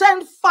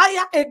 send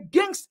fire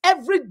against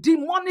every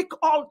demonic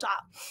altar.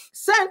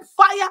 Send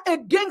fire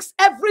against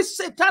every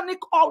satanic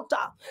altar.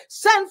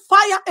 Send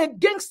fire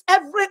against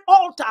every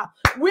altar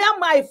where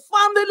my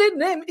family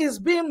name is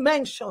being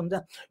mentioned,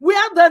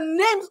 where the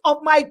names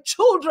of my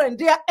children,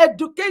 their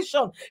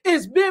education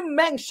is being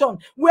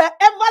mentioned, wherever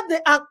they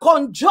are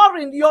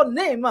conjuring your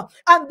name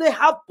and they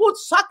have put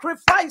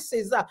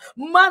sacrifices.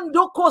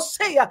 Mando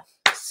Kosea,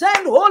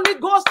 send Holy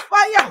Ghost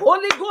fire,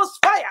 Holy Ghost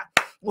fire.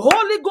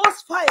 Holy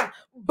Ghost fire,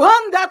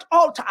 burn that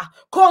altar,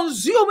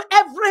 consume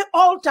every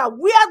altar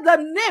where the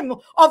name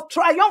of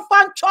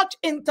Triumphant Church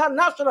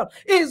International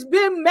is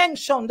being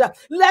mentioned.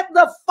 Let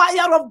the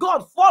fire of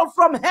God fall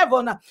from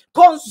heaven,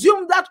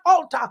 consume that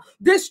altar,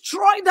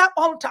 destroy that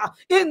altar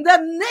in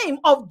the name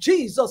of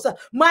Jesus.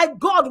 My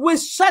God, we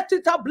set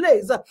it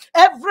ablaze.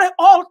 Every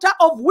altar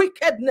of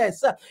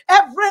wickedness,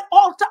 every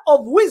altar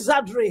of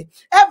wizardry,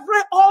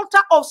 every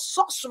altar of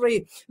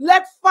sorcery,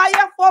 let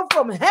fire fall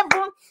from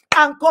heaven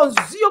and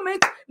consume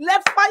it.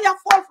 Let fire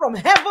fall from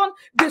heaven,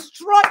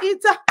 destroy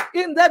it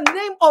in the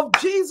name of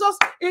Jesus,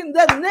 in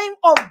the name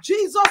of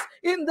Jesus,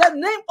 in the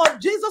name of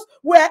Jesus.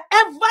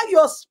 Wherever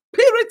your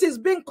spirit is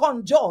being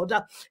conjured,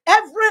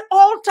 every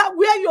altar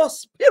where your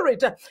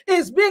spirit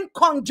is being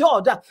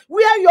conjured,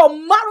 where your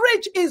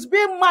marriage is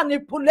being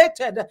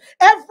manipulated,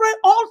 every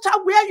altar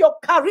where your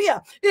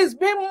career is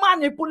being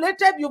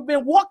manipulated, you've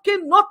been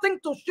working, nothing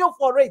to show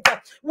for it,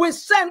 we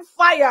send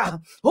fire,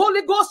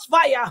 Holy Ghost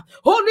fire,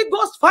 Holy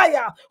Ghost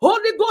fire,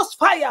 Holy Ghost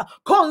fire,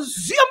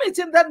 consume it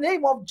in the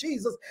name of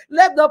Jesus.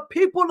 Let the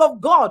people of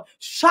God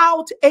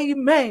shout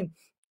amen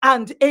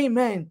and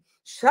amen.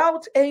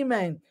 Shout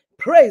amen.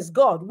 Praise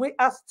God. We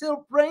are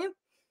still praying,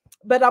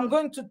 but I'm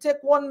going to take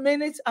 1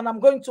 minute and I'm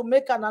going to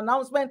make an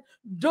announcement.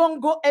 Don't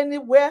go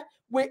anywhere.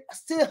 We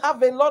still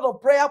have a lot of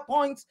prayer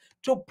points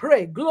to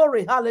pray.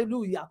 Glory,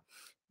 hallelujah.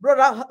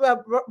 Brother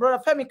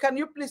Femi, can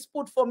you please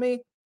put for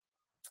me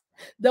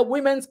the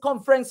women's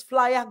conference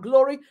flyer?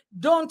 Glory.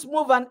 Don't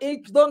move an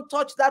inch. Don't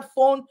touch that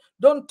phone.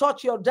 Don't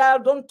touch your dial.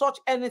 Don't touch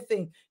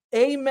anything.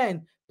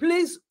 Amen.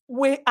 Please,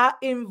 we are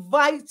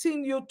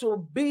inviting you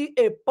to be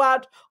a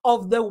part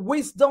of the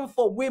Wisdom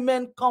for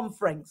Women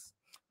conference.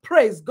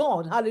 Praise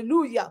God.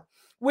 Hallelujah.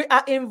 We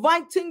are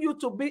inviting you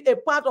to be a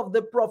part of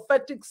the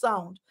prophetic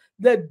sound,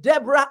 the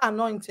Deborah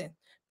anointing.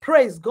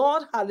 Praise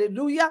God.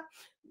 Hallelujah.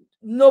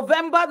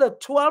 November the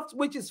 12th,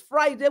 which is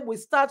Friday, we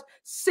start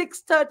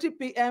 6:30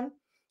 p.m.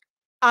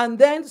 And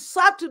then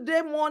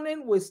Saturday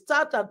morning, we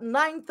start at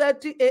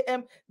 9:30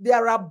 a.m.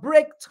 There are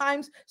break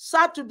times.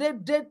 Saturday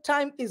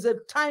daytime is a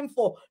time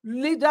for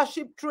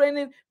leadership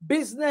training,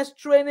 business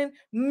training,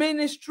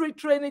 ministry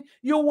training.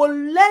 You will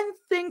learn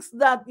things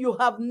that you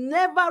have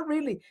never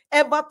really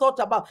ever thought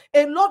about.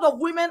 A lot of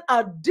women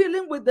are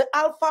dealing with the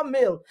alpha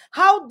male.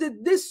 How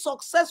did these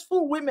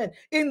successful women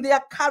in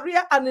their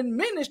career and in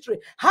ministry,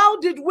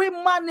 how did we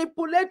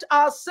manipulate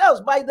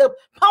ourselves by the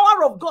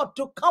power of God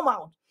to come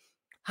out?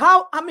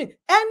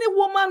 Any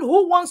woman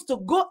who wants to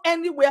go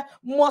anywhere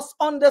must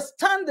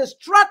understand the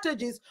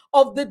strategies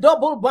of the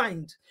double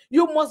bind.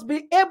 You must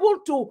be able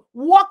to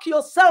walk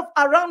yourself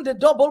around the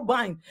double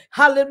bind.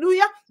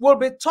 Hallelujah. We'll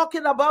be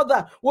talking about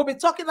that. We'll be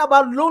talking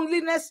about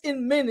loneliness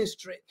in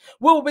ministry.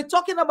 We'll be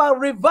talking about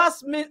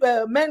reverse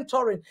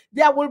mentoring.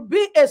 There will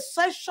be a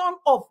session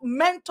of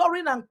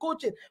mentoring and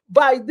coaching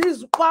by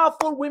these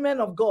powerful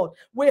women of God.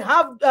 We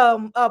have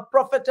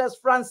Prophetess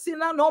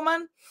Francina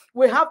Norman.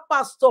 We have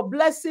Pastor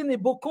Blessing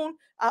Ibukun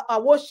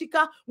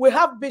Awoshika. We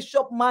have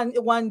Bishop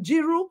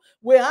Wanjiru.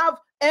 We have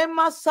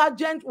Emma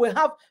Sargent. We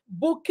have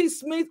Buki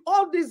Smith.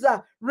 All these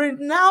are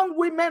renowned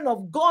women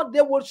of God.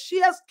 They will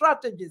share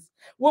strategies.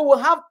 We will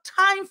have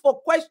time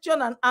for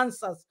question and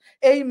answers.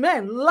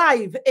 Amen.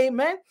 Live.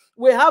 Amen.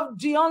 We have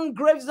Dion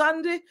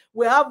Gravesandi.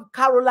 We have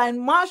Caroline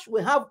Marsh.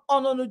 We have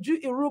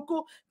Ononuju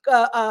Iruku.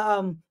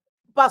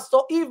 Pastor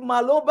Eve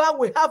Maloba,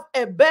 we have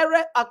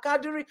Ebere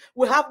Akadiri,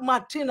 we have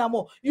Martina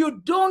Mo. You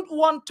don't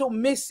want to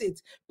miss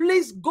it.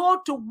 Please go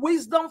to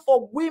Wisdom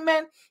for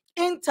Women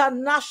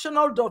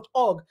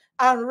international.org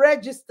and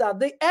register.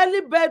 The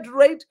early bird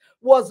rate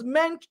was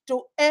meant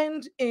to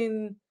end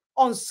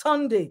on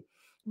Sunday,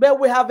 but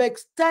we have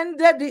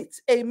extended it.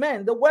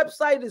 Amen. The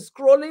website is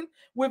scrolling.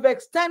 We've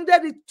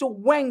extended it to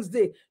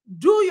Wednesday.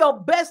 Do your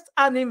best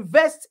and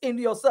invest in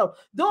yourself.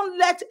 Don't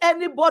let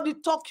anybody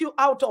talk you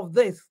out of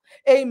this.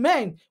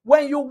 Amen.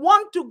 When you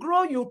want to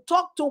grow, you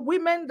talk to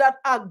women that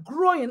are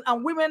growing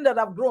and women that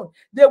have grown.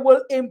 They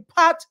will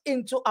impart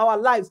into our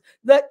lives.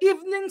 The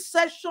evening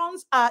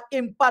sessions are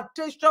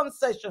impartation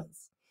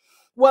sessions.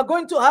 We're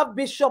going to have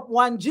Bishop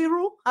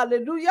Wanjiru.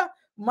 Hallelujah.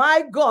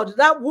 My God,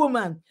 that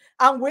woman.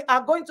 And we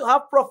are going to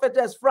have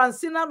Prophetess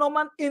Francina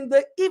Norman in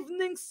the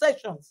evening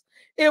sessions.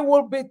 It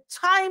will be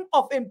time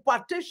of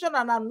impartation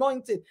and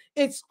anointing.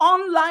 It's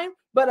online,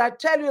 but I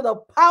tell you, the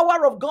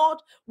power of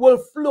God will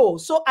flow.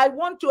 So I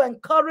want to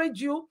encourage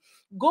you,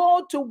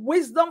 go to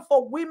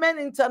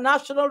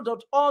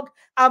wisdomforwomeninternational.org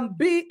and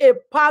be a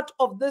part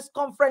of this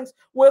conference.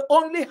 We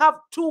only have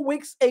 2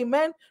 weeks,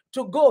 amen,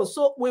 to go.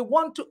 So we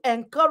want to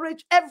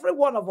encourage every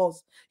one of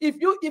us. If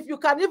you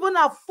can even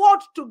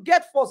afford to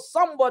get for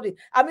somebody,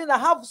 I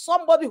have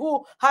somebody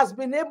who has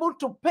been able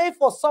to pay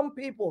for some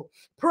people.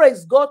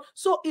 Praise God.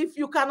 So if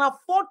you can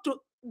afford to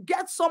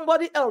get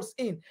somebody else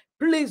in,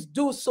 please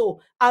do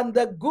so. And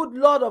the good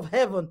Lord of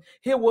heaven,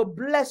 he will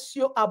bless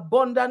you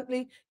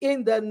abundantly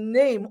in the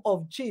name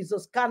of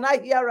Jesus. Can I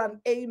hear an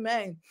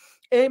amen?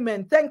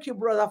 Amen. Thank you,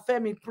 Brother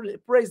Femi.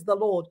 Praise the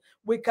Lord.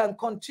 We can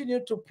continue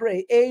to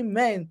pray.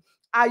 Amen.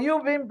 Are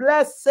you being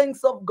blessed,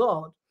 saints of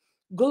God?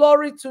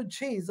 Glory to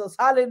Jesus.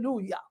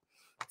 Hallelujah.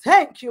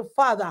 Thank you,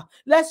 Father.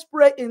 Let's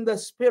pray in the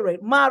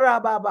spirit.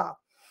 Marababa.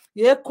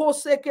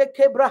 Yekoseke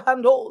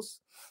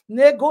kebrahandos.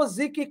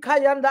 Negoziki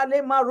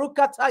kayandale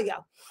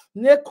marukataya.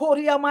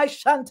 Nekoria mai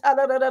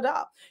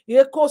shantala.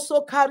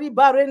 Yekoso kari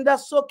barenda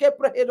soke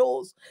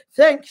prehedos.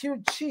 Thank you,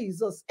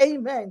 Jesus.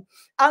 Amen.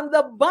 And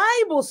the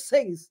Bible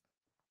says,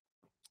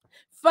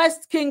 1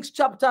 Kings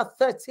chapter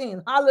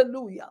 13,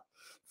 hallelujah,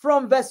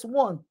 from verse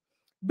 1.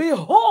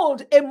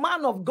 Behold, a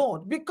man of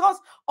God, because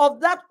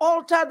of that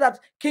altar that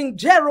King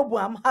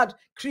Jeroboam had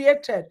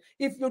created.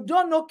 If you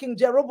don't know King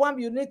Jeroboam,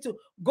 you need to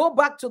go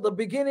back to the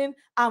beginning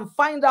and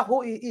find out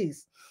who he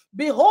is.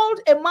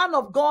 Behold, a man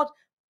of God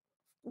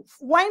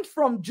went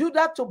from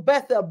Judah to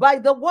Bethel by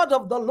the word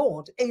of the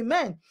Lord.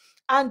 Amen.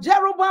 And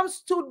Jeroboam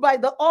stood by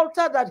the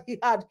altar that he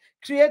had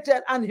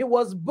created, and he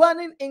was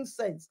burning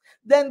incense.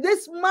 Then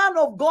this man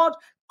of God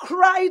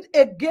cried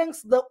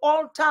against the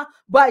altar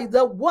by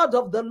the word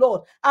of the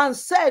Lord and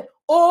said,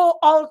 "O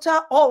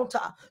altar,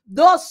 altar,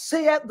 thus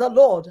saith the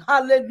Lord."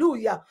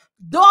 Hallelujah.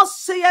 Thus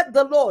saith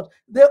the Lord.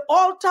 The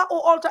altar, O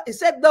altar, he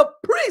said, the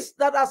priests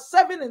that are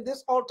serving in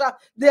this altar,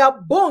 their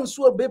bones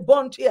will be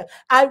burnt here.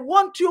 I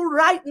want you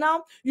right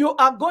now, you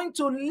are going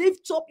to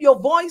lift up your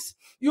voice.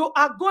 You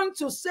are going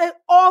to say,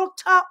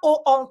 altar,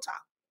 O altar.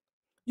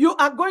 You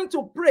are going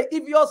to pray.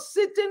 If you're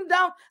sitting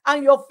down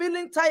and you're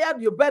feeling tired,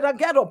 you better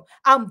get up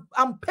and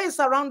pace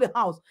around the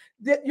house.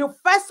 Your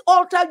first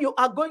altar you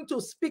are going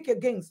to speak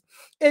against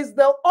is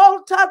the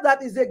altar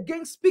that is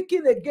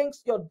speaking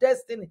against your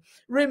destiny.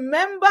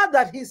 Remember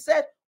that he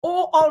said,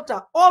 Oh,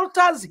 altar,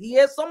 altars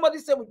here. Somebody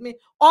say with me,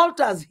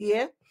 altars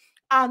here,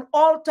 and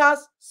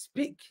altars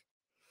speak.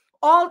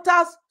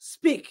 Altars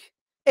speak.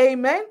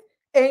 Amen.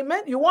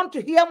 Amen. You want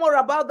to hear more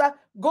about that?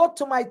 Go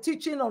to my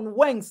teaching on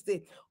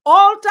Wednesday.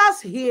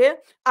 Altars here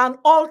and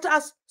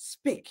altars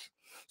speak.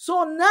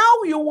 So now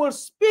you will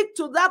speak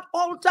to that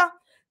altar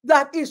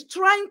that is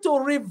trying to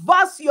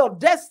reverse your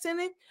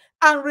destiny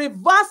and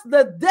reverse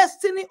the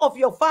destiny of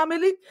your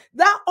family.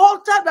 That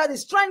altar that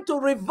is trying to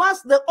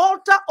reverse the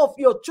altar of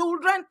your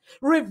children,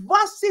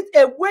 reverse it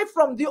away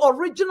from the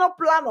original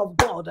plan of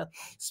God.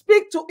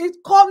 Speak to it,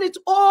 call it,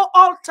 oh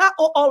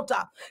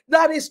altar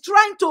that is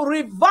trying to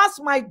reverse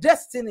my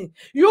destiny.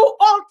 You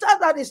altar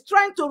that is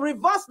trying to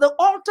reverse the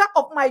altar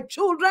of my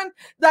children,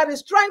 that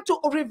is trying to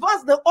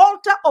reverse the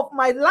altar of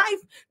my life,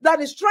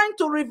 that is trying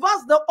to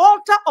reverse the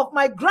altar of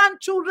my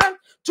grandchildren.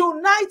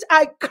 Tonight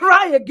I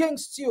cry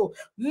against you.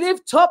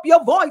 Lift up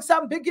your voice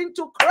and begin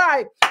to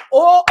cry.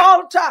 Oh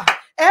altar,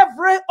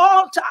 every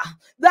altar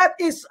that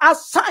is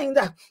assigned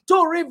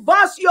to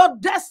reverse your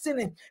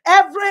destiny,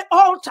 every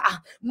altar,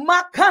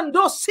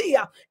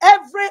 Makandosia,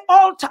 every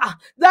altar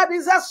that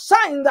is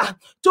assigned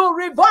to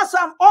reverse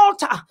and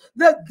alter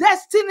the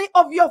destiny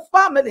of your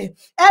family,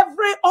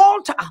 every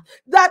altar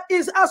that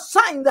is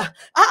assigned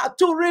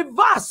to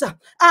reverse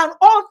and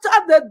alter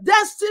the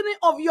destiny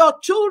of your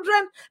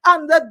children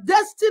and the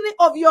destiny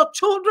of your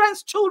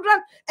children's children,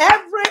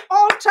 every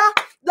altar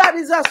that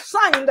is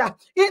assigned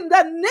in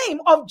the name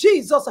of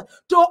Jesus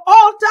to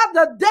alter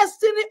the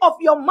destiny of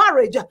your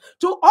marriage,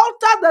 to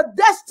alter the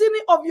destiny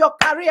of your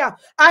career.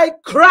 I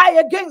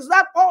cry against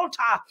that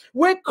altar.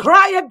 We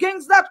cry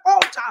against that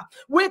altar.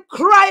 We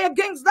cry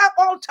against that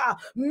altar.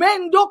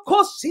 Mendo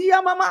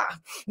kosia mama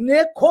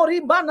ne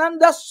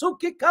koribananda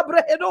suki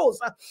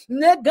kabrehedosa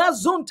ne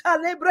gazunta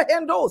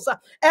lebrehendosa.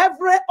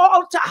 Every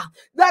altar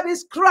that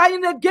is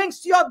crying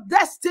against your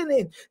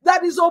destiny,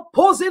 that is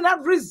opposing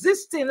and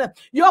resisting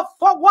your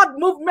forward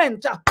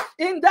movement,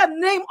 in the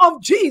name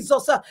of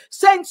Jesus,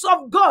 saints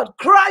of God,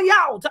 cry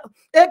out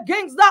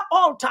against that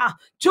altar.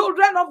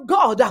 Children of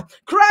God,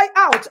 cry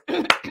out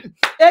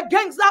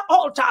against that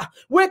altar.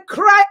 We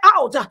cry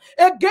out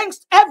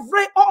against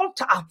every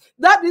altar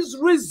that is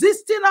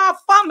resisting our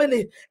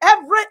family,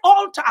 every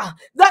altar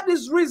that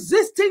is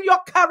resisting your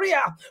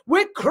career.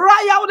 We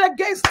cry out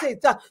against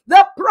it.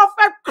 The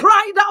prophet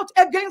cried out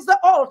against the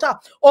altar.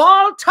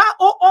 Altar,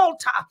 oh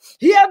altar,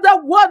 hear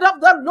the word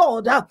of the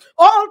Lord.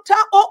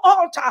 Altar, oh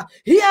altar,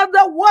 hear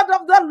the word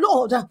of the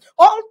Lord.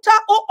 Altar,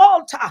 oh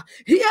altar,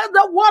 hear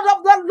the word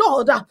of the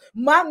Lord.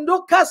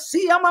 Mando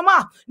kasia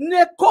mama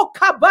neko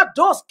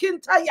kabados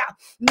kintaya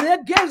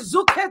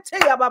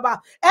negezuketeya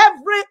baba.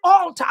 Every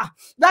altar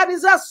that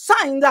is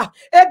assigned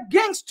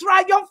against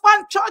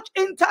Triumphant Church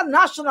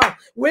International,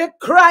 we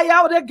cry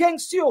out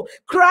against you.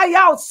 Cry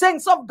out,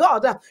 saints of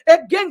God,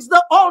 against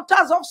the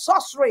altars of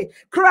sorcery.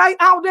 Cry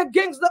out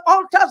against the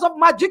altars of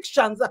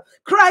magicians.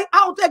 Cry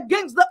out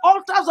against the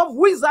altars of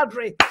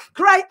wizardry.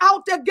 Cry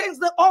out against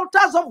the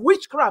altars of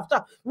witchcraft.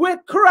 We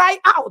cry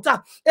out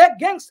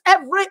against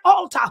every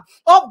altar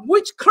of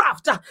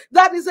witchcraft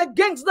that is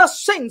against the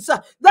saints,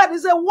 that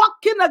is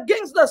working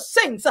against the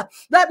saints,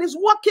 that is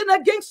working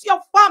against your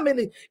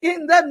family,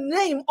 in the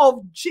name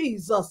of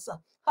Jesus.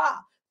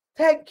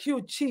 Thank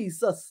you,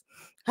 Jesus.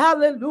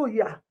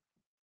 Hallelujah.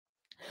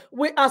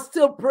 We are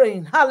still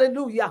praying.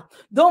 Hallelujah.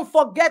 Don't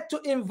forget to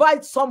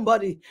invite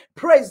somebody.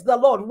 Praise the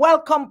Lord.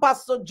 Welcome,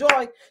 Pastor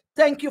Joy.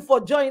 Thank you for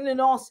joining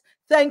us.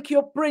 Thank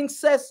you,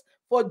 Princess,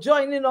 for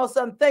joining us.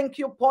 And thank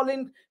you,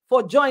 Pauline,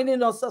 for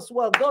joining us as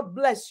well. God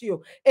bless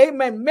you.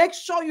 Amen. Make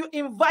sure you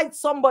invite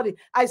somebody.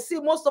 I see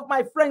most of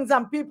my friends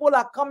and people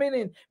are coming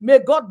in. May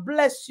God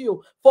bless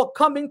you for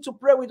coming to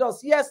pray with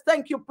us. Yes,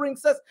 thank you,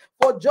 Princess,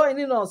 for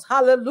joining us.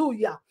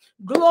 Hallelujah.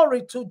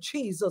 Glory to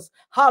Jesus.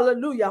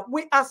 Hallelujah.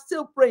 We are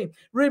still praying.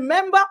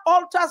 Remember,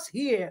 altars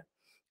here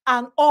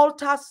and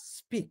altars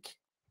speak.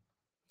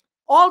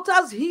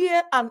 Altars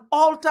here and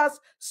altars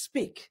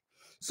speak.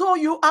 So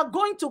you are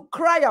going to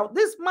cry out.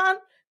 This man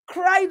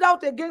cried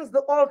out against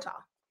the altar.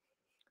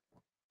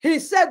 He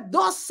said,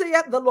 thus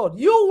saith the Lord.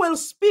 You will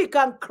speak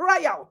and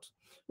cry out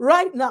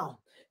right now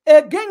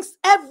against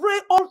every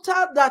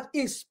altar that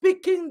is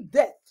speaking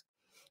death.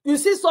 You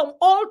see, some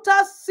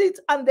altars sit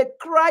and they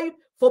cry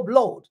for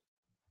blood.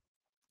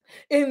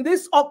 In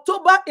this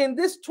October, in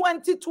this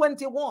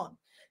 2021,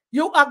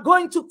 you are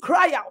going to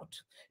cry out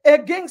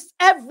against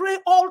every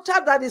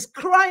altar that is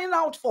crying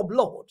out for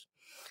blood,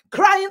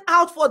 crying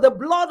out for the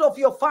blood of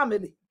your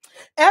family.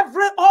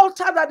 Every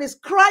altar that is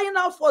crying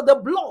out for the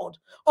blood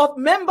of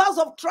members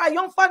of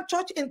Triumphant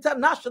Church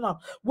International,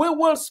 we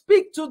will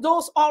speak to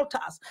those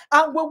altars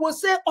and we will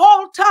say,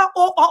 altar,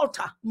 oh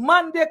altar,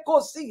 mande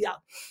kosia,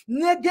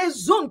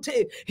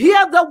 negezunte,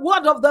 hear the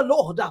word of the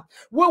Lord.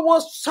 We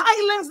will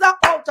silence that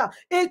altar.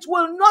 It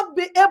will not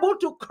be able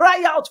to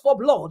cry out for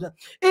blood.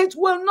 It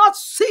will not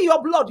see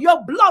your blood.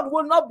 Your blood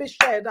will not be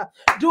shed.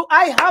 Do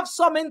I have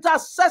some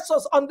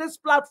intercessors on this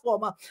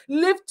platform?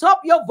 Lift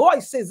up your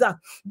voices.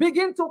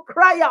 Begin to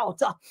cry out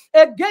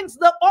against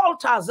the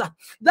altars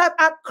that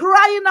are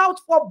crying out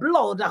for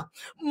blood.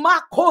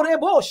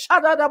 Makorebo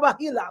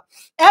shadadabahila.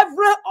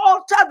 Every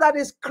altar that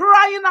is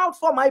crying out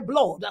for my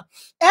blood,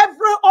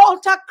 every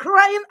altar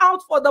crying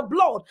out for the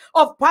blood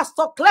of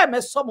Pastor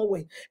Clement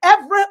Somoway,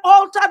 every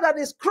altar that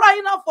is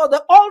crying out for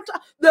the altar,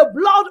 the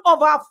blood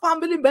of our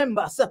family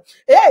members.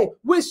 Hey,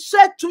 we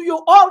said to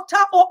you, altar,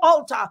 oh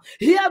altar,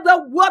 hear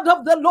the word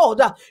of the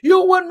Lord.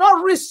 You will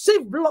not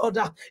receive blood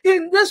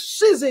in this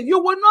season. You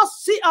will not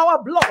see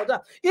our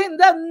blood in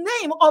the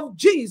name of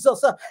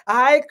Jesus.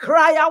 I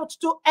cry out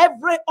to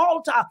every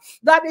altar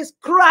that is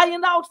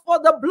crying out for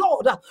the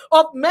blood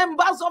of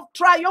members of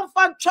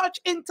Triumphant Church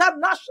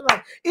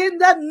International in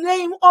the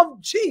name of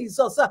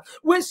Jesus.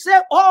 We say,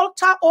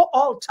 altar, oh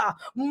altar,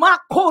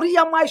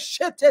 Makoria my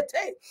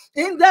shetete,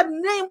 in the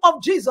name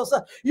of Jesus.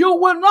 You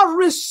will not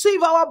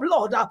receive our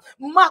blood.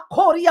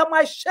 Makoria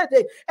my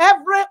shete.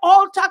 Every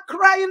altar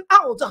crying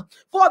out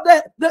for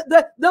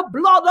the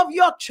blood of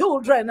your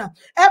children,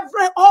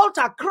 every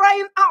altar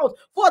crying out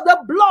for the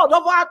blood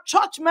of our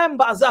church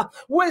members,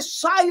 we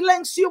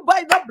silence you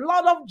by the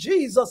blood of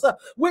Jesus.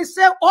 We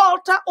say,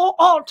 altar, oh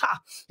altar,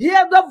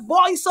 hear the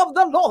voice of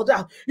the Lord.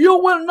 You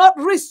will not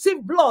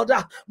receive blood.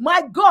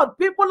 My God,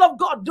 people of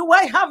God, do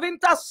I have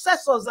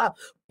intercessors?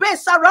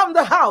 Pace around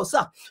the house.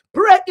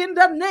 Pray in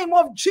the name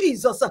of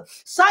Jesus.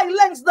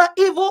 Silence the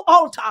evil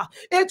altar.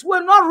 It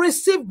will not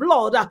receive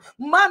blood.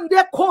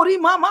 Mande kori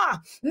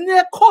mama.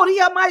 Ne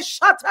koria mai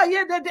shata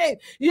yedede.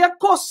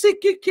 Yeko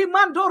siki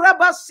kimando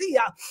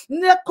rabasia.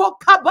 Neko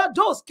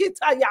kabados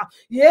kitaya.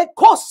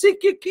 Yeko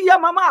siki kia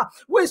mama.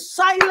 We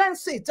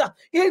silence it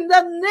in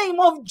the name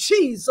of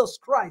Jesus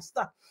Christ.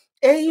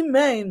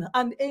 Amen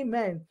and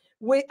amen.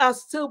 We are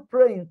still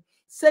praying.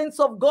 Saints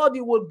of God,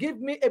 you will give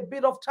me a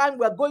bit of time.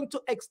 We're going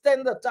to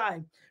extend the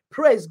time.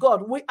 Praise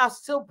God. We are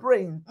still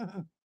praying.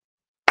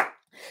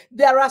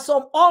 There are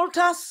some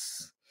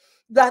altars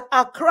that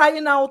are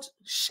crying out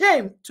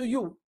shame to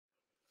you.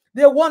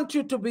 They want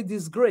you to be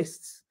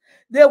disgraced.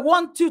 They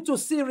want you to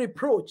see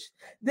reproach.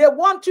 They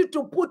want you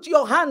to put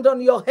your hand on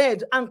your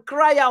head and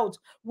cry out,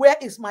 where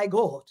is my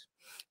God?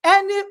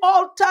 Any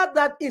altar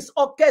that is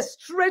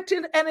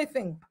orchestrating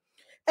anything,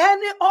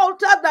 any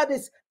altar that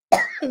is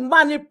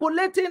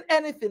manipulating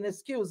anything,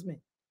 excuse me,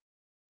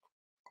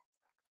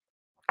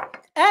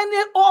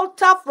 any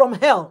altar from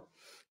hell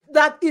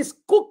that is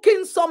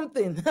cooking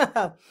something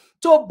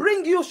to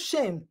bring you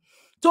shame,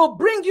 to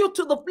bring you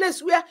to the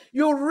place where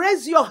you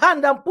raise your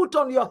hand and put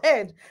on your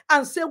head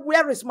and say,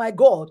 where is my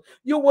God?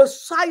 You will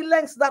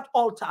silence that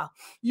altar.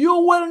 You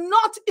will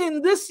not,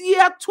 in this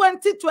year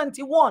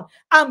 2021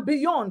 and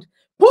beyond,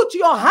 put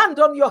your hand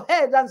on your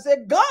head and say,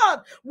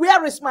 God,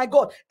 where is my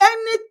God?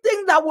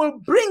 Anything that will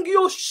bring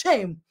you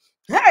shame,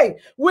 hey,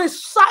 we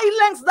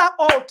silence that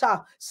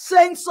altar.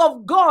 Saints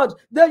of God,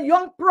 the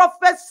young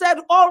prophet said,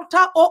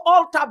 altar, oh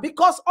altar,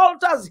 because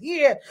altars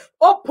here.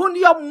 Open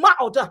your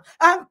mouth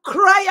and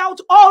cry out,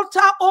 altar,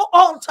 oh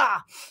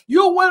altar.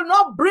 You will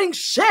not bring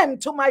shame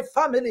to my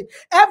family.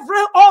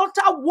 Every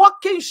altar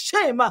walking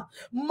shame,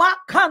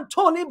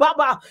 Makantoni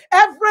Baba.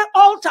 Every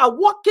altar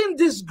walking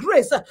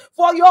disgrace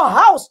for your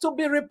house to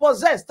be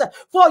repossessed,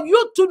 for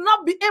you to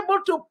not be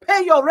able to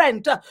pay your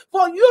rent,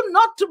 for you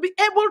not to be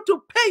able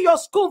to pay your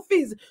school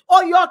fees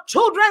or your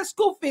children's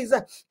school fees.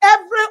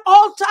 Every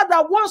altar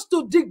that wants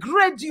to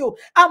degrade you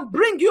and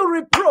bring you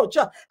reproach,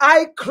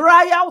 I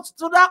cry out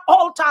to that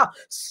altar,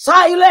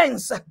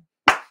 silence.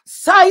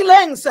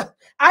 Silence.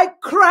 I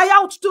cry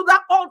out to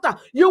that altar.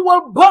 You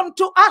will burn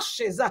to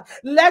ashes.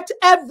 Let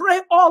every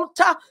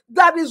altar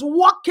that is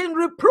walking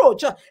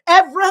reproach,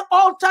 every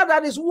altar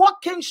that is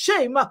walking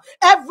shame,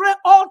 every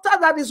altar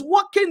that is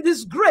walking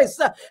disgrace,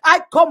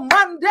 I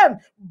command them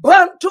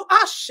burn to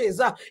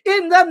ashes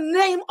in the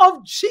name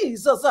of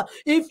Jesus.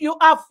 If you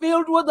are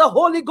filled with the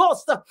Holy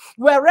Ghost,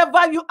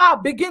 wherever you are,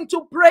 begin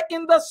to pray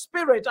in the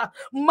Spirit.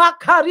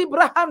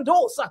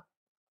 Makaribrahandosa.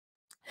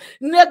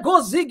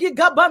 Negozigi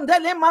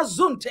gabandele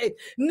mazunte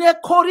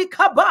nekori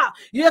kaba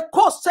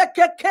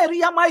yekoseke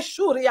keria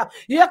maishuria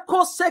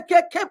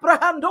yekoseke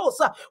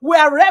keprahandosa.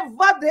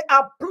 Wherever they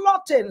are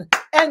plotting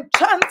and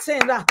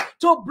chanting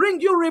to bring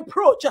you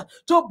reproach,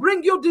 to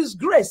bring you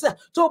disgrace,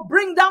 to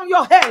bring down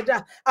your head,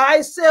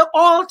 I say,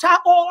 altar,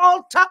 oh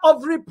altar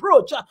of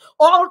reproach,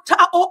 altar,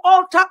 oh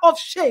altar of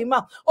shame,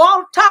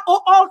 altar,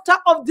 oh altar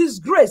of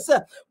disgrace,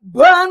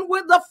 burn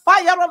with the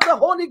fire of the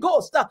Holy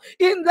Ghost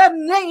in the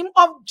name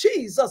of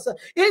Jesus.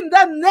 In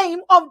the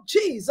name of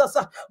Jesus.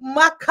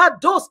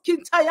 Makados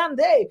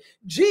Kintayande.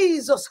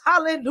 Jesus,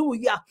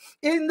 hallelujah.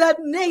 In the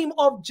name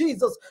of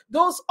Jesus.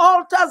 Those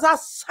altars are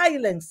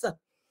silenced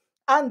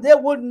and they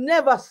will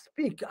never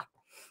speak.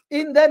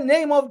 In the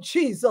name of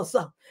Jesus.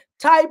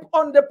 Type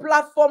on the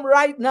platform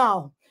right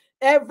now,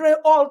 every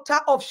altar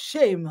of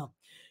shame,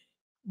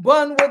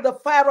 burn with the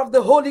fire of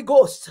the Holy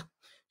Ghost.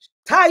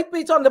 Type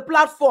it on the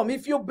platform.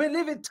 If you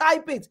believe it,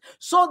 type it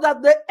so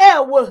that the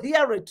air will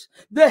hear it.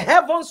 The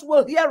heavens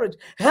will hear it.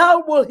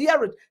 Hell will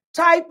hear it.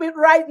 Type it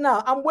right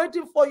now. I'm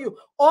waiting for you.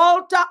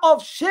 Altar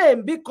of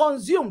shame be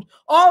consumed.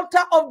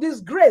 Altar of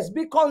disgrace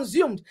be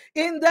consumed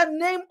in the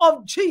name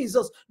of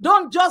Jesus.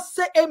 Don't just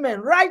say amen.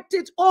 Write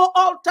it. Oh,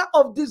 altar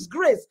of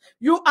disgrace,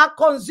 you are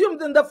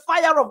consumed in the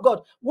fire of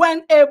God.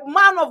 When a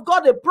man of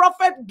God, a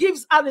prophet,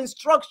 gives an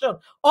instruction,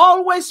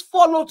 always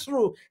follow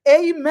through.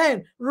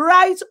 Amen.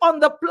 Right on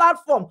the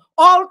platform.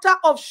 Altar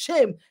of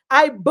shame,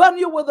 I burn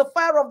you with the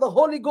fire of the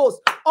Holy Ghost.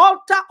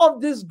 Altar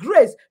of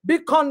disgrace, be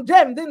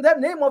condemned in the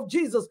name of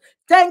Jesus.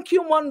 Thank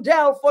you,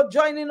 Mondale, for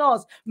joining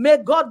us. May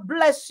God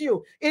bless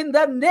you in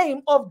the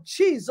name of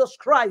Jesus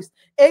Christ.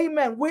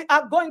 Amen. We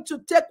are going to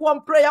take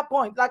one prayer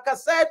point. Like I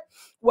said,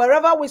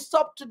 wherever we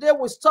stop today,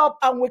 we stop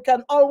and we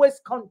can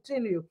always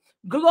continue.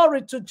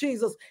 Glory to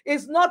Jesus.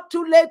 It's not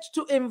too late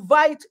to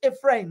invite a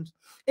friend.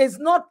 It's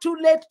not too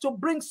late to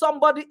bring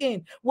somebody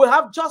in. We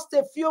have just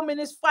a few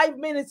minutes, 5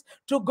 minutes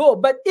to go.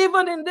 But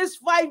even in this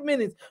 5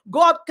 minutes,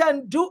 God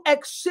can do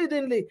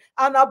exceedingly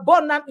and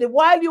abundantly.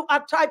 While you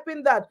are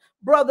typing that,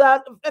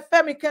 Brother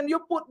Femi, can you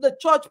put the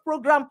church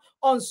program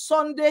on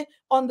Sunday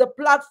on the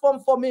platform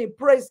for me?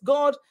 Praise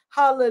God.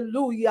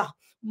 Hallelujah.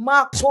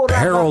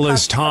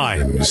 Perilous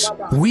times.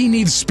 We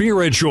need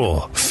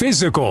spiritual,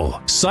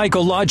 physical,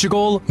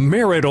 psychological,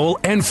 marital,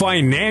 and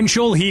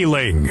financial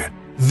healing.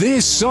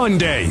 This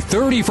Sunday,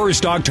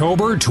 31st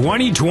October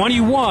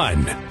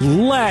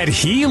 2021, let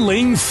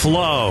healing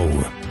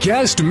flow.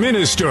 Guest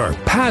minister,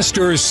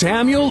 Pastor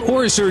Samuel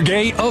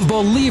Orsergay of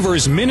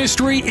Believers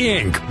Ministry,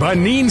 Inc.,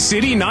 Benin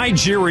City,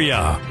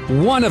 Nigeria,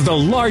 one of the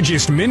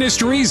largest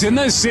ministries in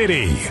the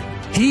city.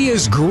 He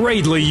is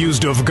greatly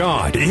used of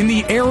God in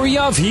the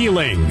area of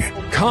healing.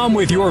 Come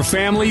with your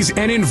families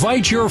and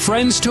invite your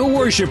friends to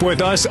worship with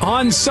us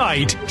on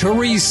site to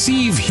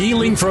receive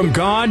healing from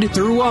God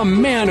through a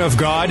man of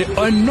God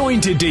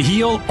anointed to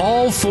heal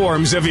all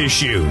forms of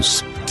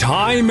issues.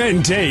 Time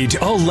and date,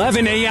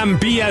 11 a.m.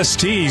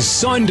 BST,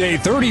 Sunday,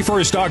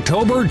 31st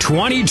October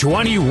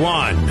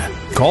 2021.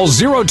 Call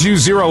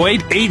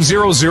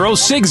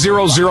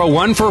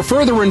 0208-800-6001 for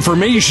further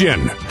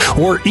information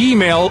or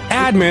email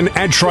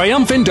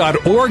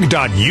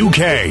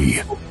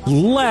admin@triumphant.org.uk.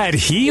 Let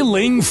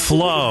healing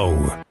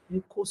flow.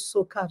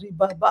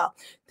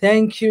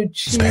 Thank you,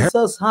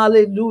 Jesus.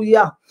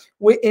 Hallelujah.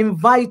 We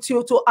invite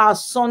you to our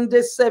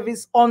Sunday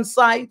service on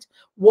site,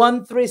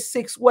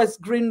 136 West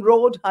Green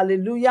Road.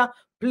 Hallelujah.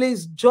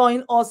 Please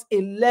join us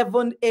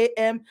 11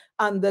 a.m.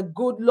 and the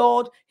good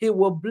Lord, he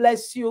will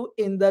bless you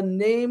in the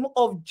name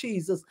of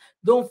Jesus.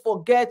 Don't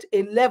forget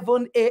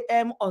 11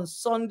 a.m. on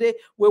Sunday.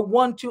 We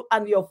want you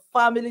and your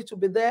family to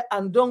be there,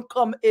 and don't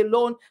come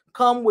alone.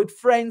 Come with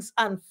friends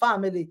and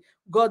family.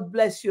 God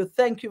bless you.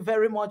 Thank you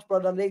very much,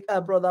 Brother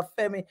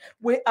Femi.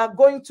 We are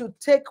going to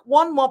take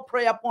one more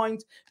prayer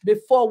point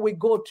before we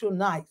go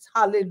tonight.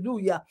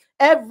 Hallelujah.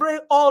 Every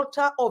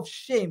altar of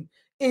shame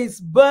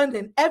is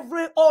burning.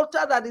 Every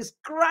altar that is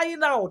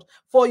crying out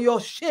for your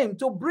shame,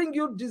 to bring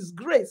you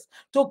disgrace,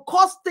 to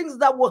cause things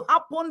that will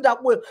happen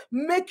that will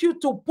make you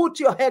to put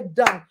your head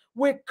down.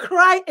 We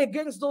cry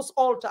against those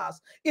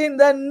altars in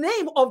the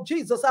name of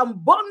Jesus and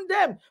burn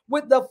them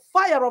with the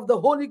fire of the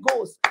Holy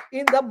Ghost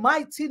in the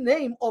mighty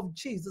name of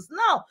Jesus.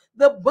 Now,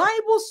 the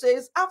Bible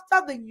says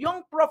after the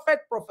young prophet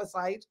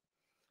prophesied,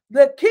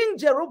 the king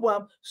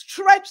Jeroboam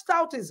stretched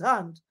out his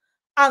hand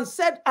and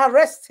said,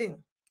 arrest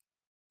him.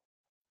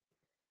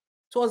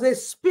 It was a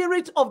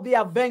spirit of the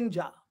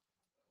avenger.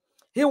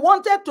 He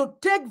wanted to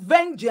take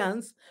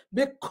vengeance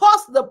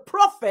because the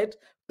prophet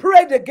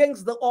prayed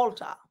against the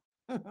altar.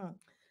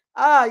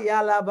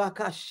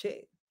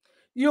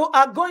 You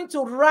are going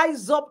to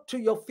rise up to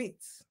your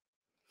feet.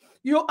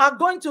 You are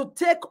going to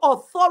take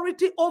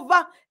authority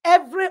over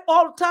every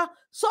altar.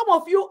 Some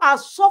of you are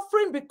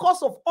suffering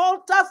because of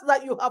altars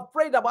that you have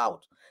prayed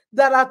about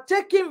that are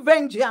taking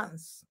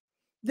vengeance.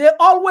 They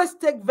always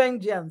take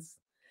vengeance.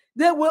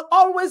 They will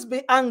always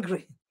be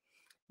angry.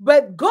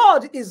 But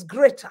God is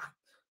greater.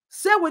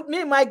 Say with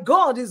me, my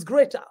God is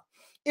greater.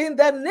 In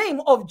the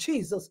name of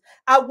Jesus,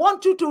 I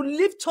want you to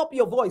lift up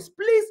your voice.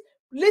 Please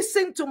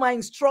listen to my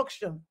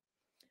instruction.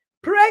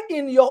 Pray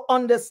in your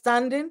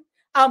understanding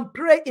and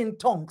pray in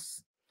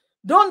tongues.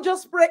 Don't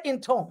just pray in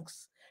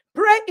tongues.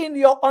 Pray in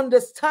your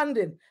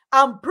understanding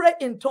and pray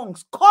in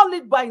tongues. Call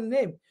it by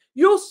name.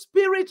 You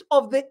spirit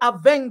of the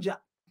avenger.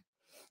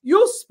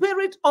 You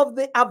spirit of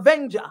the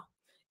avenger.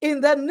 In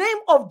the name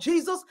of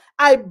Jesus,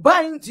 I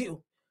bind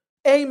you.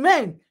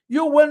 Amen.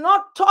 You will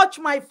not touch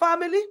my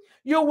family.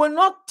 You will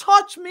not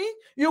touch me.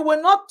 You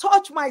will not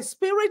touch my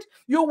spirit.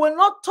 You will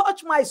not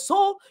touch my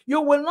soul.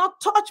 You will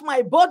not touch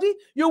my body.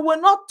 You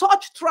will not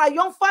touch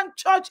Triumphant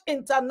Church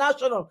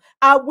International.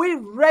 Are we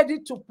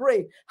ready to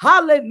pray?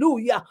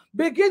 Hallelujah.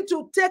 Begin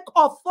to take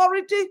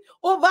authority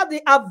over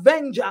the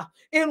avenger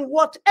in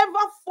whatever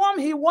form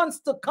he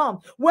wants to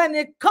come. When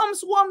it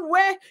comes one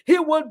way, he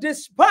will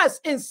disperse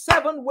in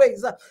 7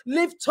 ways.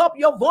 Lift up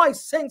your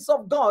voice, saints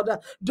of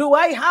God. Do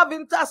I have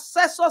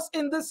intercessors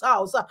in this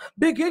house?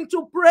 Begin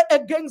to pray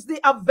against the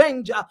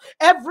avenger.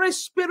 Every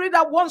spirit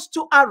that wants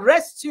to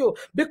arrest you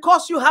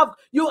because you have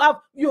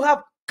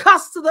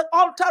cast the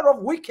altar of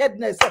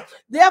wickedness.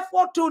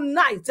 Therefore,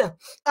 tonight,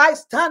 I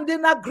stand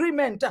in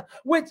agreement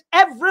with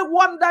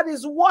everyone that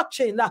is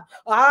watching.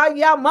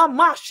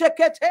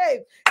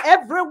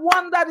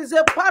 Everyone that is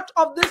a part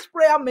of this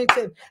prayer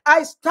meeting,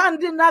 I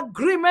stand in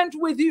agreement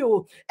with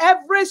you.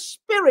 Every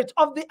spirit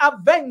of the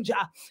avenger,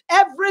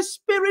 every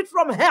spirit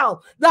from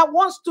hell that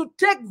wants to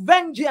take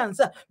vengeance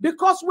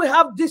because we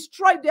have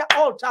destroyed their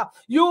altar,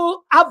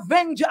 you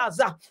avengers,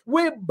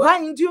 we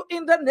bind you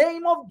in the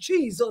name of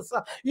Jesus.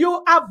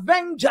 You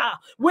avenger,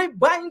 we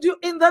bind you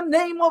in the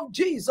name of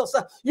Jesus.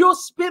 You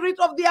spirit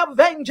of the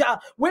avenger,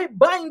 we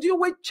bind you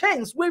with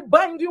chains, we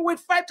bind you with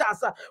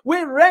fetters,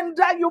 we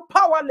render you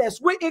powerless,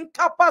 we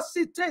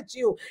incapacitate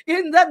you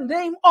in the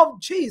name of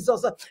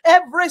Jesus.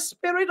 Every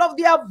spirit of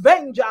the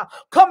avenger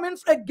coming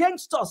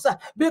against us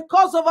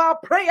because of our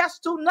prayers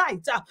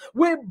tonight,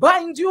 we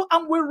bind you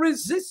and we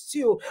resist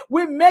you.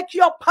 We make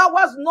your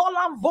powers null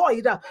and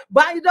void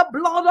by the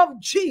blood of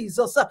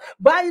Jesus.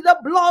 By the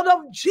blood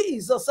of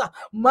Jesus.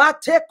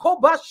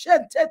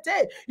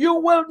 You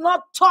will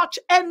not touch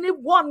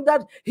anyone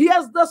that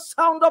hears the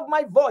sound of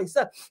my voice.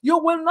 You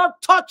will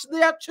not touch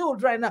their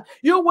children.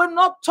 You will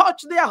not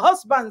touch their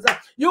husbands.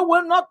 You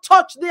will not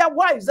touch their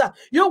wives.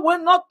 You will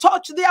not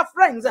touch their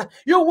friends.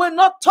 You will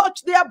not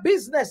touch their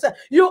business.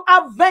 You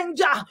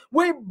avenger,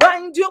 we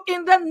bind you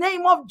in the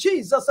name of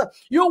Jesus.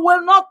 You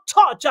will not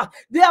touch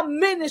their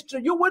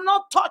ministry. You will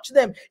not touch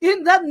them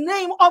in the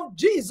name of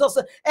Jesus.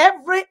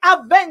 Every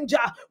avenger,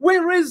 we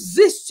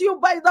resist you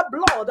by the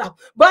blood.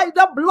 By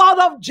the blood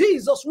of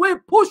Jesus, we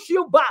push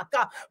you back.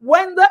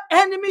 When the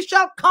enemy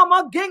shall come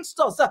against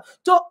us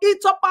to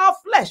eat up our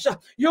flesh,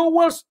 you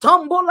will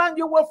stumble and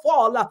you will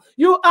fall.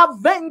 You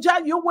avenger,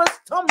 you will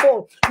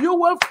stumble, you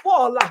will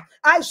fall.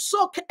 I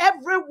soak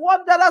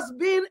everyone that has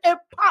been a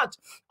part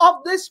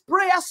of this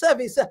prayer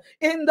service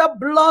in the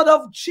blood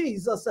of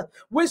Jesus.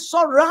 We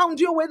surround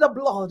you with the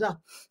blood,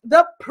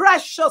 the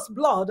precious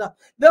blood,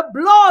 the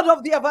blood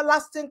of the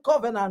everlasting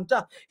covenant.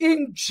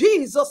 In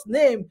Jesus'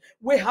 name,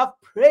 we have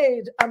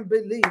prayed and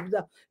believed.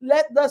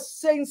 Let the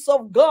saints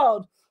of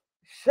God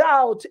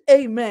shout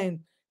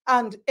amen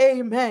and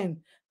amen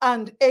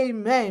and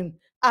amen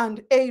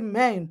and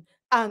amen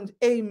and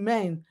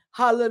amen.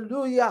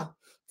 Hallelujah.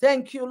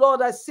 Thank you,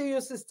 Lord. I see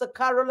you, Sister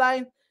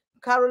Caroline.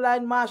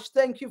 Caroline Marsh,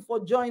 thank you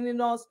for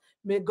joining us.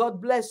 May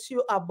God bless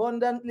you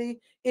abundantly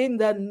in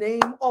the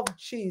name of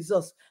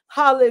Jesus.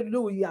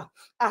 Hallelujah.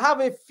 I have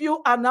a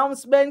few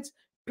announcements.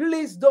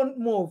 Please don't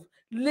move.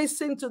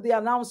 Listen to the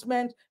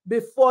announcement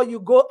before you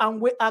go, and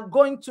we are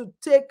going to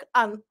take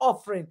an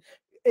offering.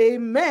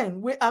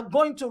 Amen. We are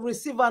going to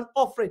receive an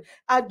offering.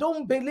 I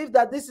don't believe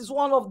that this is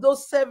one of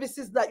those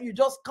services that you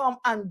just come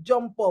and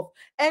jump off.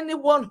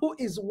 Anyone who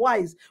is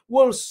wise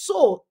will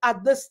sow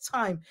at this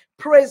time.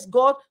 Praise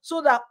God.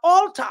 So that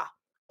altar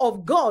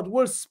of God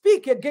will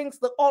speak against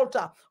the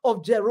altar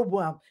of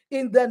Jeroboam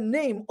in the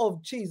name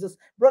of Jesus.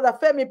 Brother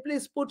Femi,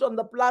 please put on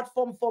the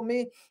platform for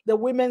me the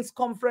women's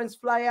conference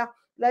flyer.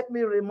 Let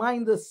me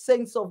remind the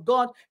saints of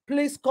God,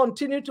 please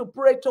continue to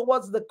pray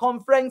towards the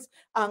conference,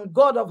 and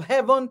God of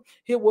heaven,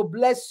 he will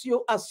bless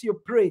you as you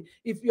pray.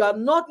 If you are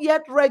not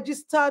yet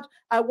registered,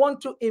 I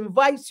want to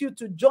invite you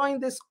to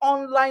join this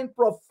online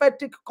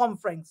prophetic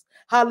conference.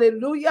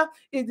 Hallelujah.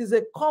 It is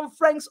a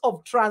conference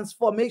of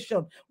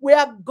transformation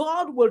where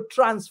God will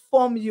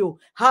transform you.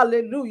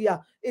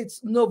 Hallelujah.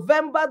 It's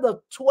November the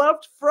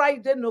 12th,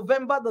 Friday,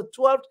 November the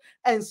 12th,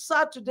 and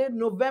Saturday,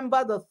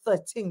 November the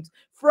 13th.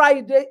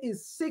 Friday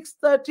is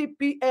 6:30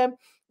 p.m.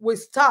 We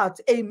start.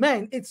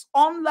 Amen. It's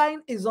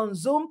online, is on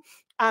Zoom.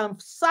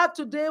 And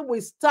Saturday, we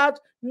start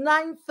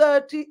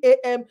 9:30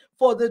 a.m.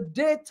 for the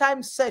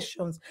daytime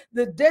sessions.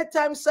 The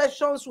daytime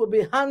sessions will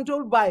be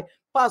handled by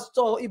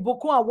Pastor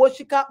Ibuku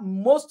Awoshika.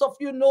 Most of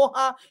you know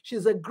her.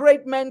 She's a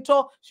great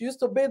mentor. She used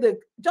to be the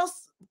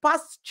just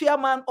past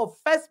chairman of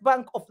First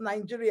Bank of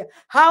Nigeria.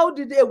 How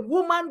did a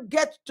woman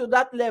get to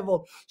that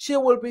level? She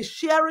will be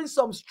sharing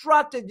some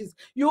strategies.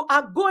 You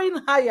are going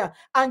higher,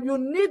 and you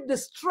need the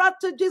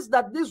strategies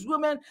that these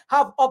women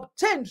have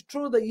obtained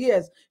through the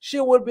years. She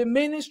will be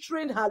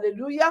ministering.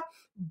 Hallelujah.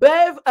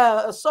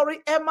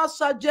 Emma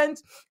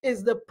Sargent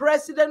is the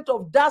president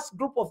of DAS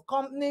group of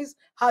companies,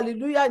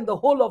 hallelujah, in the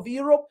whole of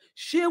Europe.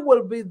 She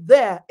will be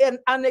there, and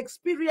an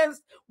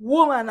experienced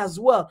woman as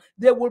well.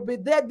 They will be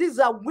there. These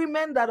are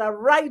women that are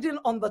riding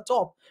on the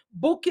top.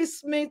 Buki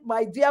Smith,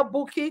 my dear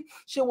Buki,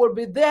 she will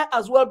be there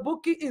as well.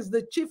 Buki is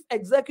the chief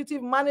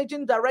executive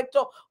managing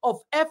director of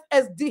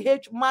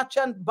FSDH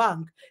Merchant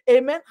Bank.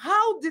 Amen.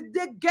 How did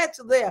they get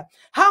there?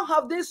 How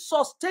have they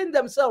sustained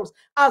themselves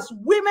as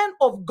women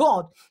of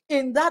God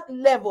in that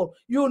level?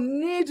 You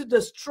need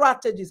the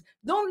strategies.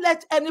 Don't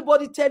let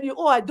anybody tell you,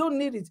 oh, I don't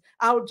need it,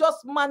 I'll just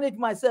manage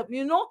myself.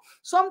 You know,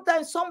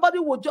 sometimes somebody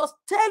will just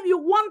tell you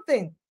one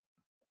thing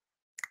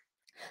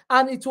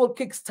and it will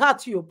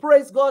kickstart you.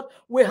 Praise God.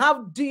 We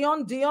have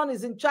Dion. Dion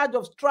is in charge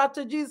of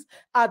strategies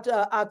at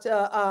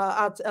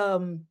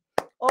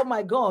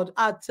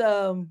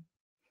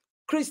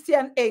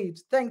Christian Aid.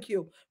 Thank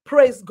you.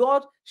 Praise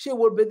God. She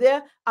will be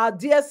there. Our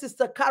dear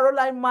sister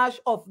Caroline Marsh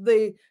of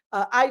the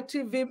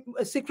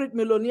ITV Secret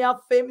Millionaire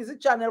fame. Is it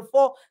Channel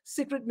 4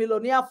 Secret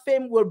Millionaire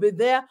fame will be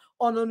there.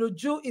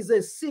 Ononuju is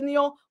a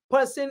senior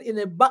person in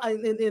a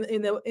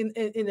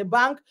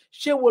bank.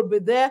 She will be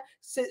there.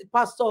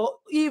 Pastor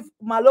Eve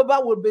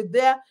Maloba will be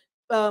there.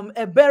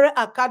 Ebere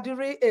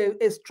Akadiri,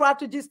 a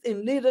strategist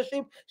in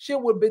leadership, she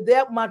will be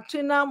there.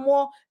 Martina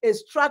Moore, a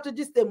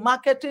strategist in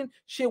marketing,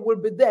 she will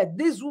be there.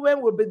 These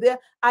women will be there.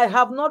 I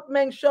have not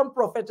mentioned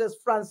Prophetess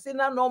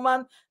Francina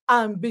Norman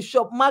and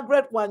Bishop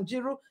Margaret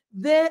Wanjiru.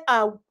 They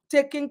are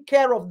taking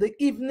care of the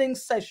evening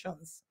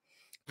sessions.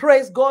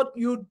 Praise God.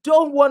 You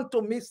don't want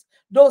to miss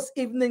those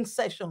evening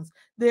sessions.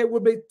 There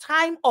will be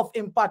time of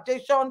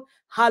impartation.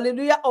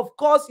 Hallelujah. Of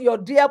course, your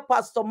dear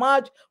Pastor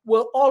Marge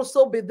will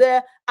also be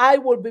there. I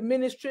will be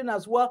ministering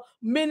as well.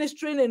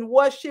 Ministering in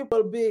worship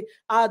will be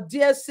our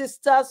dear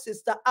sister,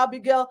 Sister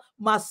Abigail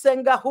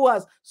Masenga, who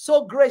has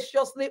so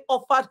graciously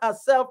offered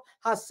herself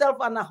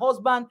and her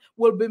husband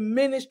will be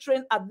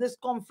ministering at this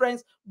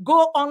conference.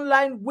 Go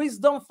online,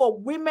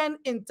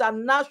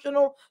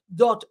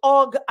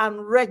 wisdomforwomeninternational.org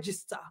and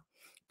register.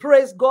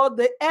 Praise God.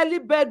 The early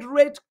bird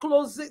rate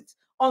closes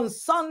on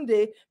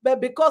Sunday, but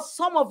because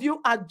some of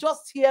you are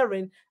just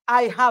hearing,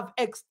 I have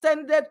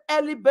extended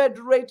early bird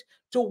rate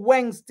to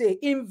Wednesday.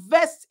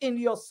 Invest in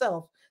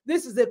yourself.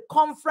 This is a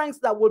conference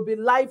that will be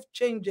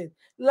life-changing,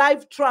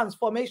 life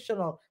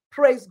transformational.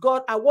 Praise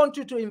God. I want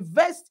you to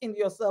invest in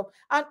yourself.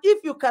 And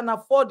if you can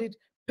afford it,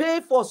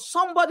 pay for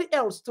somebody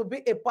else to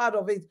be a part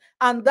of it.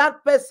 And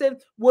that person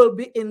will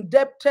be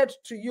indebted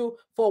to you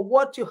for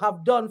what you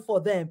have done for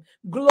them.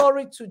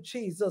 Glory to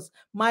Jesus.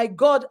 My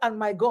God and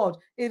my God,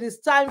 it is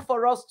time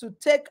for us to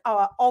take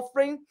our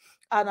offering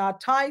and our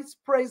tithes.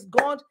 Praise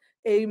God.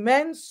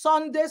 Amen.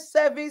 Sunday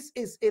service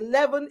is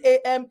 11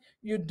 a.m.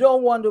 You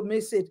don't want to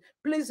miss it.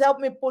 Please help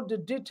me put the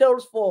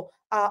details for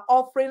our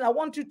offering. I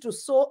want you to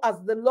sow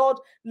as the Lord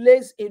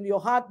lays in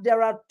your heart.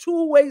 There are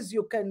two ways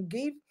you can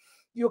give.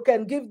 You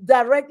can give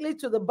directly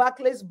to the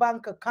Barclays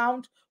Bank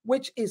account,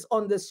 which is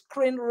on the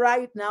screen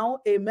right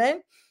now.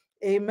 Amen.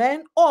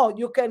 Amen. Or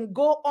you can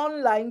go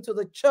online to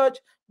the church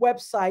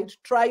website,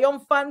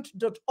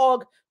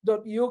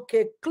 triumphant.org.uk.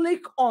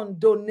 Click on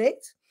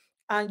donate,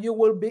 and you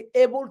will be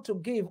able to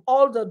give.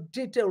 All the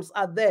details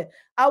are there.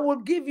 I will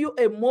give you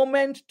a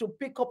moment to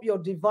pick up your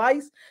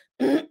device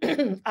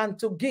and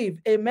to give.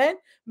 Amen.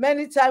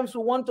 Many times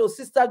we want to.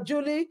 Sister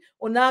Julie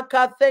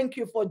Onaka, thank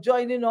you for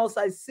joining us.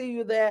 I see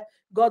you there.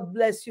 God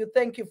bless you.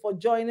 Thank you for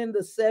joining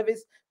the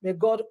service. May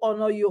God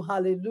honor you.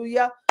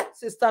 Hallelujah.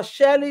 Sister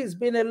Shirley, it's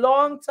been a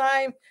long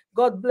time.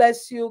 God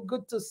bless you.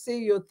 Good to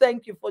see you.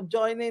 Thank you for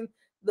joining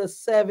the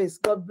service.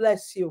 God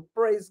bless you.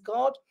 Praise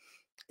God.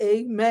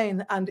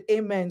 Amen and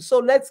amen. So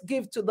let's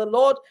give to the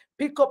Lord.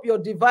 Pick up your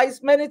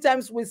device. Many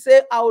times we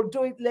say, I'll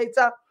do it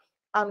later,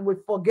 and we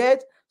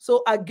forget.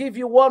 So I give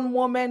you one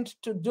moment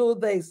to do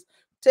this.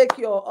 Take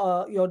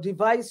your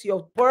device,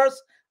 your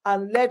purse,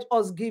 and let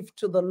us give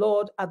to the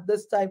Lord at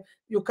this time.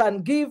 You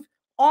can give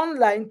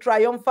online,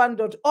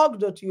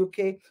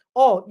 triumphant.org.uk,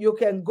 or you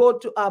can go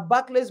to our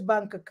Barclays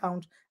Bank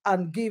account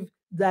and give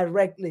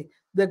directly.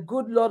 The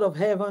good Lord of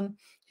heaven,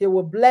 he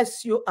will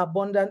bless you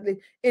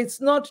abundantly.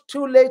 It's not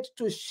too late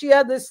to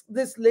share this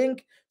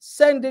link.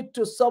 Send it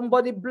to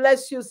somebody.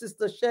 Bless you,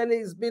 Sister Shirley.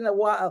 It's been a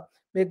while.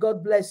 May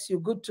God bless you.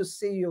 Good to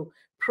see you.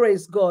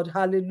 Praise God.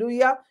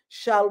 Hallelujah.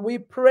 Shall we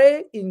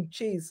pray in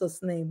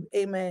Jesus' name?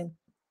 Amen.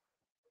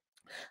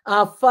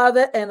 Our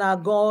Father and our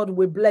God,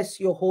 we bless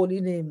your holy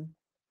name.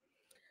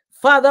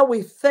 Father,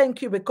 we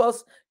thank you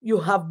because you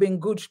have been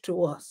good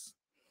to us.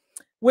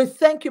 We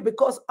thank you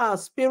because our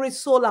spirit,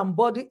 soul, and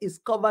body is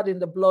covered in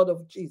the blood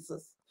of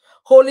Jesus.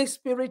 Holy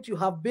Spirit, you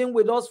have been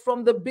with us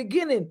from the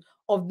beginning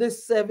of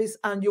this service,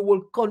 and you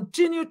will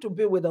continue to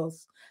be with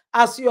us.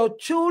 As your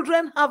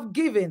children have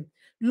given,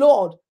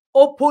 Lord,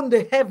 open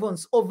the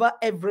heavens over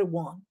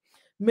everyone.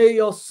 May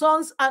your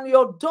sons and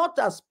your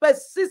daughters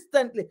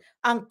persistently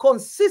and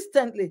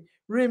consistently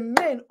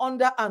remain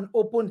under an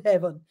open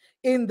heaven.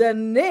 In the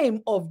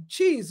name of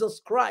Jesus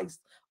Christ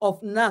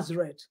of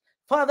Nazareth.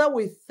 Father,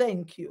 we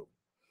thank you.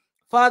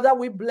 Father,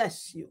 we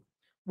bless you.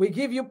 We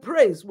give you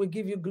praise. We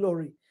give you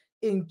glory.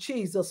 In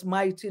Jesus'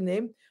 mighty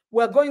name,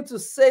 we're going to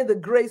say the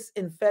grace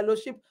in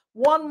fellowship.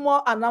 One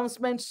more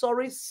announcement,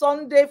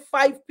 Sunday,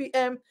 5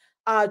 p.m.,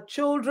 our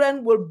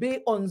children will be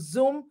on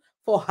Zoom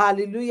for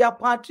Hallelujah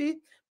Party.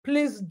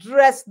 Please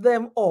dress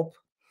them up.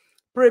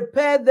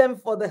 Prepare them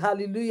for the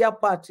Hallelujah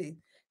Party.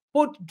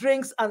 Put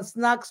drinks and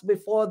snacks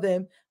before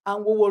them,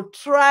 and we will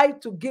try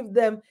to give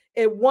them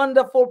a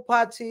wonderful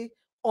party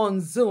on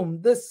Zoom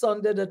this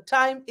Sunday. The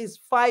time is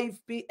 5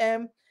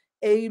 p.m.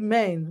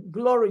 Amen.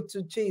 Glory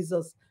to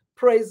Jesus.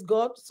 Praise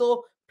God.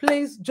 So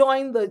please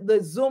join the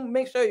Zoom.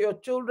 Make sure your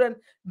children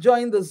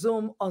join the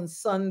Zoom on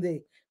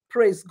Sunday.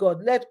 Praise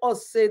God. Let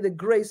us say the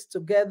grace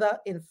together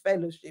in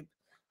fellowship.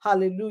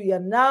 Hallelujah.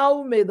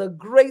 Now may the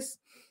grace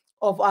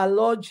of our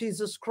Lord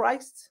Jesus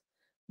Christ,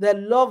 the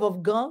love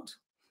of God,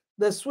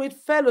 the sweet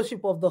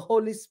fellowship of the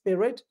Holy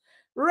Spirit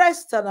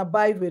rest and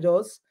abide with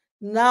us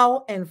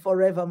now and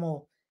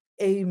forevermore.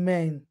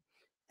 Amen.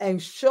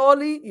 And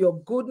surely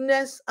your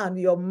goodness and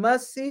your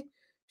mercy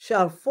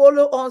shall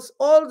follow us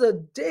all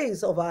the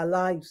days of our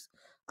lives,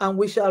 and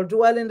we shall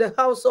dwell in the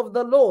house of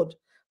the Lord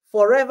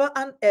forever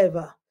and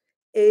ever.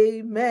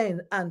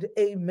 Amen and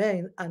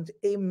amen and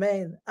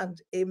amen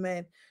and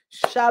amen.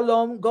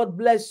 Shalom. God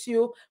bless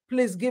you.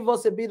 Please give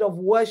us a bit of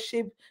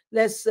worship.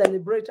 Let's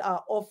celebrate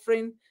our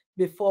offering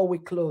before we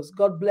close.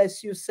 God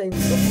bless you, saints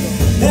of God.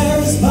 There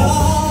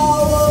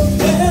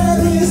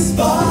is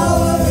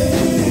power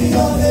in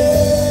your name.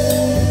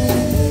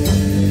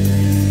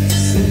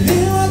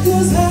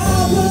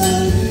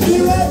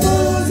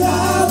 Miracles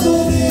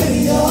happen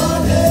in your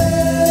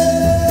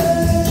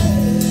name.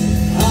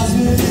 As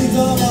we lift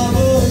up our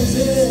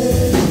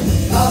voices,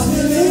 as we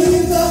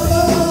lift up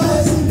our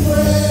voices and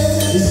pray,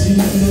 it's you,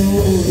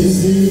 Lord, it's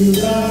you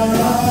that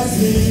I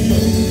see.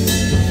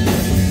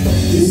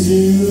 It's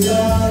you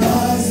that I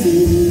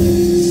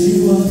see.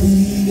 You are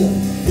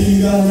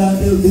bigger than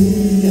the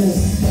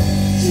biggest.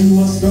 You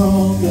are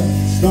stronger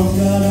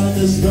than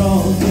the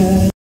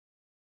strongest.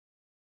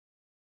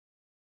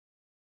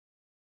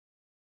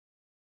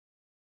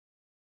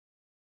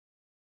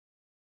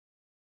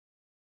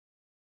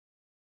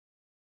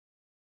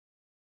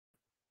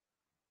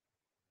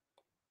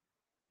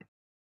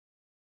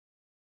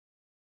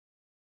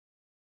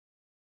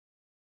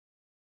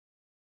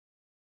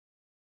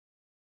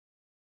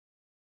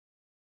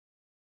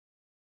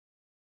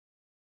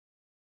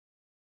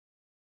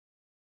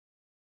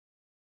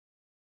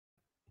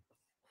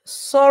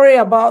 Sorry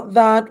about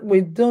that.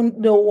 We don't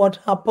know what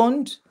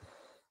happened.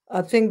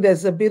 I think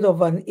there's a bit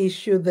of an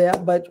issue there,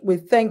 but we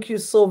thank you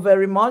so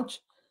very much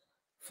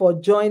for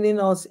joining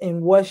us in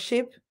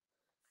worship.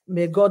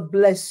 May God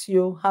bless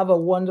you. Have a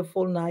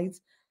wonderful night.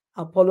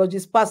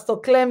 Apologies. Pastor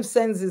Clem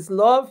sends his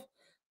love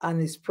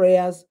and his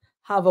prayers.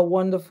 Have a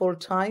wonderful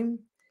time.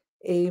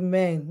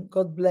 Amen.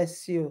 God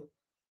bless you.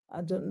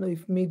 I don't know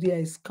if media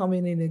is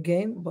coming in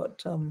again,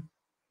 but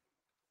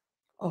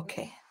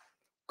okay.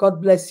 God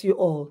bless you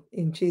all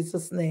in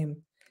Jesus'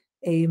 name.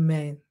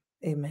 Amen.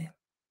 Amen.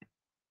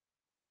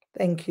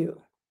 Thank you.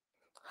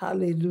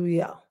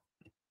 Hallelujah.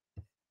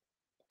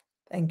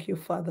 Thank you,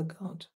 Father God.